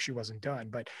obviously we know she wasn't done,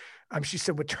 but she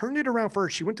said what turned it around for her,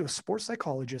 she went to a sports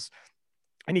psychologist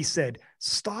and he said,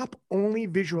 stop only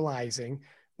visualizing,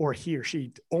 or he or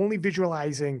she only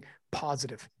visualizing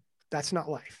positive. That's not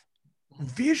life.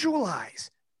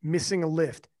 Visualize missing a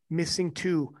lift, missing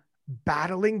 2,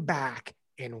 battling back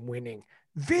and winning.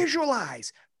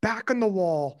 Visualize back on the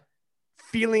wall,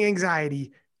 feeling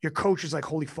anxiety. Your coach is like,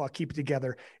 holy fuck, keep it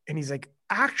together. And he's like,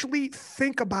 actually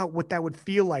think about what that would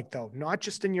feel like though. Not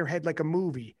just in your head, like a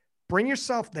movie. Bring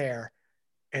yourself there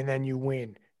and then you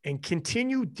win, and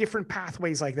continue different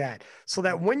pathways like that. So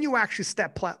that when you actually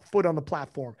step foot on the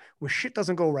platform where shit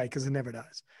doesn't go right, because it never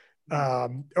does,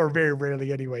 or very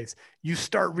rarely anyways, you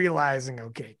start realizing,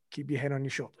 okay, keep your head on your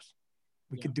shoulders.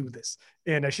 We could do this.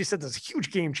 And she said, that's a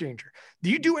huge game changer. Do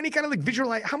you do any kind of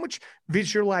like how much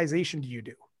visualization do you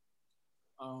do?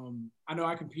 I know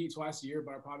I compete twice a year,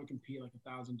 but I probably compete like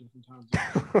 1,000 different times.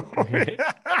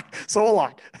 So a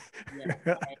lot.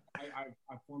 Yeah,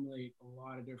 I formulate a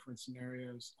lot of different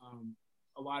scenarios,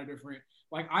 a lot of different,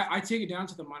 like I take it down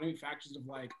to the minute factors of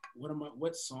like,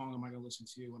 what song am I going to listen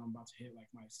to when I'm about to hit like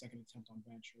my second attempt on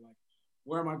bench, or like,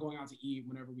 where am I going out to eat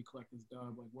whenever we collect this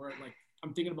dub? Like,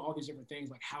 I'm thinking about all these different things.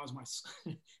 Like, how is my,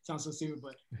 sounds so stupid,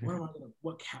 but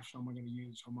what caption am I going to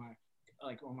use on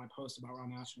my post about Raw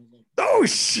Nationals? Like, oh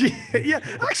shit. Yeah.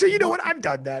 Actually, you know what? I've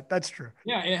done that. That's true.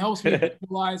 Yeah. It helps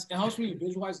me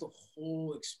visualize the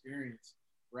whole experience.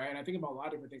 Right. And I think about a lot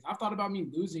of different things. I've thought about me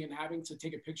losing and having to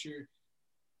take a picture.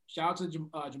 Shout out to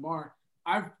Jamar.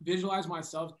 I've visualized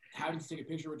myself having to take a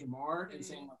picture with Jamar and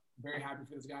saying, like, very happy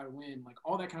for this guy to win, like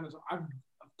all that kind of stuff. I've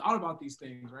thought about these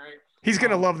things, right? He's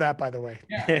gonna love that, by the way.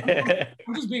 Yeah,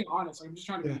 I'm just being honest. Like, I'm just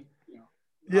trying to be,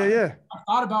 Yeah. I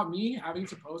thought about me having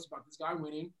to post about this guy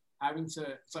winning, it's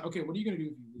like, okay, what are you gonna do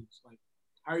if you lose? Like,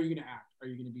 how are you gonna act? Are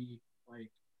you gonna be like,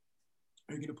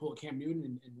 are you gonna pull a Cam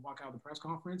Newton and walk out of the press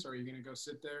conference, or are you gonna go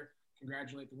sit there,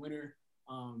 congratulate the winner,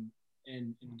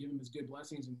 and give him his good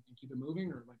blessings and keep it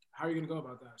moving? Or like, how are you going to go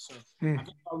about that? So I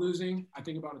think about losing. I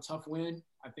think about a tough win.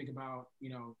 I think about,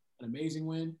 an amazing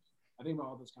win. I think about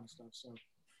all this kind of stuff. So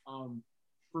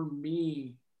for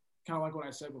me, kind of like what I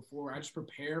said before, I just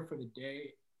prepare for the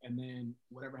day, and then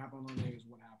whatever happens on the day is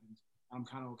what happens. I'm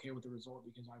kind of okay with the result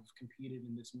because I've competed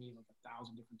in this meet like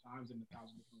 1,000 different times in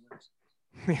 1,000 different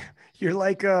ways. You're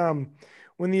like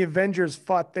when the Avengers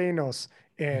fought Thanos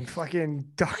and fucking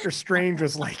Doctor Strange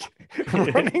was like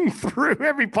running through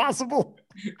every possible.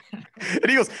 And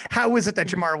he goes, how is it that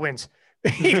Jamar wins?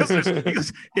 He goes, there's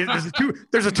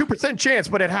a 2% chance,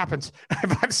 but it happens.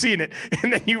 I've seen it.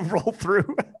 And then you roll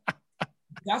through.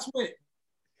 That's what.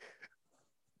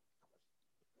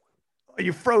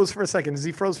 You froze for a second. Is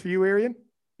he froze for you, Arian?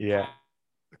 Yeah.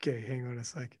 Okay, hang on a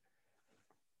sec.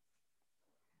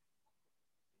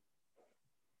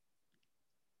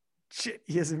 Shit,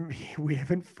 we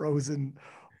haven't frozen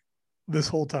this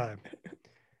whole time.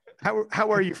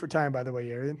 How are you for time, by the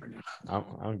way, Arian?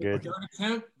 I'm good. Third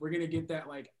attempt, we're gonna get that.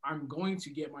 Like, I'm going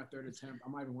to get my third attempt.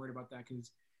 I'm not even worried about that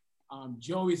because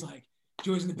Joey's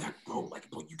in the back, bro. Like,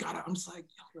 bro, you gotta. I'm just like,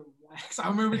 yo, relax. I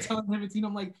remember telling him,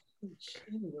 I'm like, relax.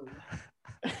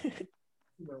 I'm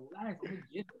gonna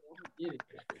get it.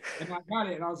 And I got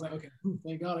it, and I was like, okay,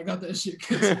 thank God I got that shit.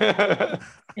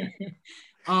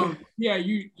 Yeah,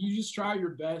 you just try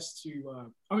your best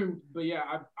to. But yeah,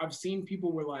 I've seen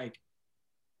people where like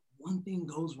one thing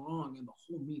goes wrong and the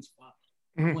whole meet's fucked.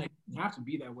 I'm like, you have to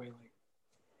be that way. Like,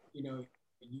 you know,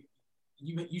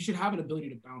 you should have an ability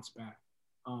to bounce back.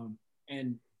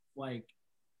 And like,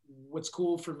 what's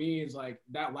cool for me is like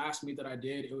that last meet that I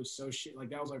did, it was so shit. Like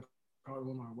that was like probably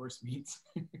one of my worst meets,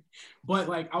 but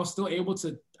like I was still able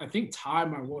to, I think, tie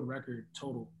my world record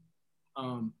total.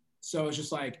 So it's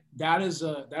just like that is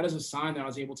a sign that I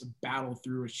was able to battle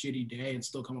through a shitty day and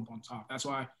still come up on top. That's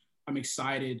why I'm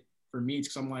excited for meets,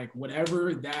 because I'm like,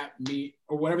 whatever that meet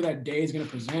or whatever that day is going to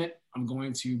present, I'm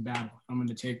going to battle. I'm going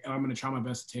to try my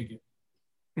best to take it.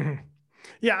 Mm-hmm.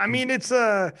 Yeah, I mean, it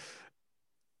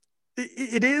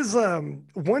is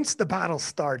once the battle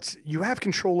starts, you have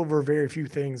control over very few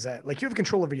things that, like, you have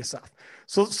control over yourself.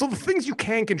 So the things you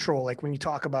can control, like when you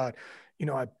talk about, you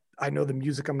know, I know the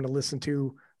music I'm going to listen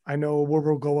to, I know where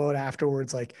we'll go out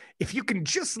afterwards. Like, if you can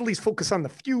just at least focus on the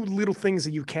few little things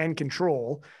that you can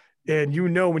control, and you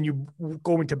know, when you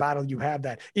go into battle, you have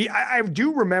that. I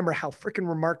do remember how freaking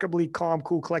remarkably calm,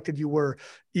 cool, collected you were,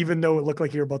 even though it looked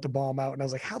like you were about to bomb out. And I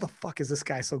was like, how the fuck is this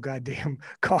guy so goddamn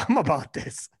calm about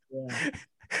this? Yeah.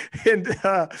 And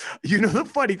you know, the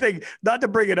funny thing, not to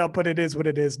bring it up, but it is what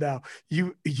it is now.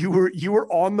 You were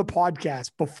on the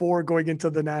podcast before going into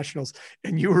the nationals,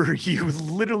 and you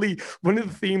literally, one of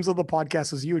the themes of the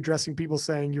podcast was you addressing people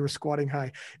saying you were squatting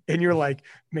high, and you're like,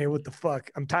 man, what the fuck?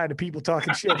 I'm tired of people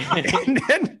talking shit.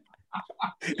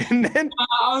 and then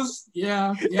I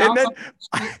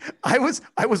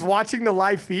was watching the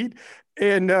live feed,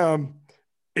 and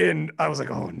I was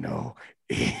like, oh no.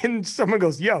 And someone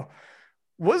goes, yo,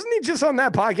 wasn't he just on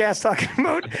that podcast talking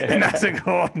about? And I was like,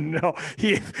 oh no.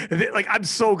 I'm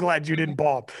so glad you didn't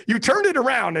bomb. You turned it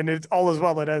around, and it's all as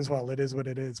well that ends well. It is what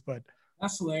it is. But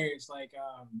that's hilarious. Like,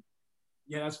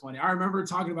 yeah, that's funny. I remember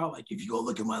talking about, like, if you go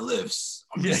look at my lifts,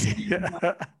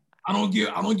 I don't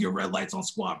get red lights on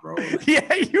squat, bro. Like,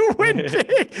 yeah, you went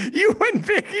big. You went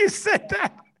big. You said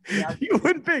that. Yeah. You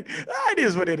went big. That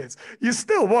is what it is. You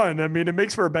still won. I mean, it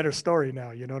makes for a better story now.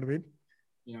 You know what I mean?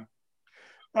 Yeah.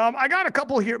 I got a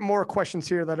couple more questions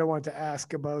here that I wanted to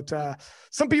ask about.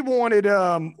 Some people wanted,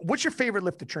 what's your favorite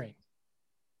lift to train?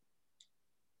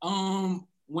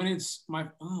 When it's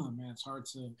it's hard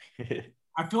to,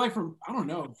 I feel like I don't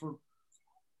know,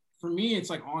 for me, it's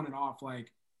like on and off.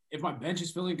 Like, if my bench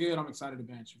is feeling good, I'm excited to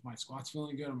bench. If my squat's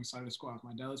feeling good, I'm excited to squat. If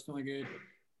my deadlift's feeling good,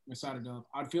 I'm excited to deadlift.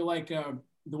 I feel like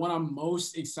the one I'm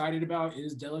most excited about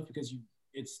is deadlift, because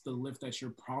it's the lift that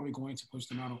you're probably going to push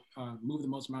move the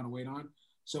most amount of weight on.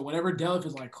 So whenever deadlift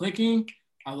is like clicking,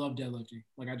 I love deadlifting.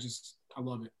 Like, I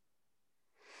love it.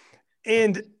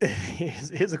 And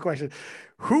here's a question.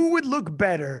 Who would look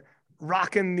better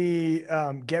rocking the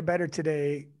Get Better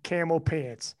Today camo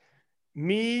pants?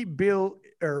 Me, Bill,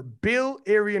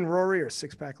 Arian, Rory, or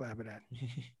Six Pack Labadat?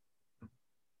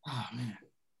 Oh, man.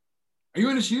 Are you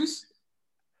in the shoes?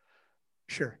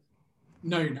 Sure.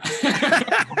 No, you're not.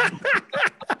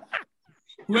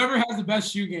 Whoever has the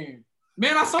best shoe game.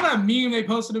 Man, I saw that meme they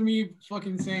posted of me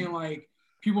fucking saying, like,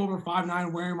 people over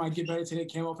 5'9" wearing my Get Better Today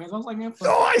camo pants. I was like, man, fuck.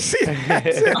 Oh, I see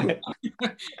that.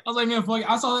 I was like, man, fuck.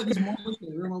 I saw that this morning.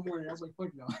 I was like, fuck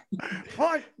no.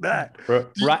 Fuck that.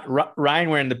 Ryan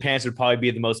wearing the pants would probably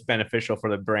be the most beneficial for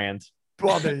the brand.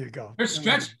 Well, there you go. They're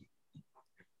stretching.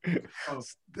 Oh.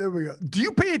 There we go. Do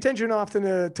you pay attention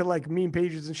often to like meme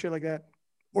pages and shit like that?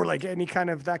 Or like any kind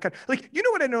of that kind? Like, you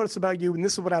know what I noticed about you, and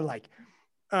this is what I like.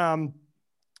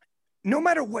 No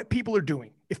matter what people are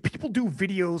doing, if people do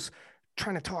videos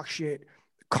trying to talk shit,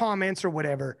 comments or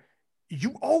whatever,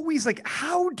 you always like,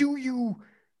 how do you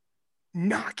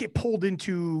not get pulled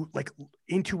into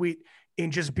it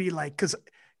and just be like, because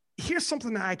here's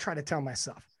something that I try to tell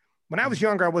myself. When I was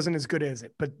younger, I wasn't as good as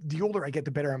it, but the older I get,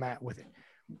 the better I'm at with it.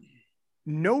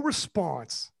 No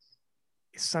response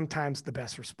is sometimes the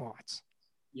best response.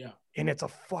 Yeah. And it's a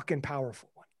fucking powerful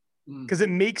one, Mm. because it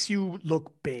makes you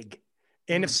look big.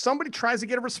 And if somebody tries to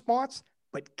get a response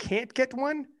but can't get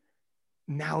one,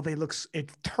 now it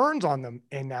turns on them,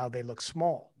 and now they look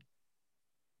small.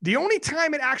 The only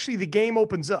time the game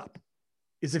opens up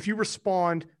is if you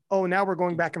respond, oh, now we're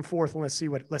going back and forth, and let's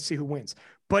see who wins.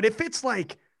 But if it's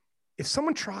like, if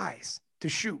someone tries to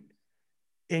shoot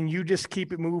and you just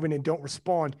keep it moving and don't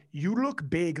respond, you look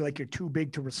big, like you're too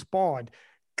big to respond.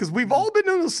 Because we've all been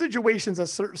in those situations at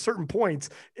certain points,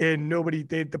 and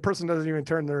the person doesn't even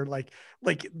turn. They're like,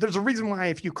 there's a reason why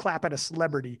if you clap at a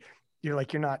celebrity, they're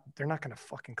not going to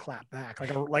fucking clap back.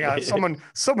 Someone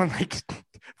like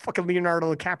fucking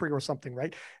Leonardo DiCaprio or something,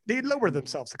 right? They lower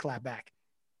themselves to clap back.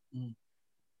 Mm.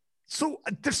 So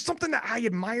there's something that I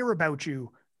admire about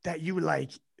you that you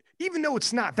like, even though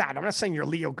it's not that. I'm not saying you're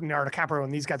Leonardo DiCaprio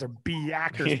and these guys are B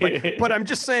actors, but I'm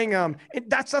just saying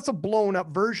that's a blown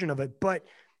up version of it. But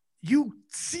you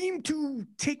seem to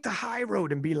take the high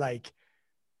road and be like,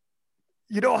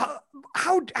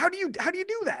 how do you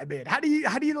do that, man? How do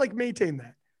you like maintain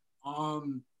that?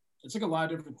 It's like a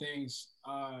lot of different things.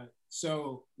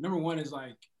 So number one is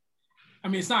like, I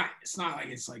mean, it's not like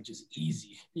it's like just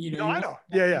easy, No, I know.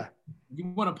 Yeah. You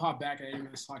want to pop back at anyone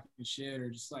that's talking shit or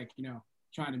just like,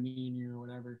 trying to mean you or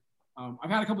whatever.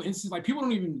 I've had a couple instances, like people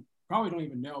probably don't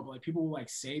even know, but like people will like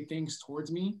say things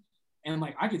towards me, and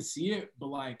like I could see it, but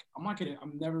like I'm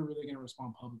never really gonna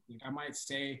respond publicly. Like, I might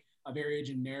say a very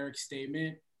generic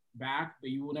statement back, but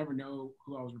you will never know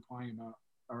who I was replying about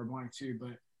or replying to.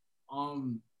 But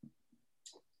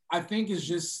I think it's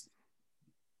just,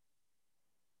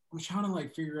 I'm trying to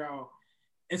like figure out,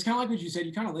 it's kind of like what you said,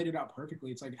 you kind of laid it out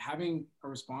perfectly. It's like having a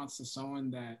response to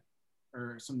someone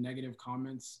or some negative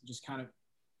comments just kind of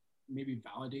maybe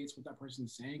validates what that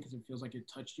person's saying, because it feels like it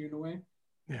touched you in a way.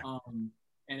 Yeah.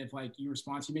 And if like you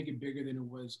respond, you make it bigger than it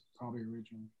was probably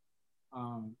originally.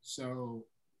 So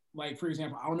like, for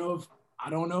example, I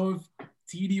don't know if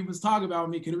TD was talking about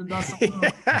me, could have been about something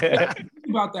else.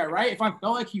 About that, right? If I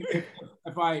felt like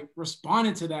if I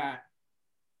responded to that,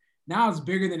 now it's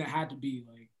bigger than it had to be.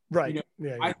 Like, right.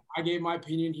 Yeah. I gave my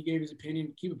opinion, he gave his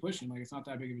opinion, keep it pushing. Like, it's not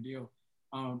that big of a deal.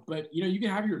 But you can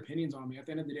have your opinions on me. At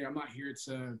the end of the day, I'm not here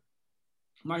to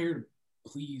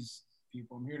please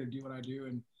people. I'm here to do what I do,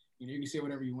 and you can say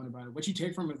whatever you want about it. What you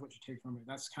take from it is what you take from it.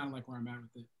 That's kind of like where I'm at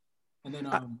with it. And then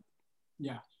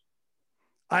yeah.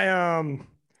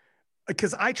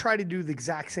 Because I try to do the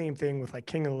exact same thing with like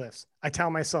King of the Lifts. I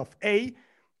tell myself,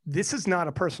 this is not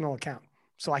a personal account,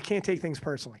 so I can't take things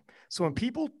personally. So when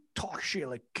people talk shit,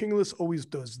 like King of the Lifts always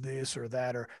does this or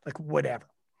that, or like whatever,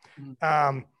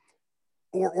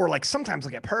 or like sometimes I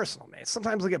get personal, man.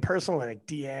 Sometimes I get personal in like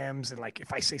DMs, and like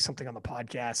if I say something on the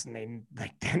podcast and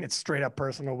then it's straight up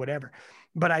personal, whatever.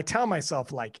 But I tell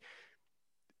myself, like,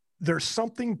 there's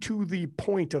something to the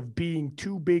point of being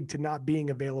too big to not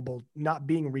being available, not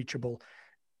being reachable.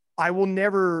 I will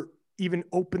never even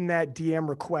open that DM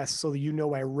request so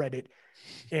that I read it.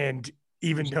 And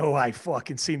even though I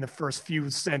fucking seen the first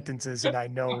few sentences and I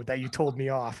know that you told me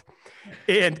off.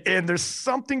 And there's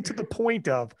something to the point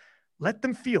of, let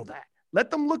them feel that. Let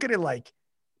them look at it like,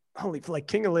 holy, like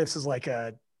King of Lifts is like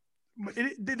they're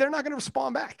not going to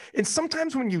respond back. And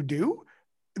sometimes when you do,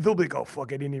 they'll be like, oh,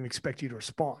 fuck, I didn't even expect you to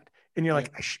respond. And you're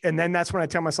like, and then that's when I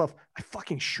tell myself, I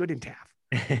fucking shouldn't have.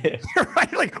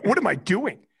 Right? Like, what am I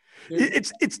doing?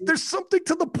 There's something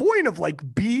to the point of like,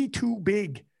 be too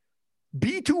big.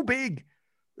 Be too big.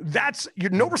 That's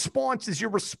no response is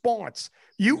your response.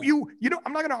 I'm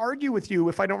not going to argue with you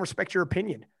if I don't respect your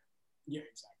opinion. Yeah,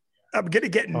 exactly. I'm going to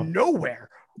get nowhere.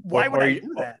 Why would I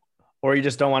do that? Or you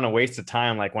just don't want to waste the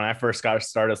time. Like when I first got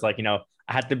started, it's like,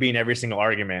 I had to be in every single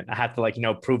argument. I had to like,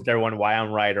 prove to everyone why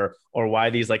I'm right or why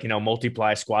these like,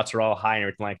 multiply squats are all high and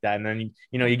everything like that. And then,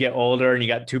 you get older and you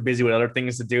got too busy with other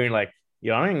things to do. And you're like, I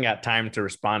don't even got time to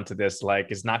respond to this. Like,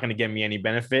 it's not going to give me any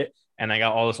benefit. And I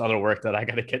got all this other work that I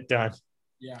got to get done.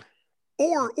 Yeah.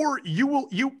 Or you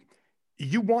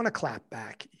want to clap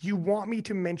back. You want me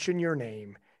to mention your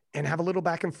name and have a little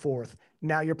back and forth.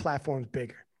 Now your platform's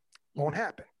bigger. Won't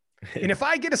happen. And if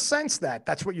I get a sense that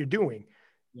that's what you're doing,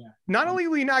 not only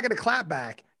will you not get a clap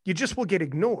back, you just will get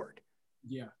ignored.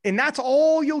 Yeah. And that's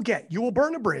all you'll get. You will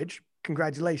burn a bridge.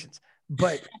 Congratulations.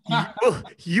 But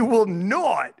you will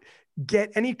not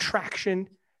get any traction,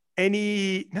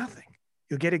 nothing.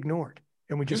 You'll get ignored.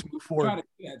 And we just move forward.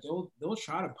 They'll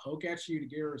try to poke at you to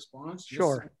get a response.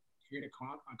 Sure. Create a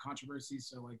controversy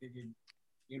so like they can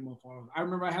get more followers. I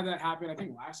remember I had that happen, I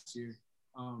think last year.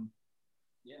 I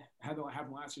had that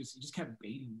happen last year. So he just kept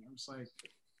baiting me. I'm just like,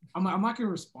 I'm not gonna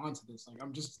respond to this.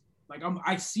 Like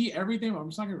I see everything, but I'm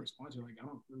just not gonna respond to it. Like I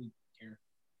don't really care.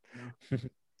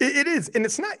 It is, and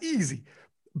it's not easy,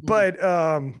 but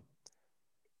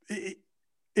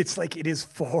it's like it is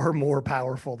far more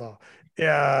powerful though.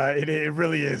 Yeah, it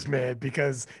really is, man,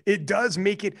 because it does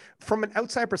make it from an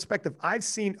outside perspective. I've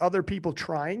seen other people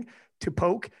trying to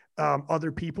poke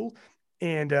other people,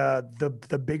 and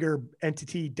the bigger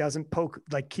entity doesn't poke,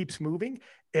 like keeps moving,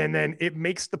 and then it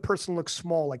makes the person look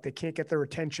small, like they can't get their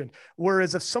attention.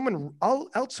 Whereas if someone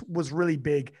else was really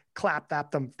big, clapped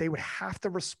at them, they would have to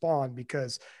respond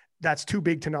because that's too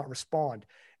big to not respond.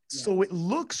 Yeah. So it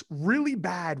looks really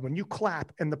bad when you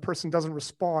clap and the person doesn't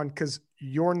respond because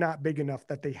you're not big enough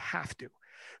that they have to.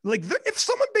 Like if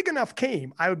someone big enough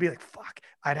came, I would be like, fuck,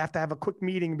 I'd have to have a quick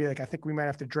meeting and be like, I think we might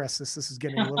have to address this. This is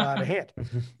getting a little out of hand.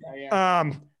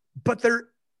 But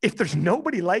if there's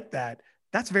nobody like that,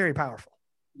 that's very powerful.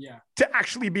 Yeah. To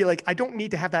actually be like, I don't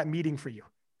need to have that meeting for you.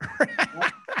 I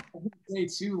would say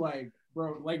too, like,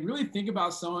 bro, like really think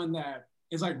about someone that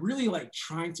is like really like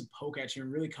trying to poke at you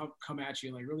and really come at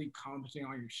you, like really commenting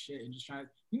on your shit and just trying,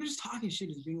 just talking shit,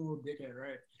 just being a little dickhead,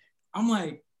 right? I'm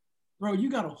like, bro, you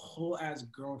got a whole ass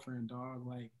girlfriend, dog.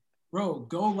 Like, bro,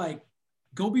 go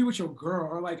be with your girl.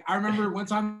 Or like, I remember one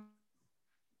time.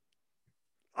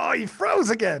 Oh, you froze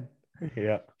again.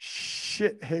 Yeah.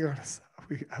 Shit. Hang on.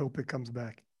 I hope it comes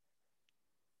back.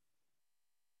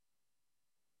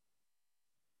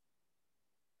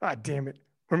 Ah, damn it.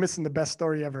 We're missing the best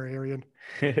story ever, Arian.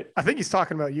 I think he's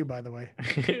talking about you, by the way.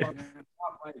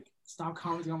 Stop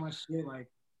commenting on my shit. Like,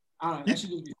 I don't know. That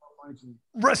should just be so funny to me.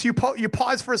 Russ, you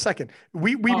pause for a second.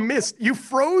 We missed. You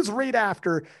froze right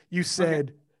after you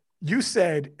said,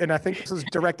 and I think this was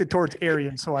directed towards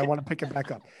Arian, so I want to pick it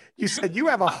back up. You said you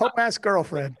have a hoe-ass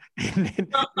girlfriend. And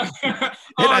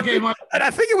I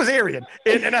think it was Arian.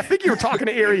 And I think you were talking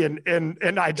to Arian,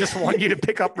 and I just want you to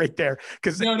pick up right there.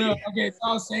 No. Okay, so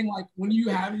I was saying, like, when you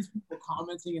have these people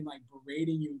commenting and, like,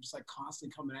 berating you, just, like,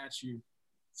 constantly coming at you,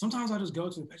 sometimes I just go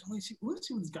to the page, let's see what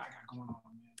this guy got going on,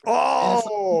 man.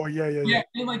 Oh, yeah.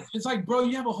 And, like, it's like, bro,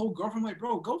 you have a whole girlfriend. Like,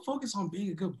 bro, go focus on being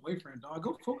a good boyfriend, dog.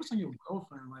 Go focus on your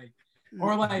girlfriend. Like,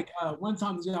 or like one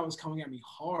time this guy was coming at me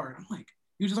hard. I'm like,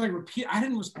 he was just like I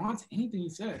didn't respond to anything he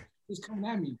said. He was coming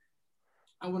at me.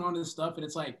 I went on to this stuff, and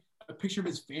it's like a picture of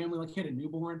his family, like he had a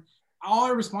newborn. All I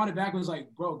responded back was like,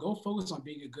 bro, go focus on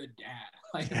being a good dad.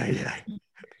 Like, yeah.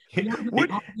 You're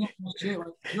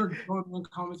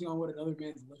commenting on what another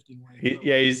man's lifting. Like,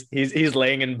 he's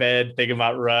laying in bed thinking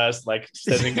about Russ, like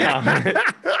sending comments.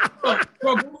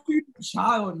 Bro, go feed your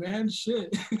child, man.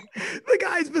 Shit. The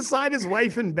guy's beside his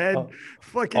wife in bed,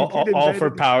 fucking all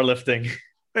for powerlifting.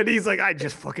 And he's like, I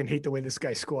just fucking hate the way this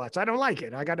guy squats. I don't like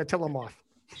it. I got to tell him off.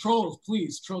 Trolls,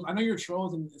 please, trolls. I know you're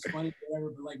trolls and it's funny, whatever,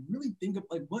 but like really think of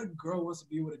like what girl wants to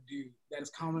be able to do that is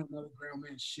commenting another grown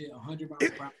man's shit 100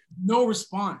 miles per hour. No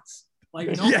response.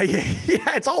 Like no. Yeah.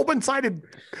 It's all one-sided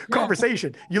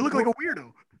conversation. You look like a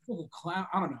weirdo. Like a clown.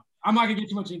 I don't know. I'm not gonna get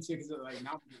too much into it because like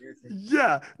now.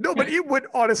 Yeah, no, but it would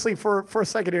honestly for a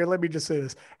second here. Let me just say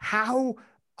this: how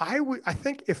I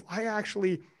think if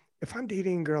I'm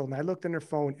dating a girl and I looked in her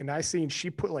phone and I seen she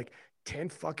put like 10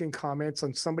 fucking comments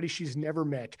on somebody she's never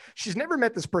met. She's never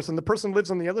met this person. The person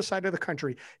lives on the other side of the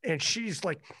country, and she's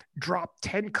like dropped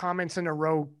 10 comments in a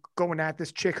row going at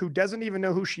this chick who doesn't even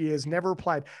know who she is, never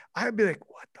replied. I'd be like,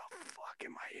 what the fuck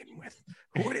am I in with?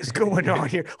 What is going on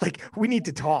here? Like, we need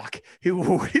to talk.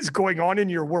 What is going on in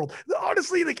your world?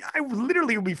 Honestly, like, I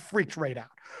literally would be freaked right out.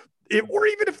 Or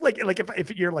even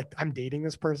if you're like, I'm dating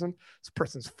this person's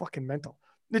fucking mental.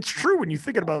 It's true when you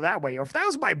think about it that way. Or if that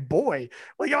was my boy,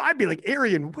 like, I'd be like,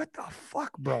 Arian, what the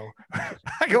fuck, bro?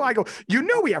 I go, you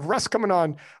know, we have Russ coming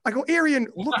on. I go, Arian,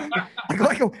 look.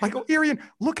 I go, Arian,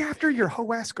 look after your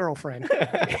hoe-ass girlfriend.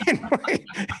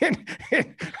 and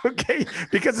okay,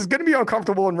 because it's gonna be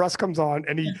uncomfortable when Russ comes on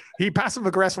and he passive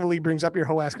aggressively brings up your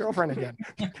hoe-ass girlfriend again.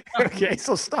 Okay,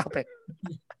 so stop it.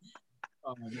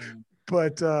 Oh my God.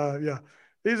 But yeah.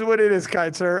 This is what it is,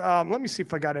 kind sir. Let me see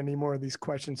if I got any more of these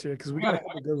questions here because we got a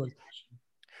couple good ones.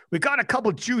 We got a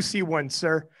couple juicy ones,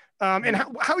 sir. And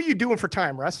how are you doing for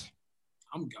time, Russ?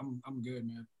 I'm good,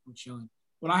 man. I'm chilling.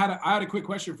 But I had a quick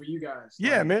question for you guys.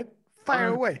 Yeah, man. Fire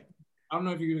away. I don't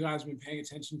know if you guys have been paying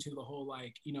attention to the whole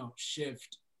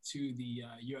shift to the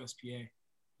USPA.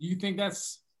 Do you think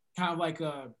that's kind of like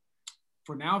a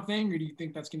for now thing, or do you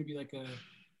think that's going to be like a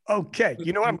Okay,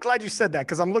 you know what? I'm glad you said that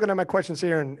because I'm looking at my questions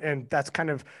here, and that's kind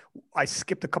of I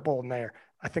skipped a couple in there.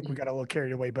 I think we got a little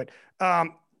carried away, but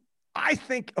I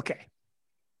think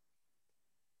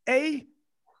the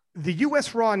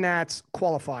U.S. Raw Nats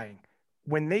qualifying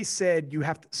when they said you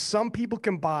have to, some people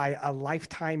can buy a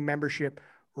lifetime membership,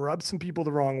 rubbed some people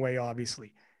the wrong way,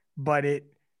 obviously, but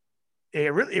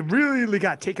it really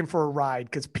got taken for a ride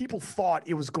because people thought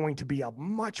it was going to be a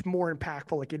much more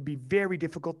impactful. Like it'd be very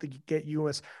difficult to get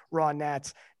U.S. Raw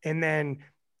Nats, and then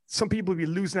some people would be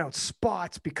losing out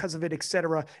spots because of it, et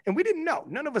cetera. And we didn't know.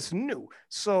 None of us knew.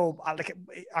 So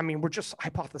we're just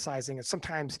hypothesizing. And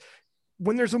sometimes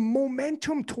when there's a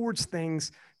momentum towards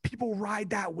things, people ride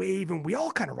that wave, and we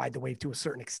all kind of ride the wave to a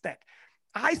certain extent.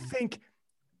 I think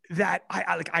that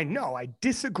I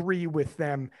disagree with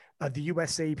them, the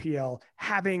USAPL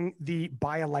having the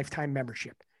buy a lifetime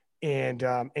membership. And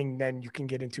then you can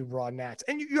get into Raw Nats,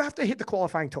 and you have to hit the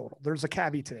qualifying total. There's a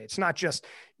caveat today. It's not just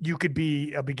you could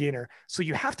be a beginner. So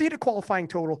you have to hit a qualifying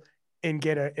total and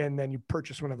and then you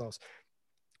purchase one of those.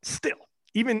 Still,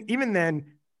 even then,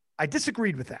 I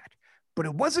disagreed with that, but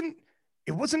it wasn't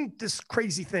this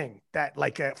crazy thing that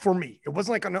for me, it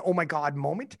wasn't like an, oh my God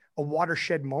moment, a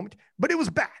watershed moment, but it was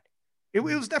bad. It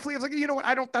was definitely, I was like, you know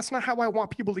what? That's not how I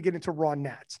want people to get into Raw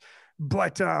Nats.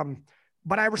 But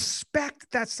I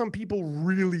respect that some people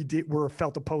really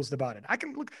felt opposed about it.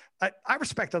 I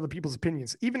respect other people's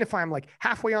opinions, even if I'm like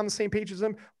halfway on the same page as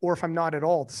them, or if I'm not at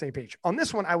all the same page. On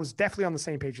this one, I was definitely on the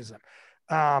same page as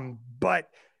them. But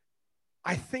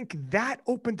I think that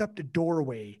opened up the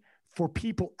doorway for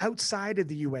people outside of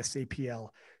the USAPL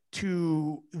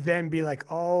to then be like,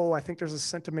 oh, I think there's a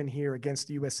sentiment here against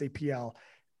the USAPL.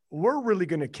 We're really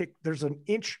going to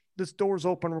this door's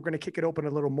open. We're going to kick it open a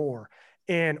little more.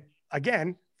 And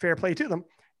again, fair play to them.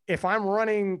 If I'm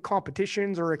running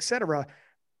competitions or et cetera,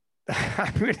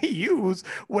 I'm going to use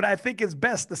what I think is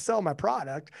best to sell my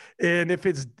product. And if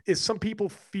some people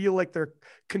feel like they're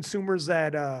consumers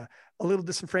that a little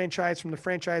disenfranchised from the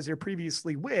franchise they're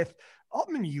previously with, I'm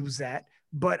going to use that.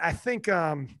 But I think,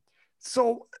 I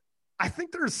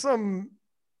think there's some,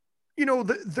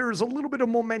 there's a little bit of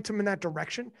momentum in that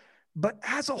direction, but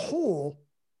as a whole,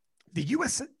 the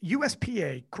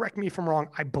USPA, correct me if I'm wrong,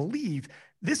 I believe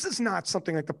this is not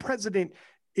something like the president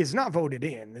is not voted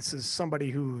in. This is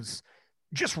somebody who's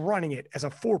just running it as a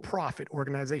for-profit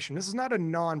organization. This is not a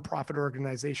non-profit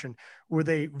organization where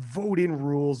they vote in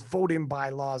rules, vote in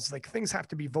bylaws, like things have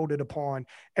to be voted upon.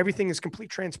 Everything is complete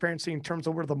transparency in terms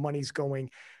of where the money's going.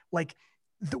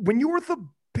 When you're the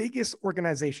biggest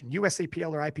organization,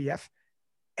 USAPL or IPF,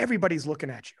 everybody's looking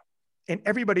at you and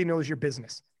everybody knows your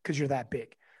business because you're that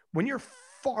big. When you're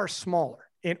far smaller,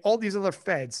 and all these other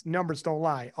feds, numbers don't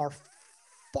lie, are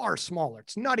far smaller.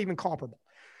 It's not even comparable.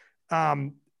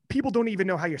 People don't even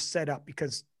know how you're set up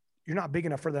because you're not big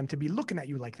enough for them to be looking at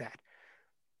you like that.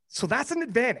 So that's an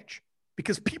advantage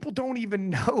because people don't even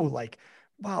know,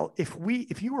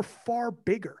 if you were far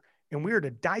bigger and we were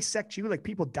to dissect you, like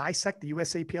people dissect the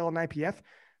USAPL and IPF,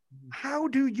 how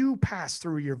do you pass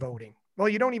through your voting? Well,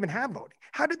 you don't even have voting.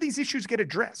 How did these issues get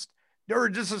addressed? Or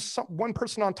just one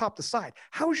person on top the side.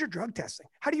 How is your drug testing?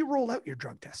 How do you roll out your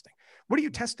drug testing? What are you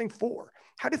testing for?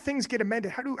 How do things get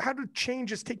amended? How do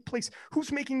changes take place?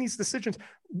 Who's making these decisions?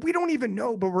 We don't even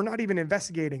know, but we're not even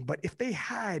investigating. But if they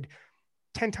had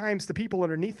 10 times the people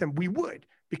underneath them, we would,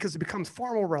 because it becomes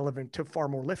far more relevant to far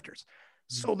more lifters.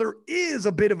 So there is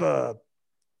a bit of a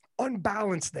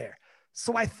unbalance there.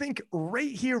 So I think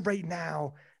right here, right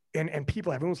now, and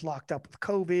everyone's locked up with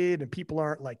COVID and people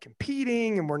aren't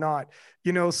competing and we're not,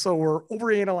 so we're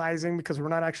overanalyzing because we're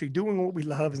not actually doing what we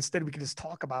love. Instead, we can just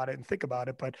talk about it and think about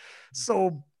it. But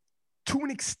so to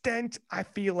an extent, I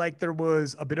feel like there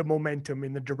was a bit of momentum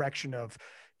in the direction of,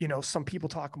 some people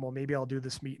talking, well, maybe I'll do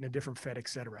this meet in a different Fed, et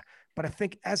cetera. But I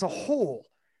think as a whole,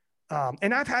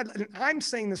 and I'm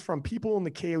saying this from people in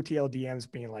the KOTL DMs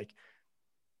being like,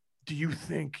 do you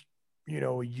think,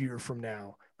 a year from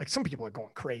now, some people are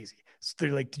going crazy. So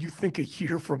they're like, do you think a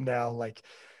year from now,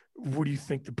 what do you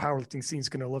think the powerlifting scene is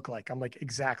going to look like? I'm like,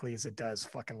 exactly as it does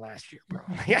fucking last year, bro.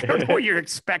 I don't know what you're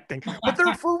expecting, but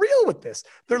they're for real with this.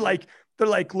 They're like,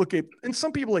 look at, and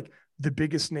some people the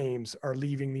biggest names are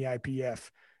leaving the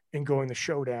IPF and going to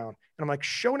Showdown. And I'm like,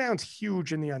 Showdown's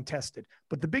huge in the untested,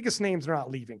 but the biggest names are not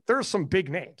leaving. There are some big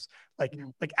names like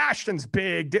Ashton's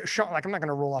big, Sean, I'm not going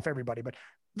to roll off everybody, but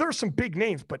there are some big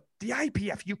names, but the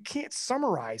IPF, you can't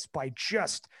summarize by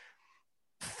just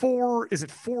four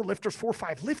or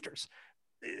five lifters.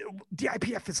 The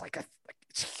IPF is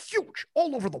it's huge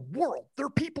all over the world. There are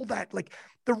people that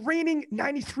the reigning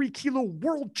 93 kilo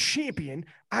world champion.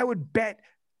 I would bet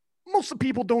most of the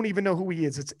people don't even know who he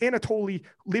is. It's Anatoly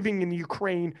living in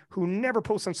Ukraine who never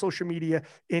posts on social media.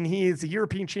 And he is the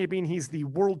European champion. He's the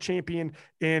world champion.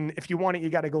 And if you want it, you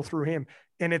got to go through him.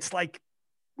 And it's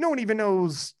no one even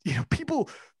knows, people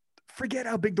forget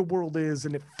how big the world is,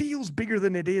 and it feels bigger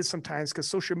than it is sometimes because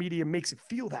social media makes it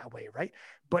feel that way. Right.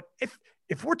 But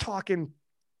if we're talking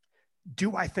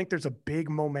Do I think there's a big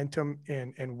momentum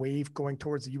and wave going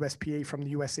towards the USPA from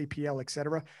the USAPL, et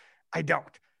cetera? I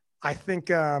don't. I think,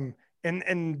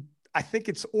 and I think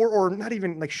it's, or not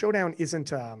even like Showdown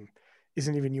isn't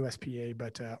even USPA,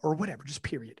 but, or whatever, just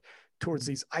period towards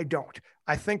these. I don't.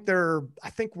 I think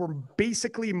we're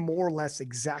basically more or less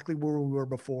exactly where we were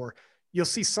before. You'll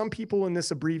see some people in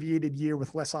this abbreviated year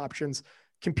with less options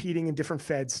competing in different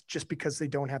feds just because they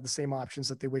don't have the same options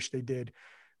that they wish they did.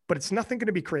 But it's nothing going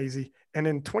to be crazy. And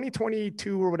in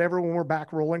 2022 or whatever, when we're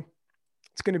back rolling,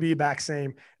 it's going to be back same.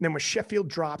 And then when Sheffield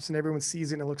drops and everyone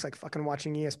sees it and it looks like fucking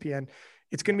watching ESPN,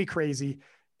 it's going to be crazy.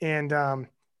 And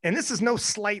this is no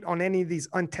slight on any of these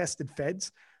untested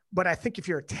feds, but I think if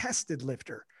you're a tested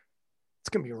lifter, it's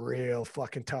going to be real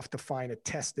fucking tough to find a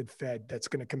tested fed that's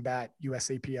going to combat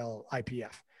USAPL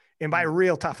IPF. And by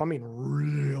real tough, I mean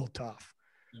real tough.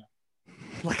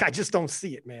 Like, I just don't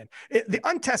see it, man. The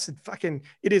untested fucking,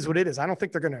 it is what it is. I don't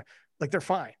think they're going to, like, they're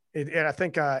fine. And I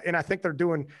think they're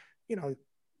doing, you know,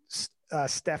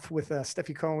 Steph with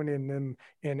Steffi Cohen and them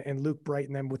and Luke Bright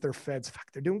and them with their feds.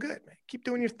 Fuck, they're doing good, man. Keep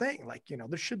doing your thing. Like, you know,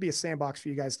 there should be a sandbox for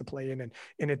you guys to play in,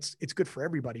 and it's good for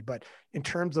everybody. But in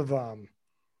terms of,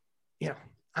 you know,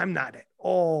 I'm not at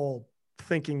all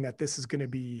thinking that this is going to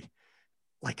be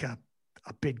like a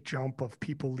big jump of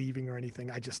people leaving or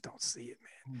anything. I just don't see it,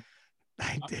 man.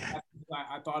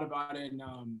 I thought about it, and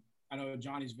I know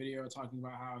Johnny's video talking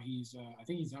about how he's I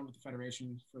think he's done with the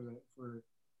federation for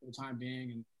the time being,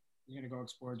 and he's going to go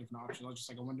explore different options. I was just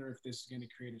like, I wonder if this is going to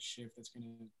create a shift that's going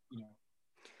to, you know,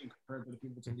 encourage the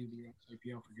people to leave the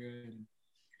USAPL for good and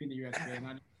in the USPA. And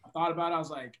I thought about it. I was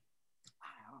like,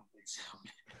 I don't think so.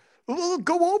 Well,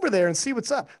 go over there and see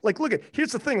what's up. Like, look at,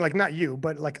 here's the thing, like not you,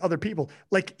 but like other people,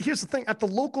 like, here's the thing, at the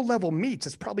local level meets,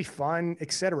 it's probably fun,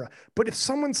 etc. But if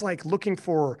someone's like looking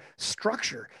for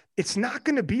structure, it's not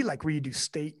going to be like where you do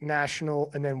state,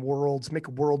 national, and then worlds, make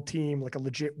a world team, like a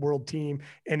legit world team.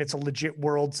 And it's a legit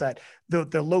worlds that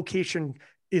the location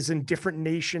is in different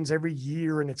nations every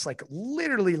year. And it's like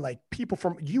literally like people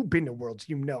from, you've been to worlds,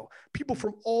 you know, people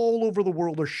from all over the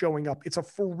world are showing up. It's a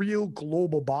for real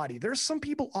global body. There's some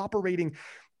people operating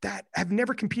that have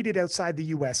never competed outside the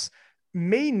US,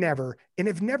 may never, and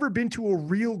have never been to a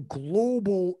real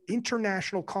global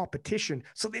international competition.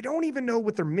 So they don't even know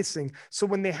what they're missing. So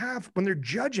when they're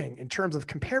judging in terms of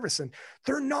comparison,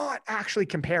 they're not actually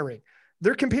comparing.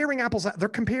 They're comparing apples. They're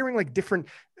comparing like different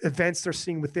events they're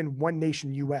seeing within one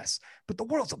nation, US, but the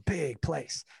world's a big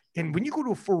place. And when you go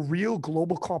to a for real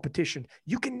global competition,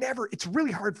 you can never, it's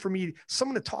really hard for me,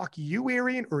 someone to talk you,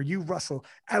 Arian, or you, Russell,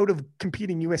 out of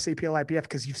competing USAPL IPF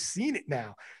because you've seen it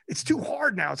now. It's too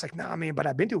hard now. It's like, nah, man, but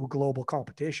I've been to a global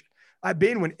competition. I've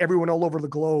been when everyone all over the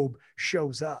globe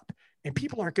shows up, and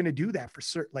people aren't going to do that for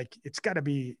certain. Like, it's going to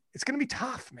be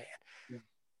tough, man. Yeah.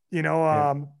 You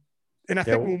know, and I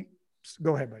think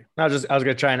go ahead, buddy. I was going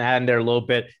to try and add in there a little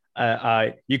bit.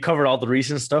 You covered all the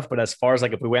recent stuff, but as far as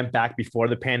like if we went back before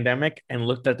the pandemic and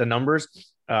looked at the numbers,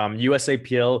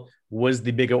 USAPL was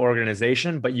the bigger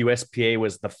organization, but USPA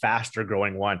was the faster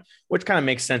growing one, which kind of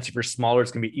makes sense. If you're smaller,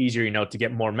 it's going to be easier, you know, to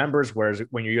get more members. Whereas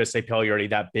when you're USAPL, you're already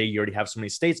that big, you already have so many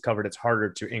states covered, it's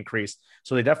harder to increase.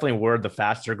 So they definitely were the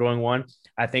faster growing one.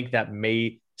 I think that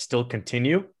may still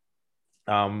continue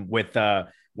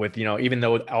with, you know, even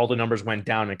though all the numbers went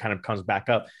down, it kind of comes back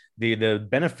up. The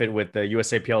benefit with the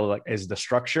USAPL is the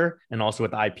structure, and also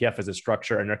with the IPF is the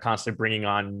structure, and they're constantly bringing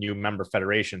on new member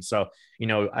federations. So, you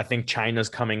know, I think China's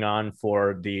coming on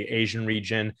for the Asian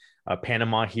region,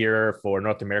 Panama here for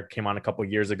North America came on a couple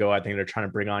of years ago. I think they're trying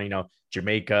to bring on, you know,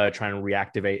 Jamaica, trying to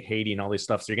reactivate Haiti and all this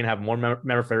stuff. So you're going to have more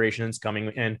member federations coming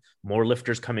in, more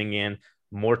lifters coming in,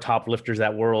 more top lifters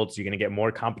at Worlds. So you're going to get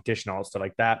more competition, all stuff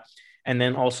like that. And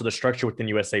then also the structure within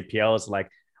USAPL is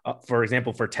like, for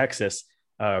example, for Texas,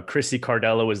 Chrissy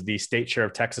Cardello was the state chair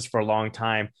of Texas for a long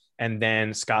time. And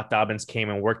then Scott Dobbins came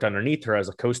and worked underneath her as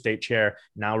a co-state chair.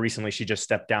 Now, recently, she just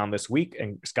stepped down this week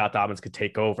and Scott Dobbins could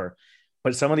take over.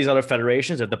 But some of these other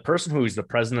federations, if the person who's the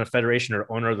president of the federation or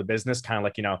owner of the business kind of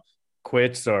like, you know,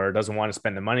 quits or doesn't want to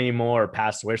spend the money anymore or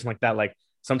passed away or something like that, like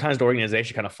sometimes the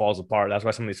organization kind of falls apart. That's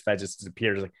why some of these feds just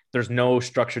disappear. Like there's no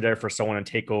structure there for someone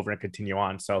to take over and continue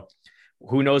on. So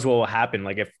who knows what will happen?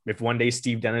 Like if one day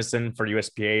Steve Dennison for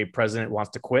USPA president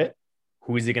wants to quit,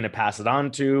 who is he going to pass it on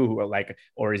to?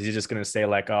 Or is he just going to say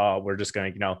like, oh, we're just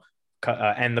going to, you know,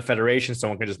 end the federation.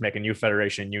 Someone can just make a new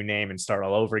federation, new name, and start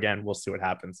all over again. We'll see what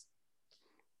happens.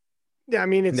 Yeah. I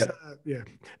mean, it's yeah.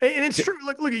 And it's true.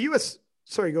 Look at US.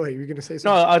 Sorry, go ahead. You're going to say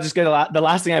something. No, I'll just get the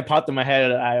last thing I popped in my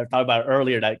head. I thought about it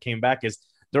earlier that came back is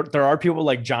there are people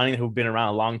like Johnny who've been around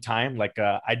a long time. Like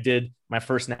I did my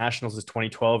first nationals is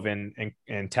 2012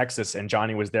 in Texas, and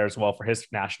Johnny was there as well for his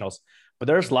nationals. But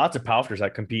there's lots of powerlifters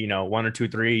that compete, 1 or 2,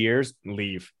 3 years,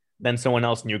 leave. Then someone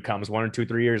else new comes, 1 or 2,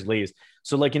 3 years, leaves.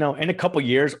 So like, in a couple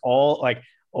years, all like,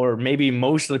 or maybe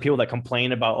most of the people that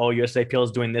complain about, oh, USAPL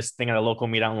is doing this thing at a local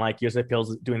meet I don't like, USAPL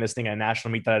is doing this thing at a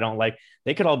national meet that I don't like,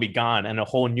 they could all be gone. And a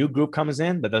whole new group comes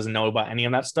in that doesn't know about any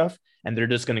of that stuff. And they're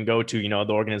just going to go to,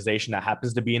 the organization that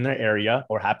happens to be in their area,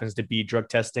 or happens to be drug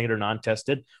testing or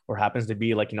non-tested, or happens to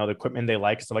be like, the equipment they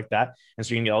like, stuff like that. And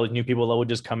so you can get all these new people that would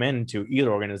just come into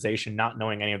either organization, not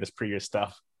knowing any of this previous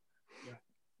stuff. Yeah.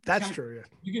 That's true. Yeah.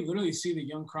 You can literally see the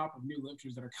young crop of new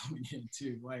lifters that are coming in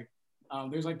too. Like,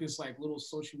 there's like this like little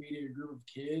social media group of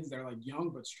kids that are like young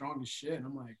but strong as shit. And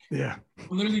I'm like, yeah,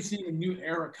 I'm literally seeing a new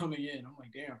era coming in. I'm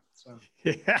like, damn. So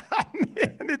yeah,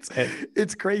 man,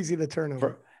 it's crazy the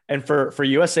turnover. For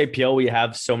USAPL, we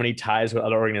have so many ties with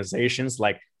other organizations,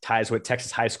 like ties with Texas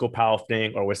high school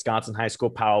powerlifting or Wisconsin high school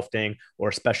powerlifting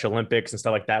or Special Olympics and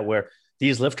stuff like that, where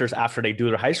these lifters, after they do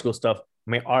their high school stuff,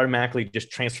 may automatically just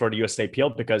transfer to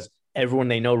USAPL because everyone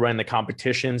they know running the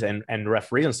competitions and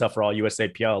referees and stuff are all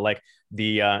USAPL. Like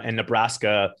in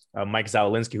Nebraska, Mike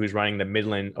Zawolinsky, who's running the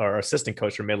Midland or assistant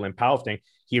coach for Midland powerlifting,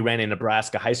 he ran a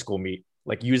Nebraska high school meet,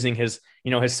 like using his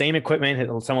same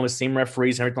equipment, some of his same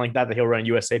referees and everything like that he'll run a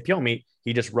USAPL meet.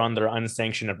 He just run their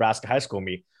unsanctioned Nebraska high school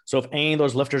meet. So if any of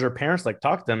those lifters or parents like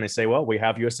talk to them and say, well, we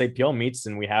have USAPL meets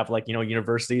and we have like,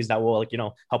 universities that will like,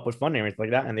 help with funding and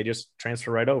everything like that. And they just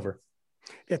transfer right over.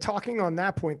 Yeah. Talking on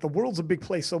that point, the world's a big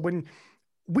place. So when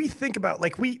we think about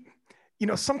like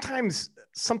sometimes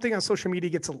something on social media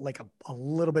gets a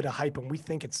little bit of hype and we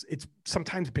think it's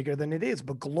sometimes bigger than it is,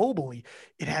 but globally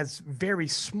it has very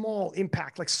small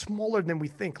impact, like smaller than we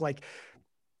think. Like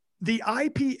the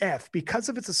IPF, because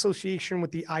of its association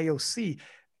with the IOC,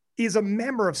 is a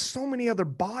member of so many other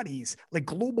bodies, like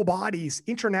global bodies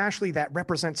internationally that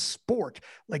represent sport,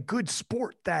 like good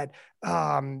sport that,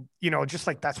 just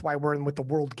like that's why we're in with the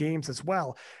World Games as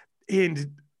well.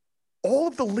 And all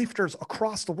of the lifters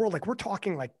across the world, like we're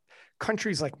talking like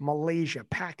countries like Malaysia,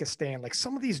 Pakistan, like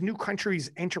some of these new countries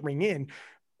entering in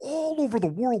all over the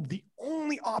world, the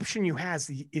only option you have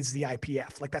is the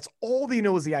IPF. Like that's all they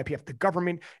know is the IPF. The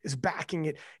government is backing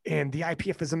it. And the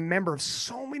IPF is a member of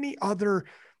so many other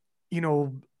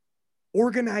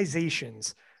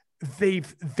organizations.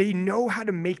 They know how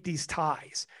to make these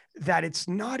ties that it's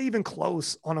not even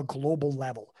close on a global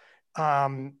level.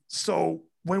 So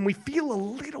when we feel a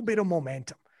little bit of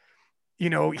momentum,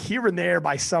 here and there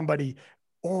by somebody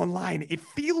online, it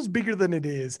feels bigger than it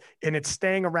is. And it's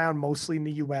staying around mostly in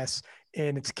the US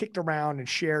and it's kicked around and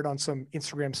shared on some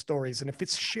Instagram stories. And if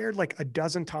it's shared like a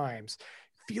dozen times,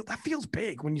 that feels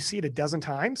big when you see it a dozen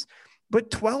times. But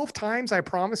 12 times, I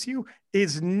promise you,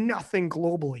 is nothing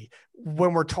globally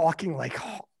when we're talking like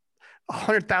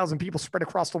 100,000 people spread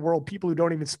across the world, people who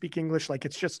don't even speak English. Like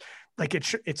it's just like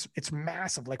it's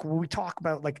massive. Like when we talk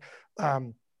about like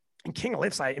in King of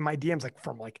Lifts, in my DMs, like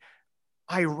from like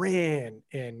Iran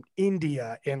and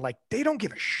India, and like they don't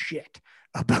give a shit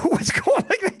about what's going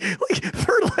on. Like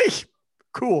they're like,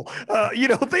 cool.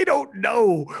 They don't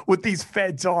know what these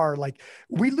feds are. Like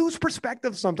we lose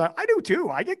perspective sometimes. I do too.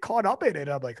 I get caught up in it.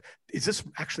 I'm like, is this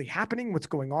actually happening? What's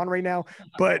going on right now?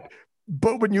 But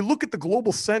when you look at the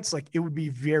global sense, like it would be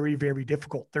very, very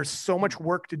difficult. There's so much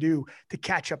work to do to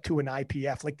catch up to an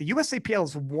IPF. Like the USAPL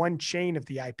is one chain of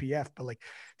the IPF, but like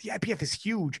the IPF is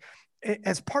huge.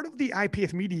 As part of the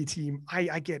IPF media team,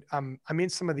 I get, I'm in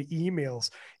some of the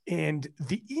emails, and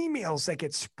the emails that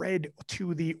get spread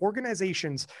to the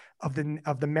organizations of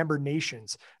the member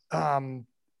nations,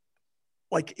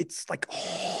 like it's like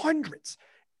hundreds,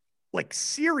 like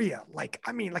Syria, like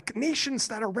nations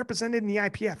that are represented in the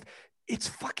IPF. It's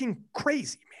fucking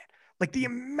crazy, man. Like the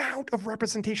amount of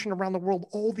representation around the world,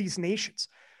 all these nations.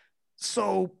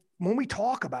 So when we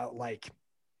talk about like,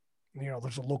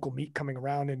 there's a local meet coming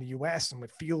around in the US and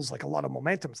it feels like a lot of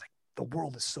momentum. It's like the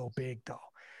world is so big though.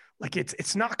 Like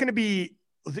it's not going to be,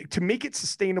 to make it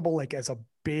sustainable, like as a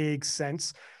big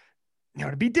sense,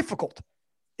 to be difficult.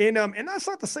 And that's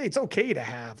not to say it's okay to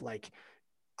have like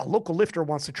a local lifter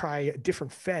wants to try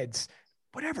different feds,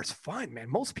 whatever's fun, man.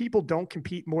 Most people don't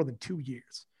compete more than 2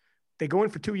 years. They go in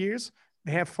for 2 years,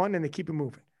 they have fun and they keep it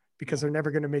moving because they're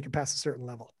never going to make it past a certain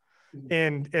level.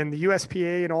 And the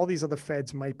USPA and all these other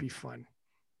feds might be fun,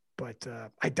 but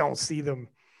I don't see them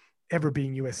ever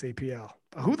being USAPL.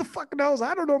 But who the fuck knows?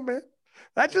 I don't know, man.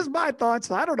 That's just my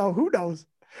thoughts. I don't know. Who knows?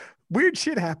 Weird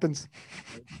shit happens.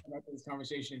 I'm after this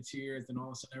conversation in 2 years, and all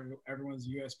of a sudden everyone's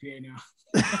USPA now.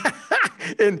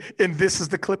 and this is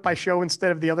the clip I show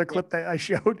instead of the other clip that I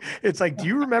showed. It's like, do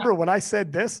you remember when I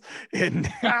said this?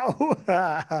 And now,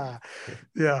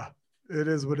 yeah, it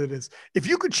is what it is. If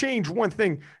you could change one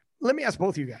thing, let me ask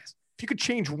both of you guys. If you could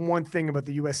change one thing about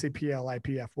the USAPL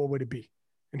IPF, what would it be?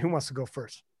 And who wants to go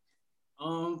first?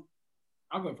 I'll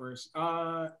go first.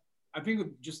 I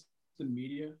think just the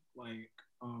media, like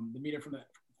the media from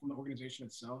the organization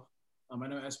itself. I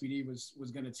know SBD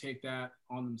was going to take that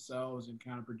on themselves and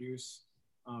kind of produce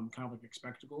kind of like a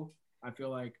spectacle. I feel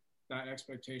like that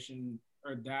expectation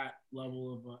or that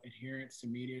level of adherence to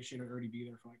media should already be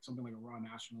there for like something like a Raw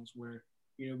Nationals, where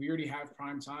we already have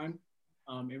prime time.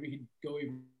 And we could go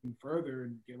even further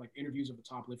and get like interviews of the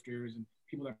top lifters and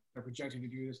people that are projecting to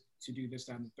do this,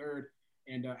 that, and the third,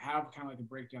 and have kind of like the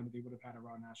breakdown that they would have had at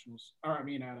Raw Nationals, at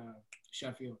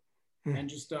Sheffield, and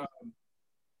just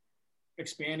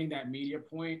expanding that media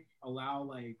point, allow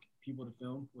like people to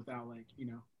film without like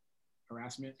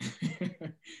harassment.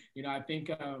 I think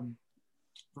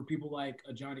for people like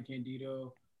a Johnny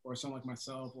Candido or someone like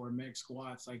myself or Meg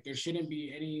Squats, like there shouldn't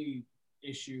be any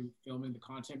issue filming the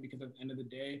content, because at the end of the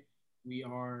day, we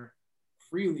are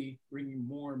freely bringing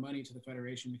more money to the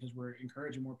federation because we're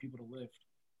encouraging more people to lift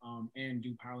and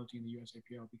do powerlifting in the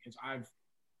USAPL. Because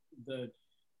the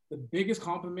biggest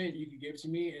compliment you could give to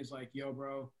me is like, yo,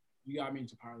 bro, you got me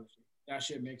into powerlifting. That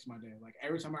shit makes my day. Like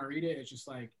every time I read it, it's just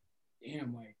like,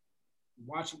 damn, like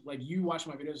you watch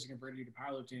my videos to convert you to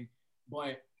powerlifting,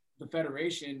 but the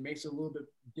federation makes it a little bit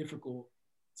difficult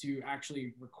to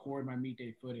actually record my meet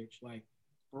day footage. Like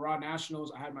for Raw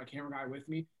Nationals, I had my camera guy with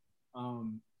me,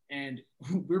 and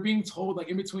we're being told like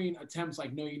in between attempts,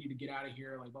 like, no, you need to get out of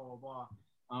here, like blah blah blah.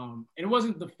 And it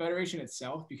wasn't the federation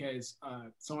itself, because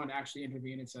someone actually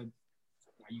intervened and said,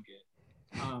 "Nah, you good."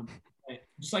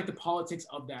 Just like the politics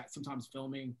of that, sometimes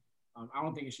filming, I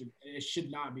don't think it should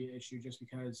not be an issue just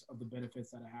because of the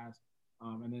benefits that it has.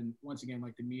 And then once again,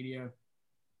 like the media,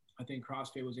 I think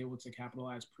CrossFit was able to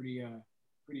capitalize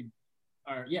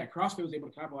CrossFit was able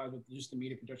to capitalize with just the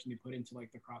media production they put into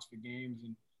like the CrossFit Games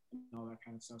and all that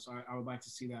kind of stuff. So I would like to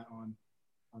see that on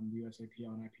the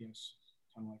USAPL and IPS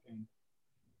kind of like thing.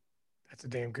 That's a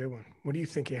damn good one. What do you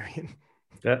think, Arian?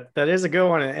 That is a good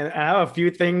one. And I have a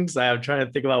few things I'm trying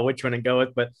to think about which one to go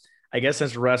with, but I guess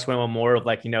since Russ went on more of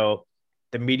like,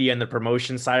 the media and the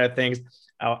promotion side of things,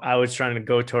 I was trying to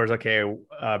go towards,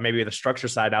 maybe the structure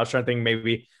side. I was trying to think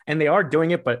maybe, and they are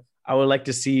doing it, but I would like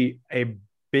to see a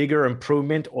bigger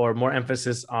improvement or more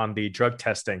emphasis on the drug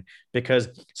testing, because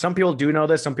some people do know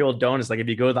this, some people don't. It's like, if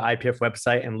you go to the IPF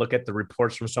website and look at the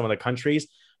reports from some of the countries,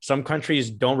 some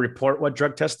countries don't report what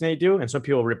drug testing they do, and some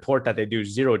people report that they do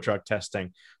zero drug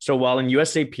testing. So while in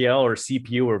USAPL or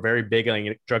CPU, we're very big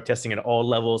on drug testing at all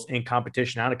levels, in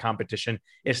competition, out of competition,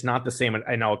 it's not the same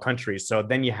in all countries. So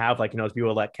then you have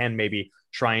people that can maybe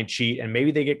try and cheat, and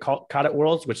maybe they get caught at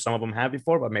Worlds, which some of them have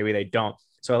before, but maybe they don't.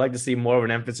 So I'd like to see more of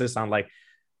an emphasis on like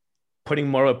putting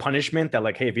more of a punishment that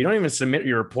like, hey, if you don't even submit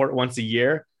your report once a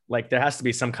year, like there has to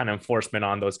be some kind of enforcement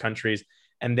on those countries.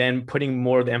 And then putting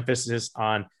more of the emphasis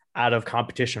on out of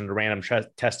competition, random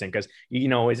testing. Because,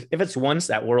 if it's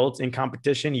once at Worlds in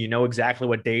competition, exactly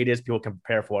what day it is, people can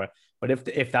prepare for it. But if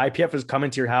the IPF is coming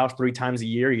to your house 3 times a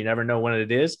year, you never know when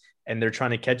it is, and they're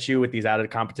trying to catch you with these out of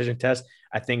competition tests,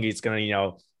 I think it's going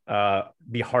to,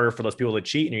 be harder for those people to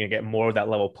cheat, and you're going to get more of that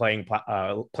level playing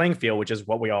field, which is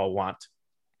what we all want.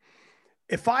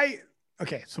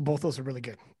 Okay, so both those are really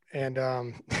good. And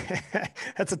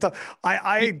that's a tough,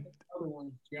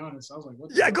 One, to be honest, I was like, what?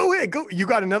 Yeah, go ahead. Go. You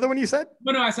got another one you said?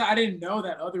 But no, I said I didn't know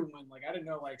that other one. Like I didn't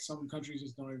know like some countries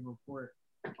just don't even report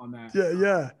on that.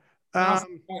 Yeah.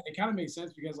 It kind of makes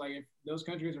sense, because like if those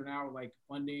countries are now like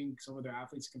funding some of their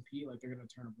athletes to compete, like they're gonna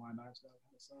turn a blind eye to that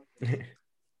kind of stuff.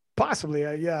 Possibly,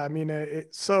 yeah. I mean,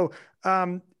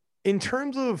 in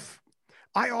terms of,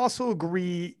 I also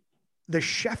agree. The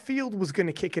Sheffield was going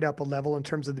to kick it up a level in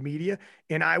terms of the media,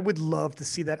 and I would love to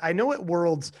see that. I know at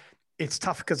Worlds, it's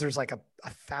tough because there's like a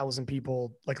 1,000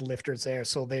 people, like lifters there.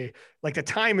 So they like the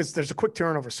time is, there's a quick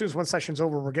turnover. As soon as one session's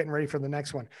over, we're getting ready for the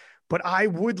next one. But I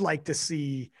would like to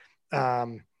see,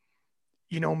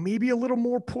 maybe a little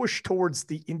more push towards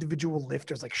the individual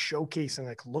lifters, like showcasing,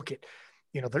 like, look at,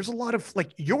 there's a lot of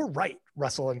like, you're right,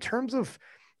 Russell, in terms of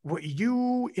what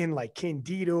you in like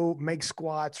Candido, Meg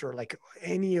Squats, or like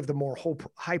any of the more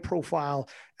high profile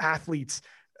athletes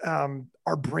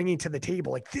are bringing to the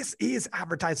table. Like, this is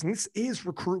advertising, this is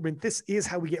recruitment, this is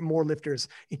how we get more lifters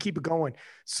and keep it going.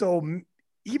 So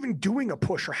even doing a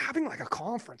push or having like a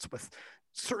conference with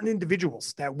certain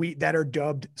individuals that are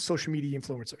dubbed social media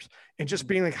influencers, and just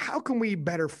being like, how can we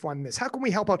better fund this? How can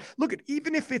we help out? Look, at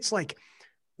even if it's like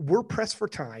we're pressed for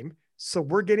time, so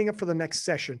we're getting up for the next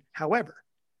session. However,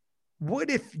 what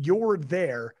if you're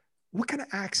there? What kind of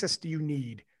access do you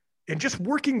need? And just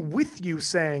working with you,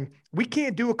 saying, we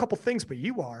can't do a couple things, but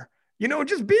you are,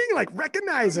 just being like,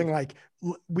 recognizing like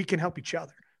we can help each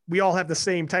other. We all have the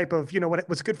same type of,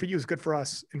 what's good for you is good for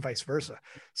us, and vice versa.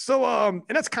 So, and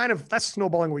that's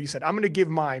snowballing what you said. I'm going to give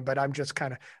mine, but I'm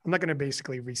not going to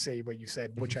basically re-say what you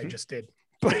said, which I just did.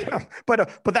 But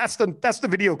that's the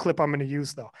video clip I'm going to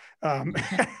use though.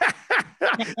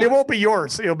 It won't be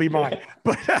yours. It'll be mine.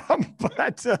 I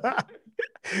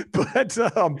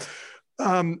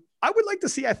would like to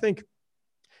see, I think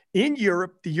in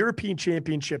Europe, the European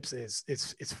Championships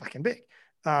it's fucking big.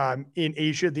 In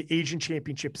Asia, the Asian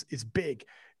Championships is big.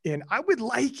 And I would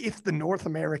like if the North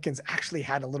Americans actually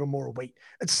had a little more weight.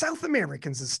 And South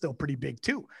Americans is still pretty big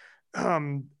too.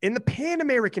 In the Pan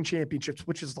American Championships,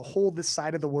 which is this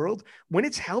side of the world, when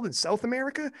it's held in South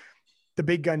America, the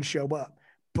big guns show up.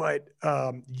 But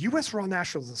US Raw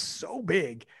Nationals is so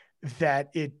big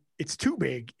that it's too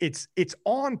big. It's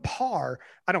on par.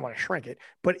 I don't want to shrink it,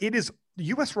 but it is.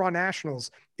 US Raw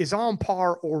Nationals is on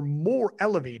par or more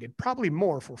elevated, probably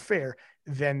more for fair,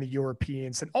 than the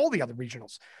Europeans and all the other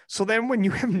regionals. So then when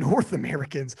you have North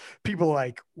Americans, people are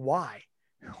like, why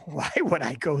would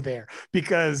I go there?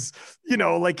 Because,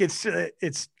 like it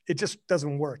just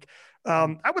doesn't work.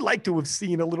 I would like to have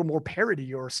seen a little more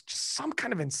parity or some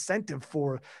kind of incentive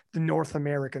for the North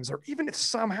Americans, or even if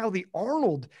somehow the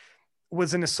Arnold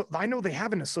was I know they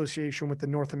have an association with the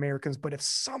North Americans, but if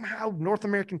somehow North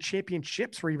American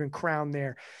Championships were even crowned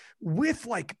there with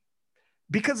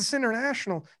because it's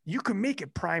international, you can make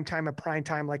it prime time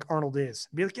like Arnold is.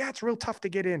 Be like, yeah, it's real tough to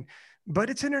get in, but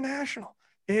it's international.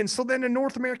 And so then a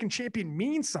North American champion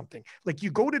means something. Like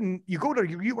you go to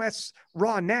US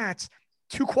Raw Nats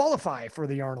to qualify for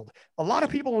the Arnold. A lot of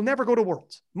people will never go to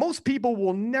Worlds. Most people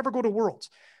will never go to Worlds,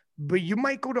 but you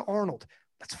might go to Arnold.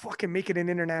 Let's fucking make it an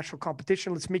international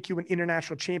competition. Let's make you an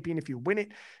international champion if you win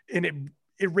it. And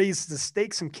it raises the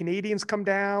stakes. Some Canadians come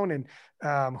down and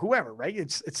whoever, right?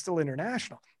 It's still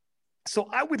international. So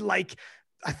I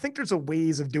think there's a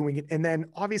ways of doing it. And then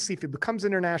obviously if it becomes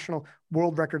international,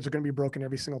 world records are going to be broken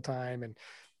every single time and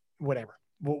whatever.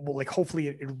 We'll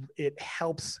hopefully it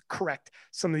helps correct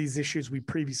some of these issues we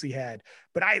previously had.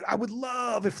 But I would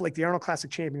love if the Arnold Classic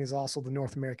champion is also the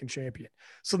North American champion.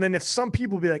 So then if some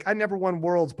people be like, I never won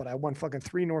Worlds, but I won fucking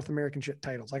 3 North American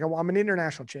titles. I'm an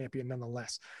international champion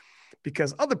nonetheless,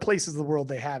 because other places of the world,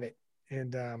 they have it.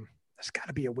 And there's got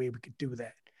to be a way we could do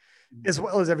that, as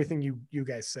well as everything you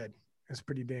guys said. It's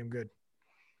pretty damn good.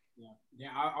 Yeah.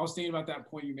 I was thinking about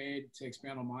that point you made to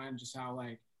expand on mine, just how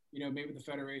maybe the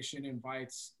federation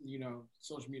invites,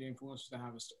 social media influencers to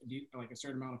have a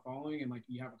certain amount of following, and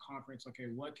you have a conference. Okay,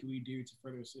 what can we do to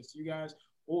further assist you guys,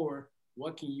 or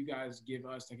what can you guys give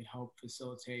us that can help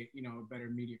facilitate, better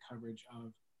media coverage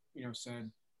of, said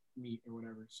meet or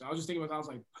whatever. So I was just thinking about that. I was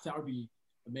like, that would be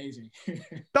amazing.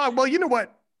 Well, you know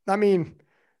what? I mean,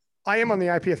 I am on the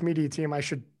IPF media team. I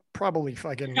should probably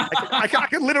fucking, I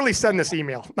could literally send this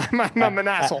email. I'm an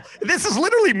asshole. This is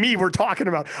literally me we're talking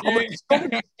about. I'm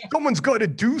like, someone's got to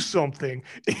do something.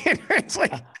 And it's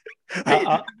like,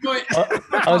 I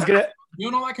was going to,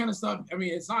 doing all that kind of stuff. I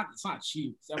mean, it's not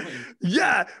cheap. It's definitely.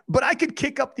 Yeah. But I could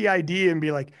kick up the idea and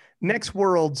be like, next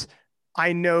Worlds,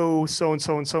 I know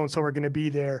so-and-so and so-and-so are going to be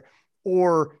there.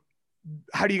 Or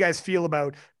how do you guys feel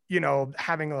about,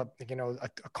 having a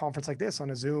conference like this on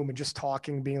a Zoom and just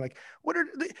talking, being like,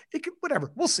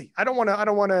 whatever, we'll see. I don't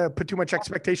want to put too much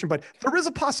expectation, but there is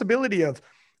a possibility of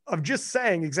just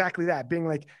saying exactly that, being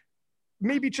like,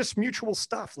 maybe just mutual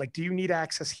stuff. Like, do you need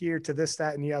access here to this,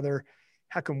 that, and the other?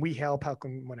 How can we help? How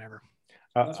can whatever?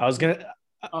 I was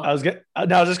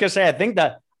just gonna say, I think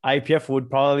that IPF would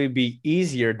probably be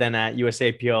easier than at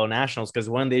USAPL Nationals, because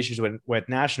one of the issues with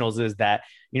Nationals is that,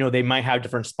 they might have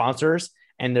different sponsors.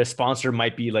 And the sponsor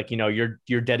might be like,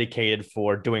 you're dedicated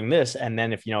for doing this. And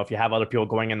then if you have other people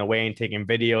going in the way and taking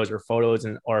videos or photos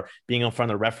or being in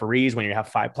front of the referees when you have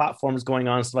 5 platforms going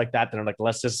on, stuff like that, then they're like,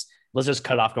 let's just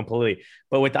cut off completely.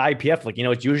 But with the IPF,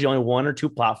 it's usually only 1 or 2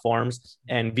 platforms,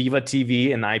 and Viva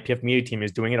TV and the IPF media team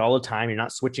is doing it all the time. You're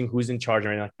not switching who's in charge or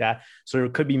anything like that. So there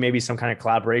could be maybe some kind of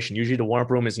collaboration. Usually the warm-up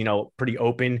room is, pretty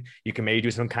open. You can maybe do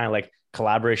some kind of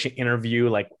collaboration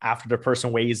interview, after the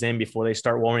person weighs in before they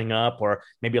start warming up, or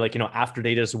maybe after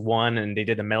they just won and they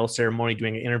did the medal ceremony,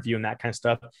 doing an interview and that kind of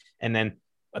stuff. And then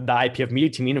the IPF media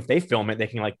team, even if they film it, they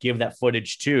can give that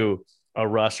footage too, a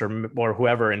Russ or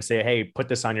whoever and say, hey, put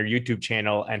this on your YouTube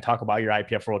channel and talk about your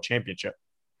IPF World Championship.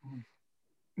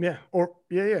 Yeah. Or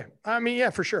yeah. I mean, yeah,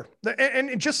 for sure.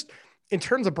 And just in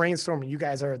terms of brainstorming, you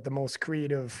guys are the most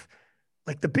creative.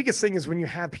 Like the biggest thing is when you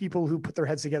have people who put their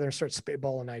heads together and start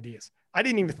spitballing ideas. I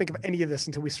didn't even think of any of this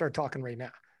until we started talking right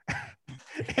now.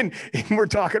 and we're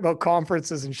talking about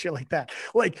conferences and shit like that.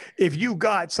 Like if you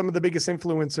got some of the biggest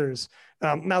influencers,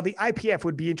 now the IPF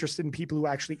would be interested in people who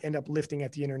actually end up lifting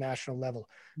at the international level,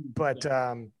 but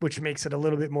which makes it a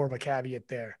little bit more of a caveat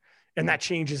there. And that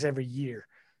changes every year.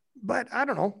 But I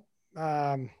don't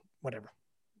know, whatever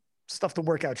stuff to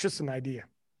work out. It's just an idea.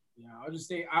 Yeah, I'll just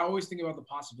say I always think about the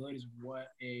possibilities of what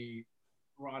a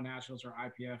Raw Nationals or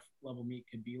IPF level meet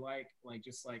could be like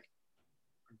just like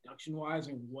production wise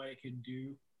and what it could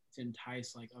do to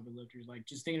entice like other lifters. Like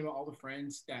just thinking about all the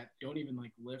friends that don't even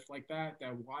like lift like that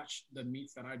watch the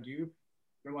meets that I do.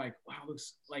 They're like, wow,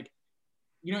 looks like,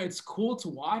 you know, it's cool to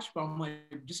watch, but I'm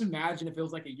like, just imagine if it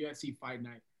was like a UFC fight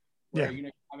night. Where, you know,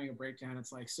 having a breakdown,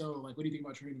 it's like, so like, what do you think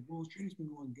about training? Well, training's been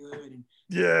going good, and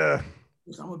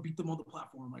I'm gonna beat them on the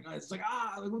platform. Like, it's like,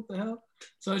 like what the hell?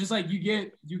 So it's just like you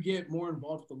get more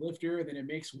involved with the lifter, then it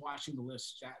makes watching the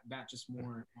lifts that just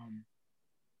more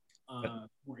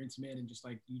more intimate, and just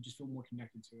like you just feel more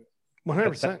connected to it.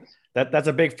 100%. That's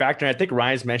a big factor, and I think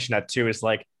Ryan's mentioned that too. Is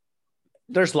like,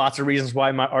 there's lots of reasons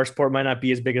why our sport might not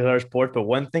be as big as other sports, but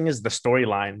one thing is the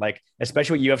storyline, like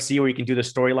especially with UFC, where you can do the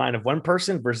storyline of one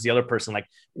person versus the other person, like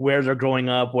where they're growing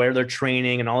up, where they're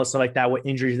training, and all this stuff like that, what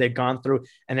injuries they've gone through.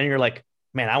 And then you're like,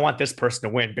 man, I want this person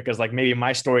to win because like maybe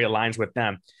my story aligns with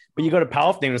them. But you go to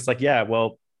powerlifting, it's like, yeah,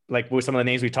 well, like with some of the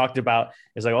names we talked about,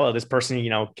 it's like, oh, this person, you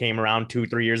know, came around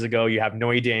 2-3 years ago. You have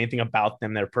no idea anything about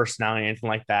them, their personality, anything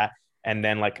like that. And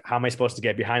then like, how am I supposed to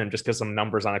get behind them just because some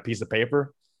numbers on a piece of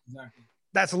paper? Exactly.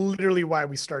 That's literally why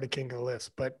we started King of the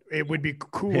List, but it would be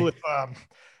cool if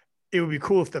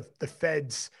the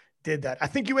feds did that. I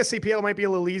think USAPL might be a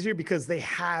little easier because they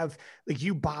have like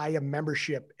you buy a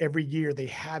membership every year. They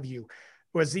have you.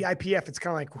 Whereas the IPF, it's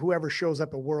kind of like whoever shows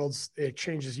up at Worlds, it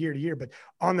changes year to year. But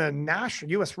on the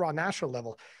national US Raw national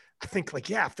level, I think like,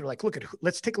 yeah, if they're like,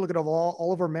 let's take a look at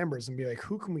all of our members and be like,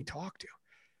 who can we talk to?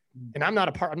 And I'm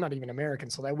not even American,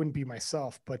 so that wouldn't be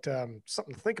myself, but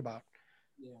something to think about.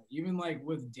 Yeah, even like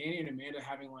with Danny and Amanda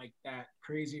having like that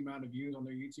crazy amount of views on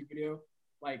their YouTube video,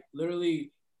 like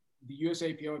literally the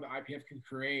USAPL or the IPF can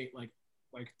create like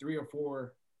 3 or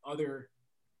 4 other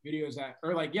videos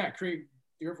create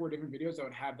 3 or 4 different videos that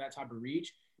would have that type of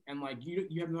reach. And like you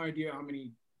have no idea how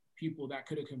many people that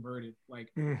could have converted. Like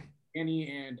Danny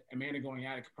and Amanda going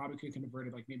at it probably could have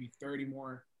converted like maybe 30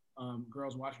 more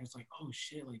girls watching. It's like, oh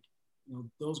shit, like, you know,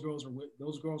 those girls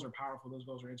are powerful, those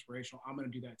girls are inspirational. I'm gonna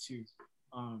do that too.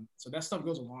 So that stuff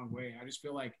goes a long way. I just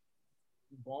feel like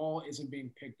ball isn't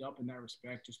being picked up in that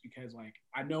respect just because like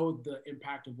I know the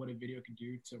impact of what a video can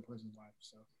do to a person's life.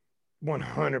 So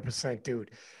 100%,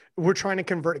 dude. We're trying to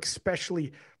convert,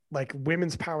 especially like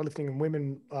women's powerlifting and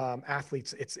women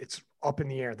athletes. It's up in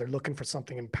the air. They're looking for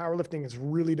something, and powerlifting has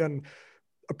really done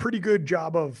a pretty good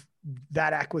job of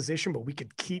that acquisition, but we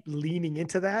could keep leaning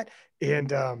into that.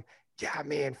 And yeah,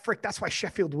 man, frick, that's why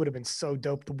Sheffield would have been so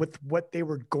dope with what they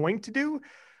were going to do.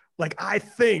 Like, I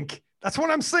think that's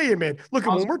what I'm saying, man. Look,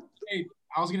 I didn't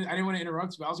want to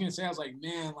interrupt you, but I was going to say, I was like,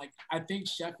 man, like, I think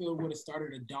Sheffield would have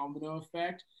started a domino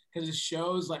effect because it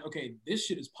shows like, okay, this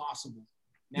shit is possible.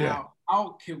 Now,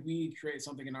 how can we create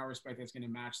something in our respect that's going to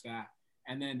match that?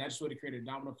 And then that just would have created a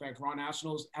domino effect. Raw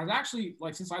Nationals has actually,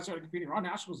 like, since I started competing, Raw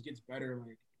Nationals gets better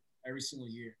like every single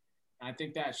year. And I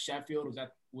think that Sheffield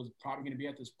was probably going to be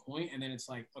at this point. And then it's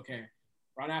like, okay,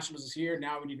 Raw Nationals is here.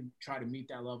 Now we need to try to meet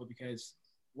that level because,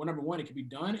 well, number one, it can be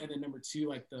done. And then number two,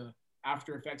 like the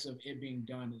after effects of it being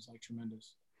done is like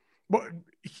tremendous. Well,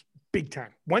 big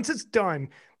time. Once it's done,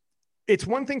 it's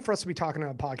one thing for us to be talking on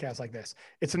a podcast like this.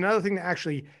 It's another thing to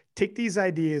actually take these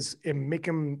ideas and make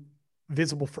them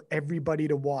visible for everybody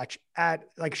to watch at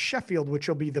like Sheffield, which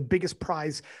will be the biggest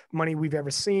prize money we've ever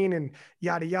seen and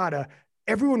yada, yada.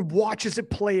 Everyone watches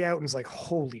it play out and is like,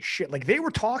 holy shit. Like they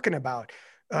were talking about,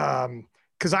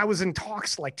 cause I was in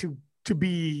talks like to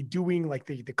be doing like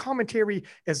the commentary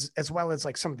as well as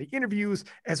like some of the interviews,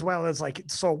 as well as like,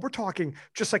 so we're talking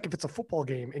just like if it's a football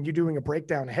game and you're doing a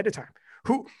breakdown ahead of time,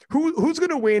 who's going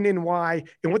to win and why,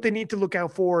 and what they need to look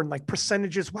out for and like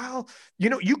percentages. Well,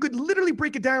 you know, you could literally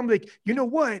break it down. Like, you know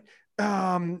what?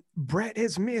 Brett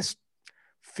has missed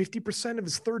 50% of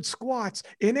his third squats.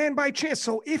 And then by chance,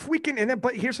 so if we can,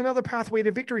 but here's another pathway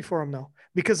to victory for him though,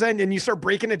 because then, and you start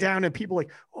breaking it down and people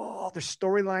like, oh, there's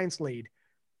storylines laid.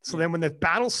 So then when the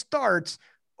battle starts,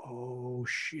 oh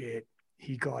shit,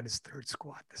 he got his third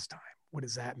squat this time. what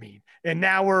does that mean? And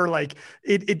now we're like,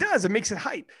 it does, it makes it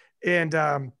hype.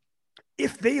 And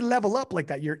if they level up like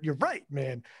that, you're right,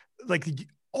 man. Like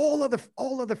all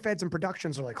other feds and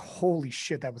productions are like, holy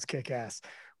shit, that was kick ass.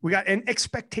 And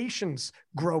expectations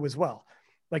grow as well.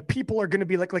 Like people are going to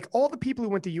be like all the people who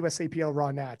went to USAPL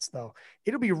Raw Nats, though,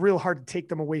 it'll be real hard to take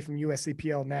them away from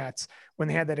USAPL Nats when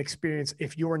they had that experience.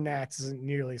 If your Nats isn't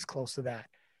nearly as close to that,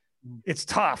 it's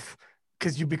tough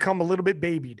because you become a little bit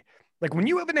babied. Like when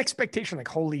you have an expectation, like,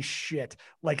 holy shit,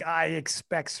 like I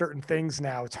expect certain things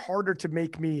now, it's harder to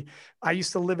make me, I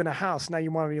used to live in a house. Now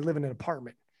you want me to live in an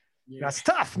apartment. Yeah. That's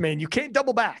tough, man. You can't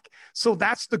double back. So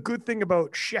that's the good thing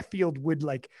about Sheffield would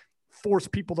like force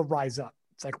people to rise up.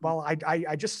 It's like, well,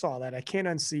 I just saw that. I can't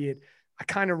unsee it. I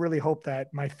kind of really hope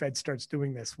that my Fed starts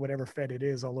doing this, whatever Fed it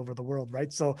is all over the world.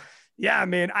 Right. So yeah,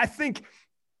 man, I think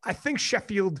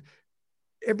Sheffield,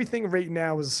 everything right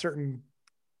now is a certain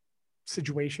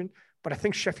situation, but I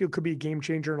think Sheffield could be a game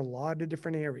changer in a lot of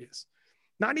different areas.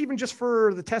 Not even just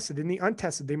for the tested, in the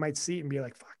untested, they might see it and be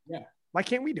like, fuck, yeah, why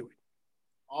can't we do it?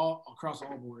 All across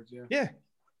all boards. Yeah. Yeah.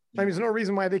 I mean, there's no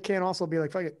reason why they can't also be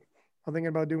like, fuck it, I'm thinking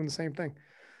about doing the same thing.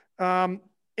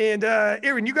 And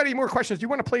Aaron, you got any more questions? Do you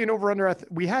want to play an over under?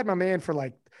 We had my man for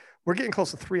like, we're getting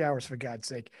close to 3 hours for God's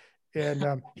sake.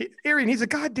 And Aaron, he's a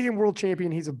goddamn world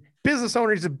champion. He's a business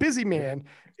owner. He's a busy man.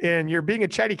 And you're being a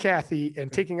chatty Cathy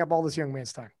and taking up all this young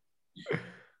man's time.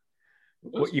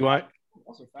 What you want?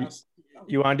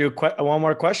 You want to do one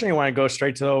more question? Or you want to go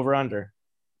straight to the over under?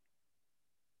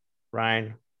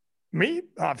 Ryan, me?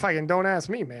 Oh, fucking don't ask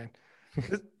me, man.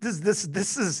 This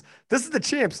is the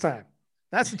champ's time.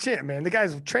 That's the champ, man. The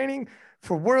guy's training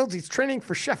for Worlds. He's training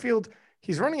for Sheffield.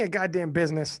 He's running a goddamn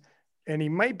business, and he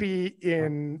might be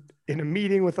in a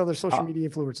meeting with other social media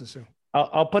influencers soon.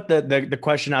 I'll put the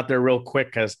question out there real quick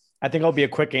because I think it'll be a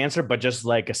quick answer, but just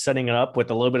like setting it up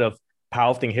with a little bit of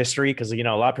powerlifting history because, you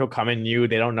know, a lot of people come in new.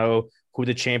 They don't know who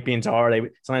the champions are.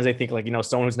 Sometimes they think like, you know,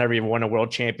 someone who's never even won a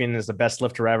world champion is the best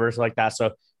lifter ever, so like that. So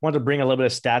I wanted to bring a little bit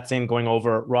of stats in going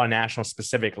over Raw Nationals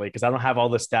specifically because I don't have all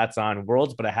the stats on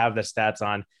Worlds, but I have the stats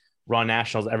on Raw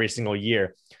Nationals every single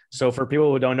year. So for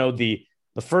people who don't know, the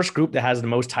first group that has the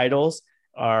most titles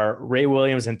are Ray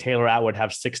Williams and Taylor Atwood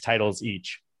have 6 titles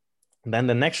each. And then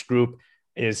the next group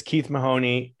is Keith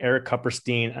Mahoney, Eric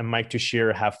Kupperstein, and Mike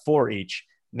Tuchscherer have 4 each.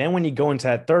 And then when you go into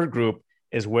that third group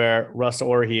is where Russ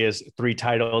Orhii is 3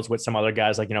 titles with some other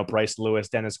guys like, you know, Bryce Lewis,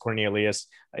 Dennis Cornelius,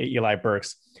 Eli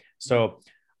Burks. So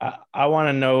I want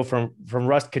to know from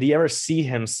Russ, could he ever see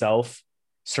himself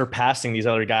surpassing these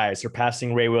other guys,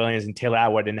 surpassing Ray Williams and Taylor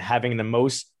Atwood and having the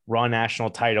most Raw National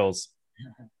titles?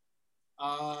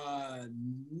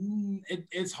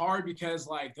 It's hard because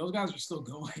like those guys are still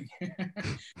going.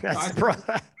 That's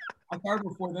I started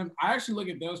before them. I actually look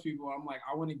at those people. I'm like,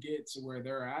 I want to get to where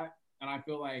they're at, and I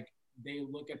feel like they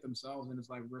look at themselves and it's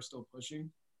like we're still pushing.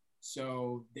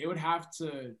 So they would have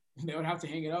to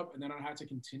hang it up, and then I'd have to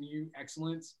continue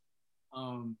excellence.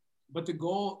 But the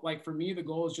goal, like for me, the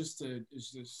goal is just to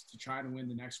try to win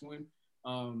the next one.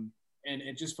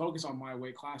 And just focus on my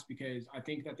weight class because I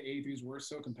think that the 83s were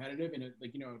so competitive and it,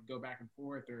 like, you know, go back and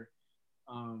forth or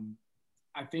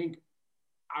I think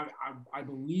I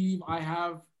believe I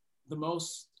have the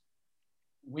most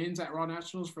wins at Raw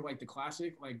Nationals for like the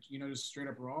classic, like, you know, just straight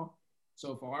up Raw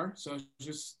so far. So it's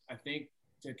just, I think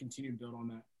to continue to build on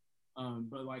that.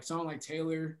 But like someone like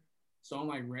Taylor, someone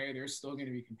like Ray, they're still going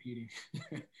to be competing.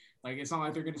 Like, it's not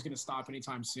like they're just going to stop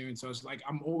anytime soon. So it's like,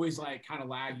 I'm always like kind of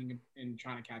lagging and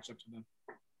trying to catch up to them.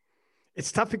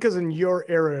 It's tough because in your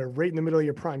era, right in the middle of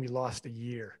your prime, you lost a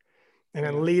year. And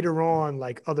then later on,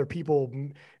 like other people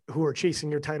who are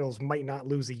chasing your titles might not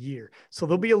lose a year. So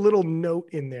there'll be a little note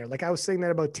in there. Like I was saying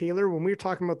that about Taylor, when we were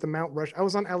talking about the Mount Rush, I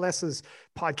was on LS's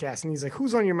podcast and he's like,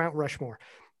 who's on your Mount Rushmore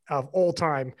of all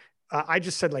time? I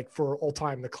just said like for all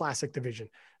time, the classic division,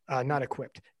 not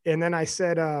equipped. And then I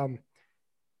said,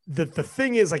 the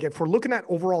thing is, like, if we're looking at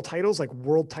overall titles, like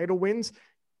world title wins,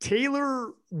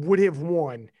 Taylor would have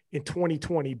won in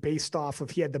 2020 based off of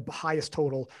he had the highest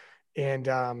total. And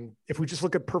if we just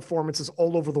look at performances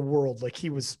all over the world, like he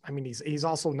was, I mean, he's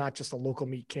also not just a local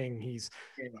meat king, he's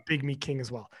a big meat king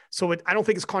as well. So I don't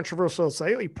think it's controversial to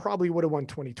say he probably would have won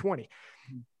 2020,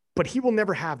 but he will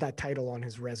never have that title on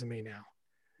his resume now.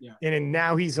 Yeah. And then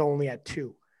now he's only at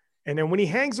 2. And then when he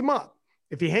hangs them up,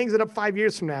 if he hangs it up 5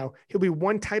 years from now, he'll be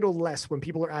 1 title less when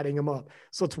people are adding him up.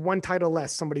 So it's 1 title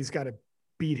less. Somebody's got to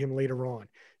beat him later on.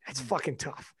 That's fucking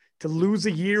tough to lose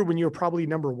a year when you're probably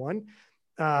number 1.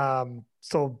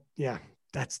 So yeah,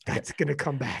 that's going to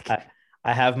come back.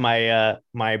 I have my,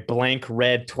 my blank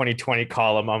red 2020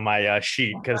 column on my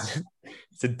sheet because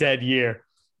it's a dead year.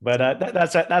 But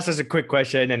that's just a quick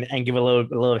question and give a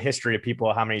little history of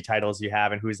people, how many titles you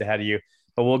have and who's ahead of you.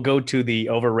 But we'll go to the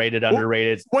overrated,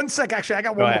 underrated. One sec, actually, I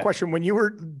got one more question. When you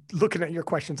were looking at your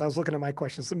questions, I was looking at my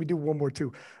questions. Let me do one more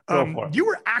too. You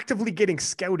were actively getting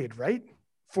scouted, right,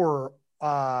 for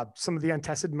some of the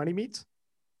untested money meets?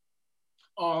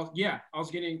 Yeah, I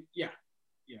was getting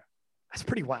That's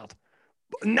pretty wild.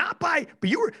 But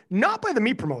you were not by the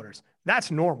meat promoters.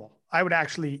 That's normal. I would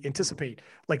actually anticipate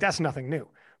like that's nothing new.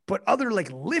 But other like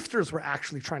lifters were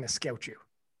actually trying to scout you.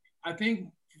 I think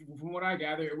from what I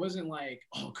gather, it wasn't like,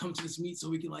 oh, come to this meet so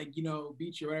we can like,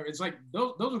 beat you or whatever. It's like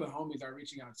those are the homies that are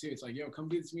reaching out too. It's like, yo, come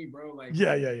do this meet, bro. Like,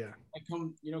 yeah. Like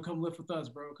come lift with us,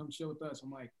 bro. Come chill with us.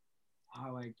 I'm like,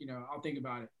 I'll think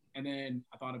about it. And then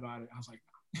I thought about it. I was like,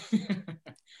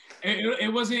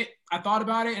 it wasn't. I thought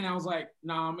about it and I was like,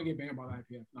 nah, I'm gonna get banned by the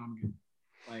IPF. No, I'm good.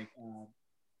 Like,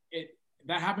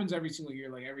 that happens every single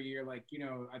year. Like every year, like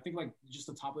I think like just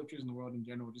the top lifters in the world in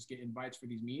general just get invites for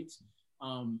these meets.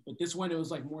 But this one, it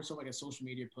was like more so like a social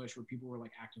media push where people were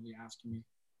like actively asking me.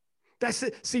 That's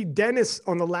it. See, Dennis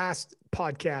on the last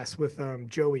podcast with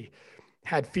Joey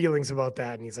had feelings about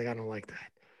that, and he's like, I don't like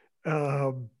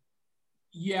that.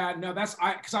 Yeah, no,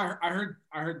 because I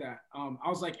heard that. I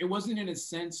was like, it wasn't in a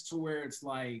sense to where it's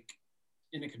like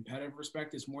in a competitive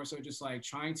respect. It's more so just like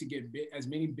trying to get as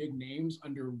many big names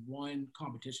under one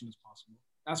competition as possible.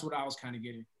 That's what I was kind of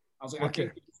getting. I was like, okay. I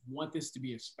think they want this to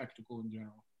be a spectacle in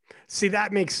general. See,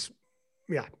 that makes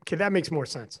more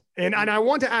sense. And I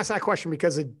want to ask that question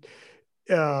because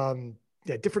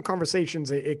different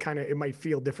conversations, it might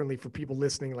feel differently for people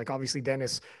listening. Like obviously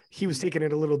Dennis, he was taking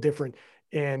it a little different,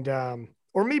 and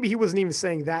or maybe he wasn't even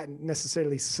saying that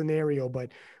necessarily scenario,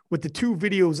 but with the two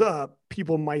videos up,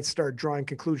 people might start drawing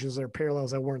conclusions that are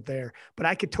parallels that weren't there. But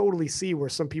I could totally see where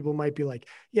some people might be like,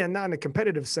 yeah, not in a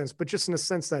competitive sense, but just in a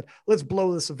sense that let's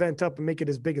blow this event up and make it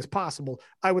as big as possible.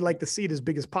 I would like to see it as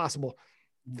big as possible.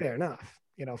 Fair enough.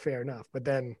 Fair enough. But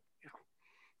then,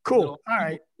 cool. All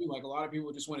right. Like a lot of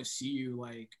people just want to see you.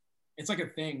 Like, it's like a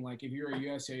thing. Like if you're a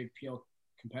USAPL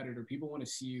competitor, people want to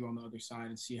see you on the other side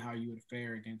and see how you would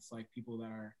fare against like people that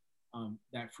are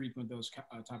that frequent those type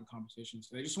of competitions.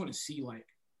 So they just want to see like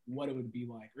what it would be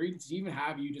like, or to even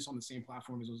have you just on the same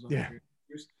platform as those other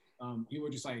competitors. People are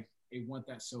just like, they want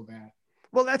that so bad.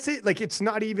 Well, that's it. Like, it's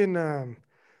not even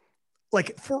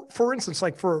like for instance,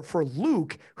 like for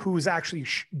Luke, who's actually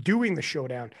doing the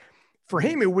showdown, for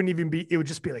him, it wouldn't even be, it would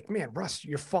just be like, man, Russ,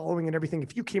 you're following and everything.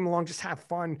 If you came along, just have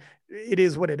fun. It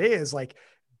is what it is. Like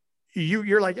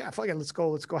you're like, yeah, fuck it. Let's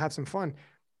go have some fun.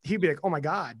 He'd be like, oh my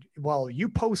God, well, you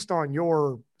post on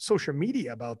your social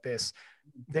media about this.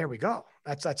 There we go.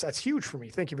 That's huge for me.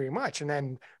 Thank you very much. And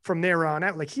then from there on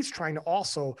out, like he's trying to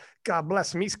also, God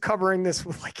bless him, he's covering this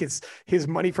with like his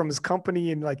money from his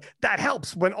company. And like, that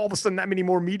helps when all of a sudden that many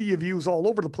more media views all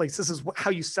over the place. This is how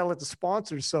you sell it to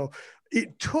sponsors. So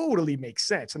it totally makes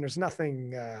sense. And there's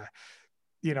nothing,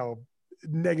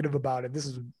 negative about it. This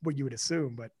is what you would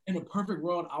assume, but in a perfect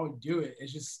world, I would do it.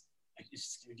 It's just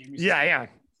gonna give me yeah.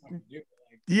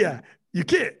 You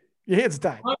can't. Your hands are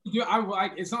tied.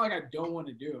 It's not like I don't want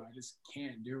to do it. I just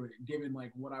can't do it. Given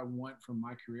like what I want from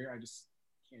my career, I just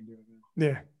can't do it.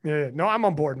 Man. Yeah. No, I'm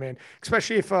on board, man.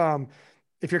 Especially if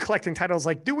you're collecting titles,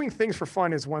 like doing things for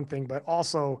fun is one thing, but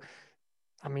also,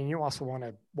 I mean, you also want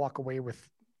to walk away with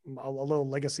a little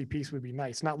legacy piece would be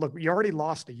nice. Look, you already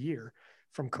lost a year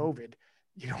from COVID.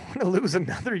 You don't want to lose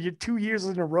another 2 years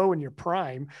in a row in your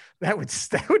prime. That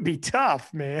would be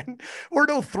tough, man. Or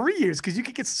no, 3 years, because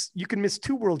you can miss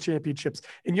 2 world championships,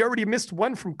 and you already missed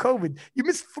 1 from COVID. You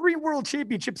missed 3 world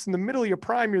championships in the middle of your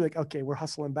prime. You're like, okay, we're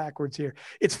hustling backwards here.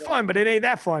 It's fun, but it ain't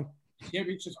that fun.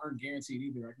 Championships aren't guaranteed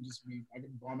either. I can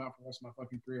bomb out for the rest of my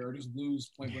fucking career, or just lose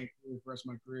point blank for the rest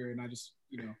of my career, and I just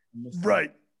miss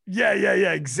right. Yeah,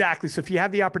 exactly. So if you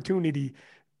have the opportunity.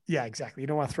 Yeah, exactly. You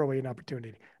don't want to throw away an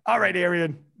opportunity. All right,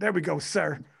 Arian. There we go,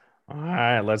 sir. All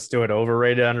right, let's do it.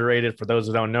 Overrated, underrated. For those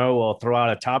who don't know, we'll throw out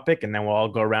a topic, and then we'll all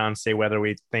go around and say whether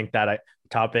we think that a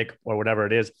topic or whatever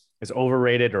it is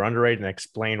overrated or underrated, and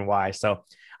explain why. So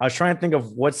I was trying to think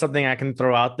of what's something I can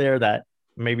throw out there that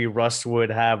maybe Russ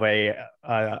would have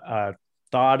a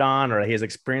thought on or his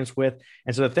experience with.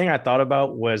 And so the thing I thought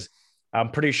about was,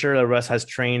 I'm pretty sure that Russ has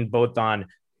trained both on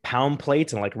pound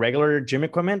plates and like regular gym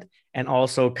equipment, and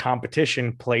also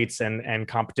competition plates and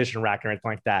competition rack and anything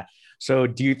like that. So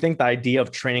do you think the idea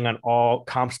of training on all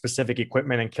comp specific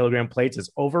equipment and kilogram plates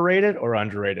is overrated or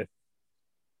underrated?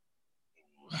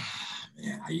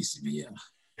 Man, I used to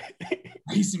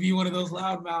be one of those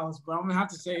loud mouths, but I'm gonna have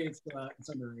to say it's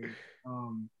underrated.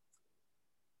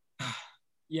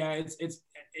 Yeah,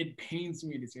 it pains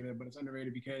me to say that, but it's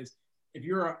underrated because if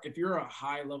you're a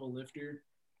high level lifter,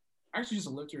 actually just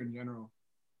a lifter in general,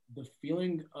 the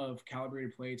feeling of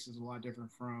calibrated plates is a lot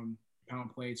different from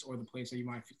pound plates or the plates that you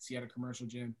might see at a commercial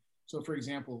gym. So for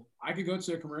example, I could go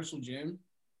to a commercial gym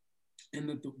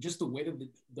and just the way that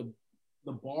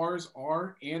the bars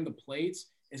are and the plates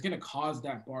is going to cause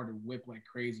that bar to whip like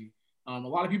crazy. A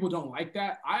lot of people don't like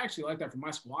that. I actually like that for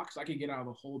my squat because I can get out of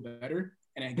the hole better,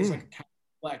 and it gets like a kind of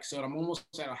flex. So I'm almost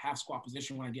at a half squat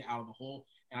position when I get out of the hole,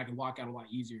 and I can walk out a lot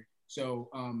easier. So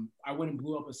I went and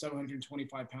blew up a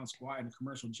 725-pound squat in a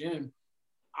commercial gym.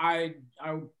 I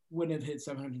wouldn't have hit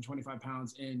 725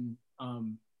 pounds in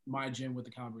my gym with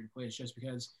the calibrated plates just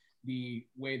because the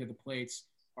way that the plates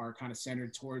are kind of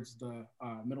centered towards the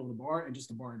middle of the bar and just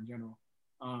the bar in general.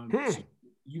 So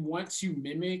you want to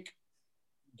mimic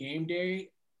game day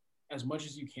as much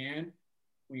as you can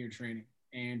when you're training.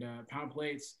 And pound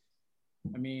plates,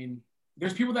 I mean,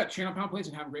 there's people that train on pound plates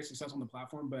and have great success on the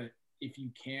platform, but if you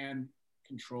can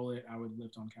control it, I would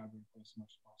lift on calibrated plates as much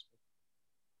as possible.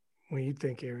 What do you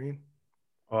think, Arian?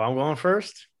 Oh, I'm going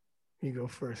first. You go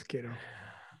first, kiddo.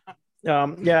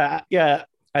 Yeah.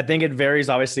 I think it varies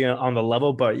obviously on the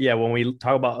level, but yeah, when we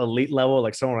talk about elite level,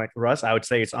 like someone like Russ, I would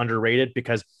say it's underrated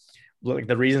because like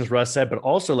the reasons Russ said, but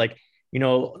also like, you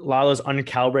know, a lot of those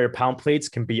uncalibrated pound plates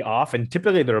can be off and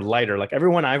typically they're lighter. Like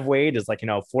everyone I've weighed is like, you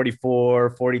know,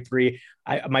 44, 43.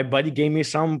 My buddy gave me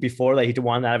some before that he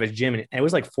wanted out of his gym and it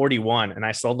was like 41 and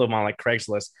I sold them on like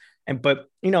Craigslist. But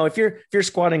you know, if you're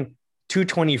squatting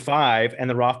 225 and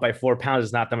they're off by 4 pounds,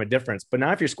 is not that much difference. But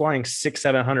now if you're squatting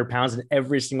 600-700 pounds and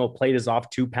every single plate is off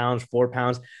 2 pounds, 4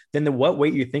 pounds, then what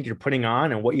weight you think you're putting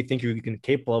on and what you think you're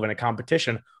capable of in a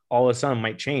competition all of a sudden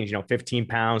might change, you know, 15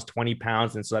 pounds, 20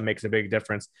 pounds. And so that makes a big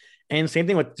difference. And same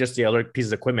thing with just the other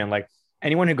pieces of equipment. Like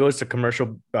anyone who goes to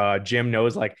commercial gym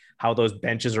knows like how those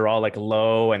benches are all like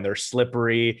low and they're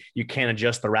slippery. You can't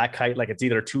adjust the rack height. Like it's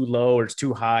either too low or it's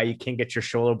too high. You can't get your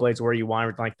shoulder blades where you want,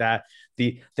 everything like that.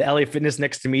 The LA Fitness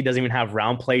next to me doesn't even have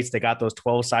round plates. They got those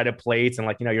 12-sided plates and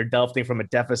like, you know, you're deadlifting from a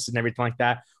deficit and everything like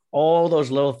that. All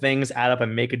those little things add up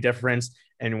and make a difference.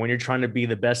 And when you're trying to be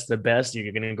the best of the best,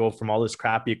 you're going to go from all this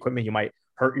crappy equipment. You might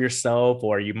hurt yourself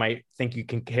or you might think you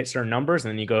can hit certain numbers.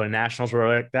 And then you go to nationals or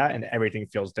like that and everything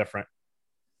feels different.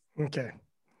 Okay.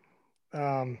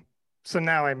 So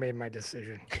now I made my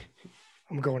decision.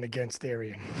 I'm going against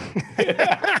Arian.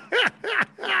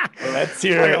 Let's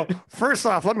hear it. First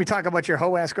off, let me talk about your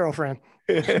hoe ass girlfriend.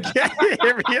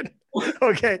 Arian.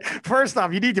 Okay. First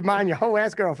off, you need to mind your hoe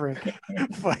ass girlfriend.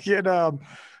 Fucking what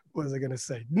was I gonna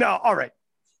say? No, all right.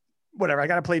 Whatever. I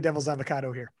gotta play devil's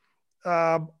avocado here.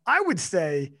 I would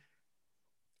say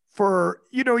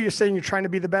you're saying you're trying to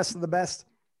be the best of the best.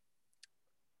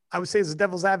 I would say as a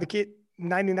devil's advocate,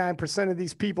 99% of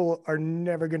these people are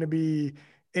never going to be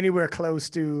anywhere close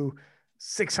to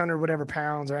 600 whatever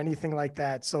pounds or anything like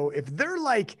that. So if they're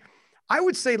like, I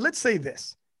would say, let's say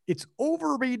this, it's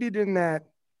overrated in that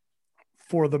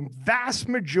for the vast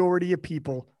majority of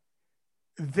people,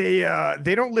 they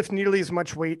don't lift nearly as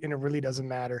much weight and it really doesn't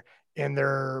matter. And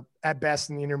they're at best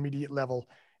in the intermediate level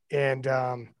and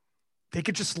they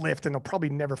could just lift and they'll probably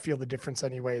never feel the difference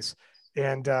anyways.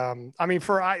 And I mean,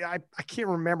 I can't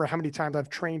remember how many times I've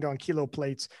trained on kilo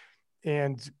plates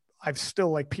and I've still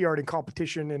like PR'd in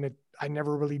competition and I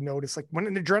never really noticed like when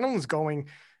an adrenaline's going,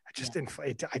 I just didn't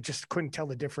fight. I just couldn't tell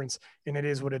the difference and it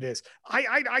is what it is.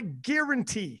 I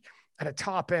guarantee at a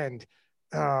top end,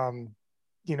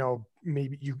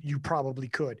 maybe you probably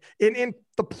could. And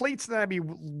the plates that I'd be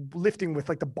lifting with,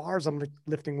 like the bars I'm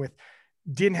lifting with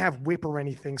didn't have whip or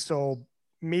anything. So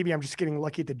maybe I'm just getting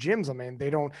lucky at the gyms I'm in. They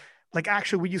don't, like,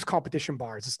 actually, we use competition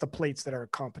bars. It's the plates that are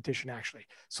competition, actually.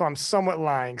 So I'm somewhat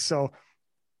lying. So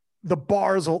the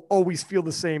bars will always feel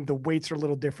the same. The weights are a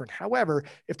little different. However,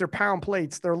 if they're pound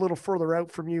plates, they're a little further out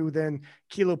from you than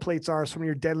kilo plates are. So when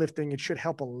you're deadlifting, it should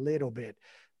help a little bit.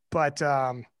 But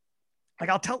like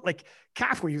I'll tell, like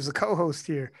Kafui, who's a co-host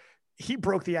here, he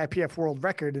broke the IPF world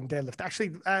record in deadlift.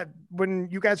 Actually, when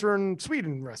you guys were in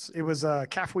Sweden, Russ, it was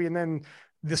Kafui, and then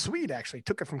the Swede actually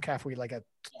took it from Kafui like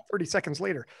 30 seconds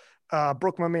later.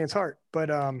 Broke my man's heart, but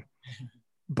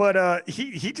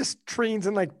he just trains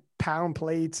in like pound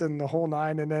plates and the whole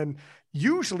nine. And then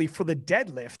usually for the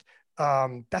deadlift,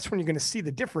 that's when you're going to see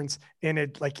the difference. And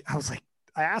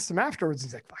I asked him afterwards,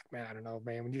 he's like, fuck man, I don't know,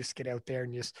 man. When you just get out there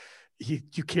and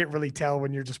you can't really tell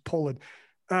when you're just pulling.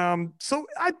 So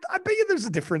I bet you there's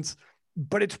a difference,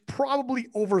 but it's probably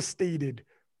overstated.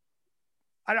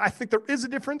 I think there is a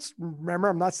difference. Remember,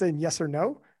 I'm not saying yes or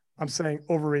no. I'm saying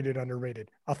overrated,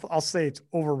 underrated. I'll say it's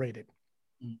overrated.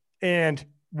 And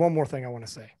one more thing I want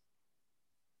to say.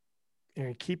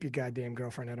 And keep your goddamn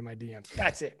girlfriend out of my DMs.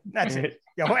 That's it. That's it.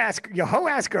 Your hoe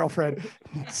ass girlfriend.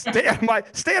 Stay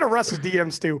out of Russ's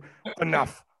DMs too.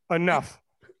 Enough.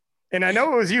 And I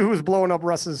know it was you who was blowing up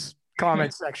Russ's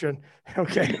comment section.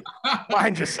 Okay.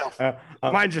 Mind yourself.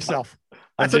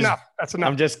 That's enough.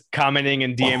 I'm just commenting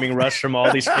and DMing Russ from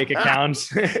all these fake accounts.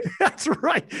 That's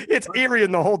right. It's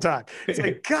Arian the whole time. It's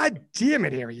like, God damn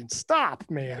it, Arian. Stop,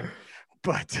 man.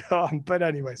 But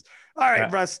anyways. All right,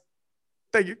 Russ.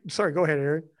 Thank you. Sorry, go ahead,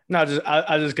 Aaron. No,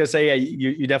 I was just gonna say, yeah,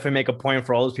 you definitely make a point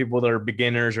for all those people that are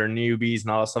beginners or newbies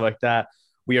and all that stuff like that.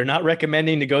 We are not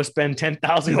recommending to go spend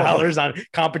 $10,000 on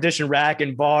competition rack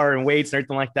and bar and weights and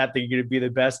everything like that. That you're gonna be the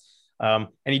best. And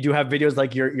you do have videos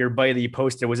like your buddy that you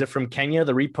posted. Was it from Kenya?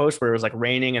 The repost where it was like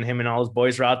raining and him and all his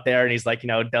boys were out there and he's like,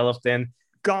 deadlifting.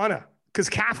 Ghana, because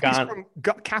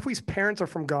Kafwi's parents are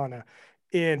from Ghana.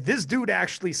 And this dude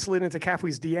actually slid into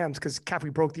Kafwi's DMs because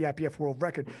Kafwi broke the IPF world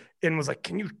record and was like,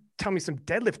 can you tell me some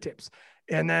deadlift tips?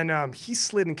 And then he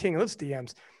slid in King of Lifts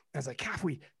DMs. I was like,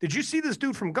 Kafwi, did you see this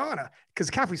dude from Ghana? Because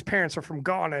Kafwi's parents are from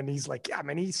Ghana. And he's like, yeah,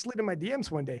 man, he slid in my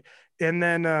DMs one day. And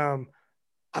then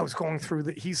I was going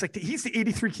through he's the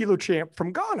 83 kilo champ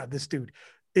from Ghana, this dude.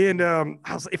 And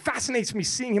it fascinates me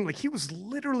seeing him. Like he was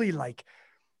literally like,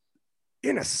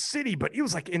 in a city, but he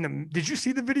was like did you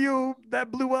see the video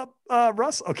that blew up,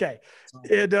 Russ? Okay.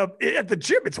 And at the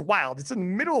gym, it's wild. It's in the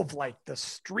middle of like the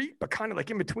street, but kind of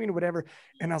like in between or whatever.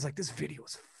 And I was like, this video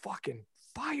is fucking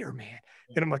fire, man.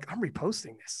 And I'm like, I'm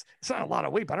reposting this. It's not a lot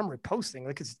of weight, but I'm reposting.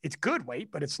 Like it's good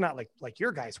weight, but it's not like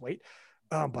your guys' weight.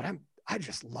 But I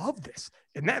just love this.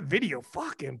 And that video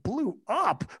fucking blew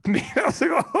up. Man, I was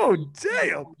like, oh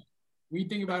damn. When you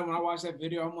think about it, when I watched that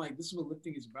video, I'm like, this is what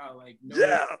lifting is about. Like,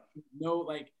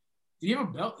 like, do you have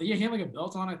a belt? Yeah, he had like a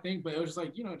belt on, I think, but it was just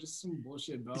like, just some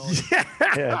bullshit belt.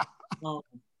 Yeah.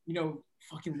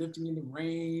 Fucking lifting in the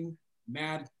rain,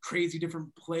 mad, crazy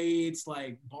different plates,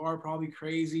 like bar probably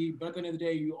crazy. But at the end of the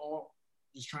day, you all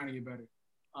just trying to get better.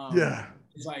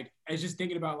 It's like, I was just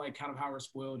thinking about like kind of how we're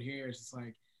spoiled here. It's just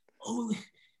like, oh,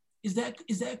 is that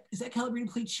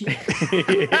calibrated plate chipped?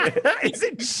 Is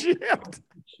it chipped?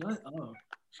 Shut up.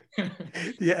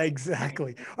 Yeah,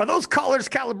 exactly. Are those collars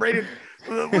calibrated?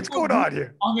 What's going on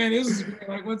here? Oh man, this is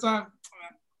like one time.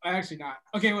 Actually not.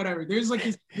 Okay, whatever. There's like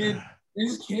this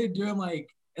kid doing like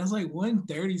it was like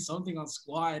 130 something on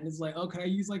squat, and it's like, oh, can I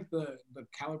use like the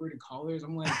calibrated collars?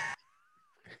 I'm like,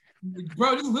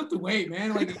 bro, just lift the weight,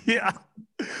 man. Like, yeah.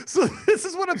 So this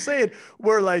is what I'm saying.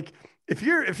 Where like, if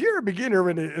you're a beginner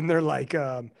and they're like,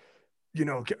 you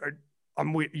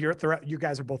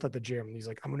guys are both at the gym, and he's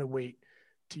like, I'm gonna wait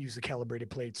to use the calibrated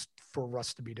plates for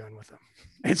Russ to be done with them.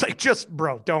 And it's like, just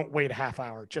bro, don't wait a half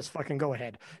hour. Just fucking go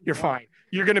ahead. You're fine.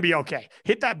 You're gonna be okay.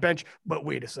 Hit that bench, but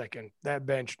wait a second. That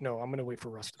bench, no, I'm gonna wait for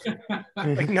Russ to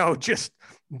like, no, just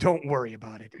don't worry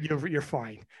about it. You're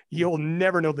fine. You'll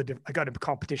never know the difference. I got a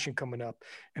competition coming up,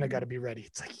 and I got to be ready.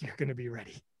 It's like, you're gonna be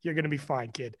ready. You're gonna be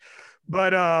fine, kid.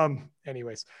 But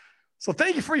anyways. So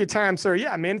thank you for your time, sir.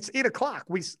 Yeah, man, it's 8 o'clock.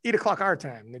 8 o'clock our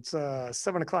time. It's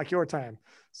 7 o'clock your time.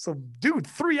 So, dude,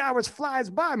 3 hours flies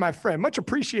by, my friend. Much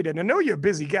appreciated. I know you're a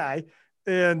busy guy,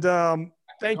 and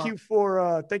thank you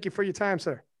for your time,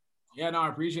 sir. Yeah, no, I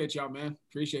appreciate y'all, man.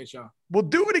 Appreciate y'all. We'll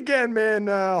do it again, man.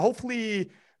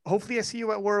 Hopefully I see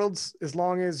you at Worlds, as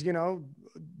long as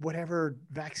whatever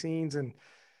vaccines, and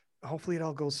hopefully it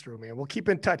all goes through, man. We'll keep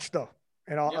in touch though,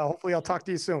 and hopefully I'll talk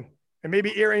to you soon. And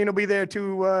maybe Arian will be there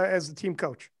too as the team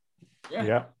coach.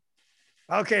 Yeah.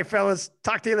 Okay, fellas.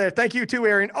 Talk to you later. Thank you too,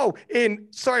 Arian. Oh, and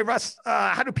sorry, Russ.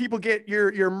 How do people get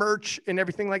your merch and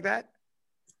everything like that?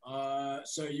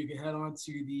 So you can head on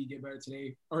to the Get Better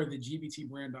Today or the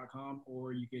gbtbrand.com,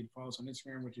 or you could follow us on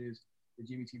Instagram, which is the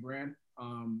GBT brand.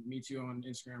 Me too on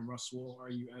Instagram, Russwole,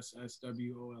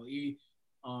 RUSSWOLE.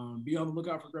 Be on the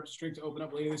lookout for Corrupted Strength to open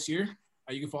up later this year.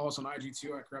 You can follow us on IG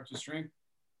too at Corrupted Strength.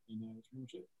 And that's pretty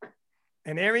much it.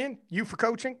 And Arian, you for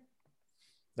coaching?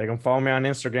 They can follow me on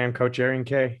Instagram, Coach Arian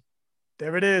K.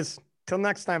 There it is. Till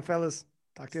next time, fellas.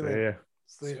 Talk to you later.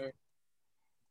 See ya.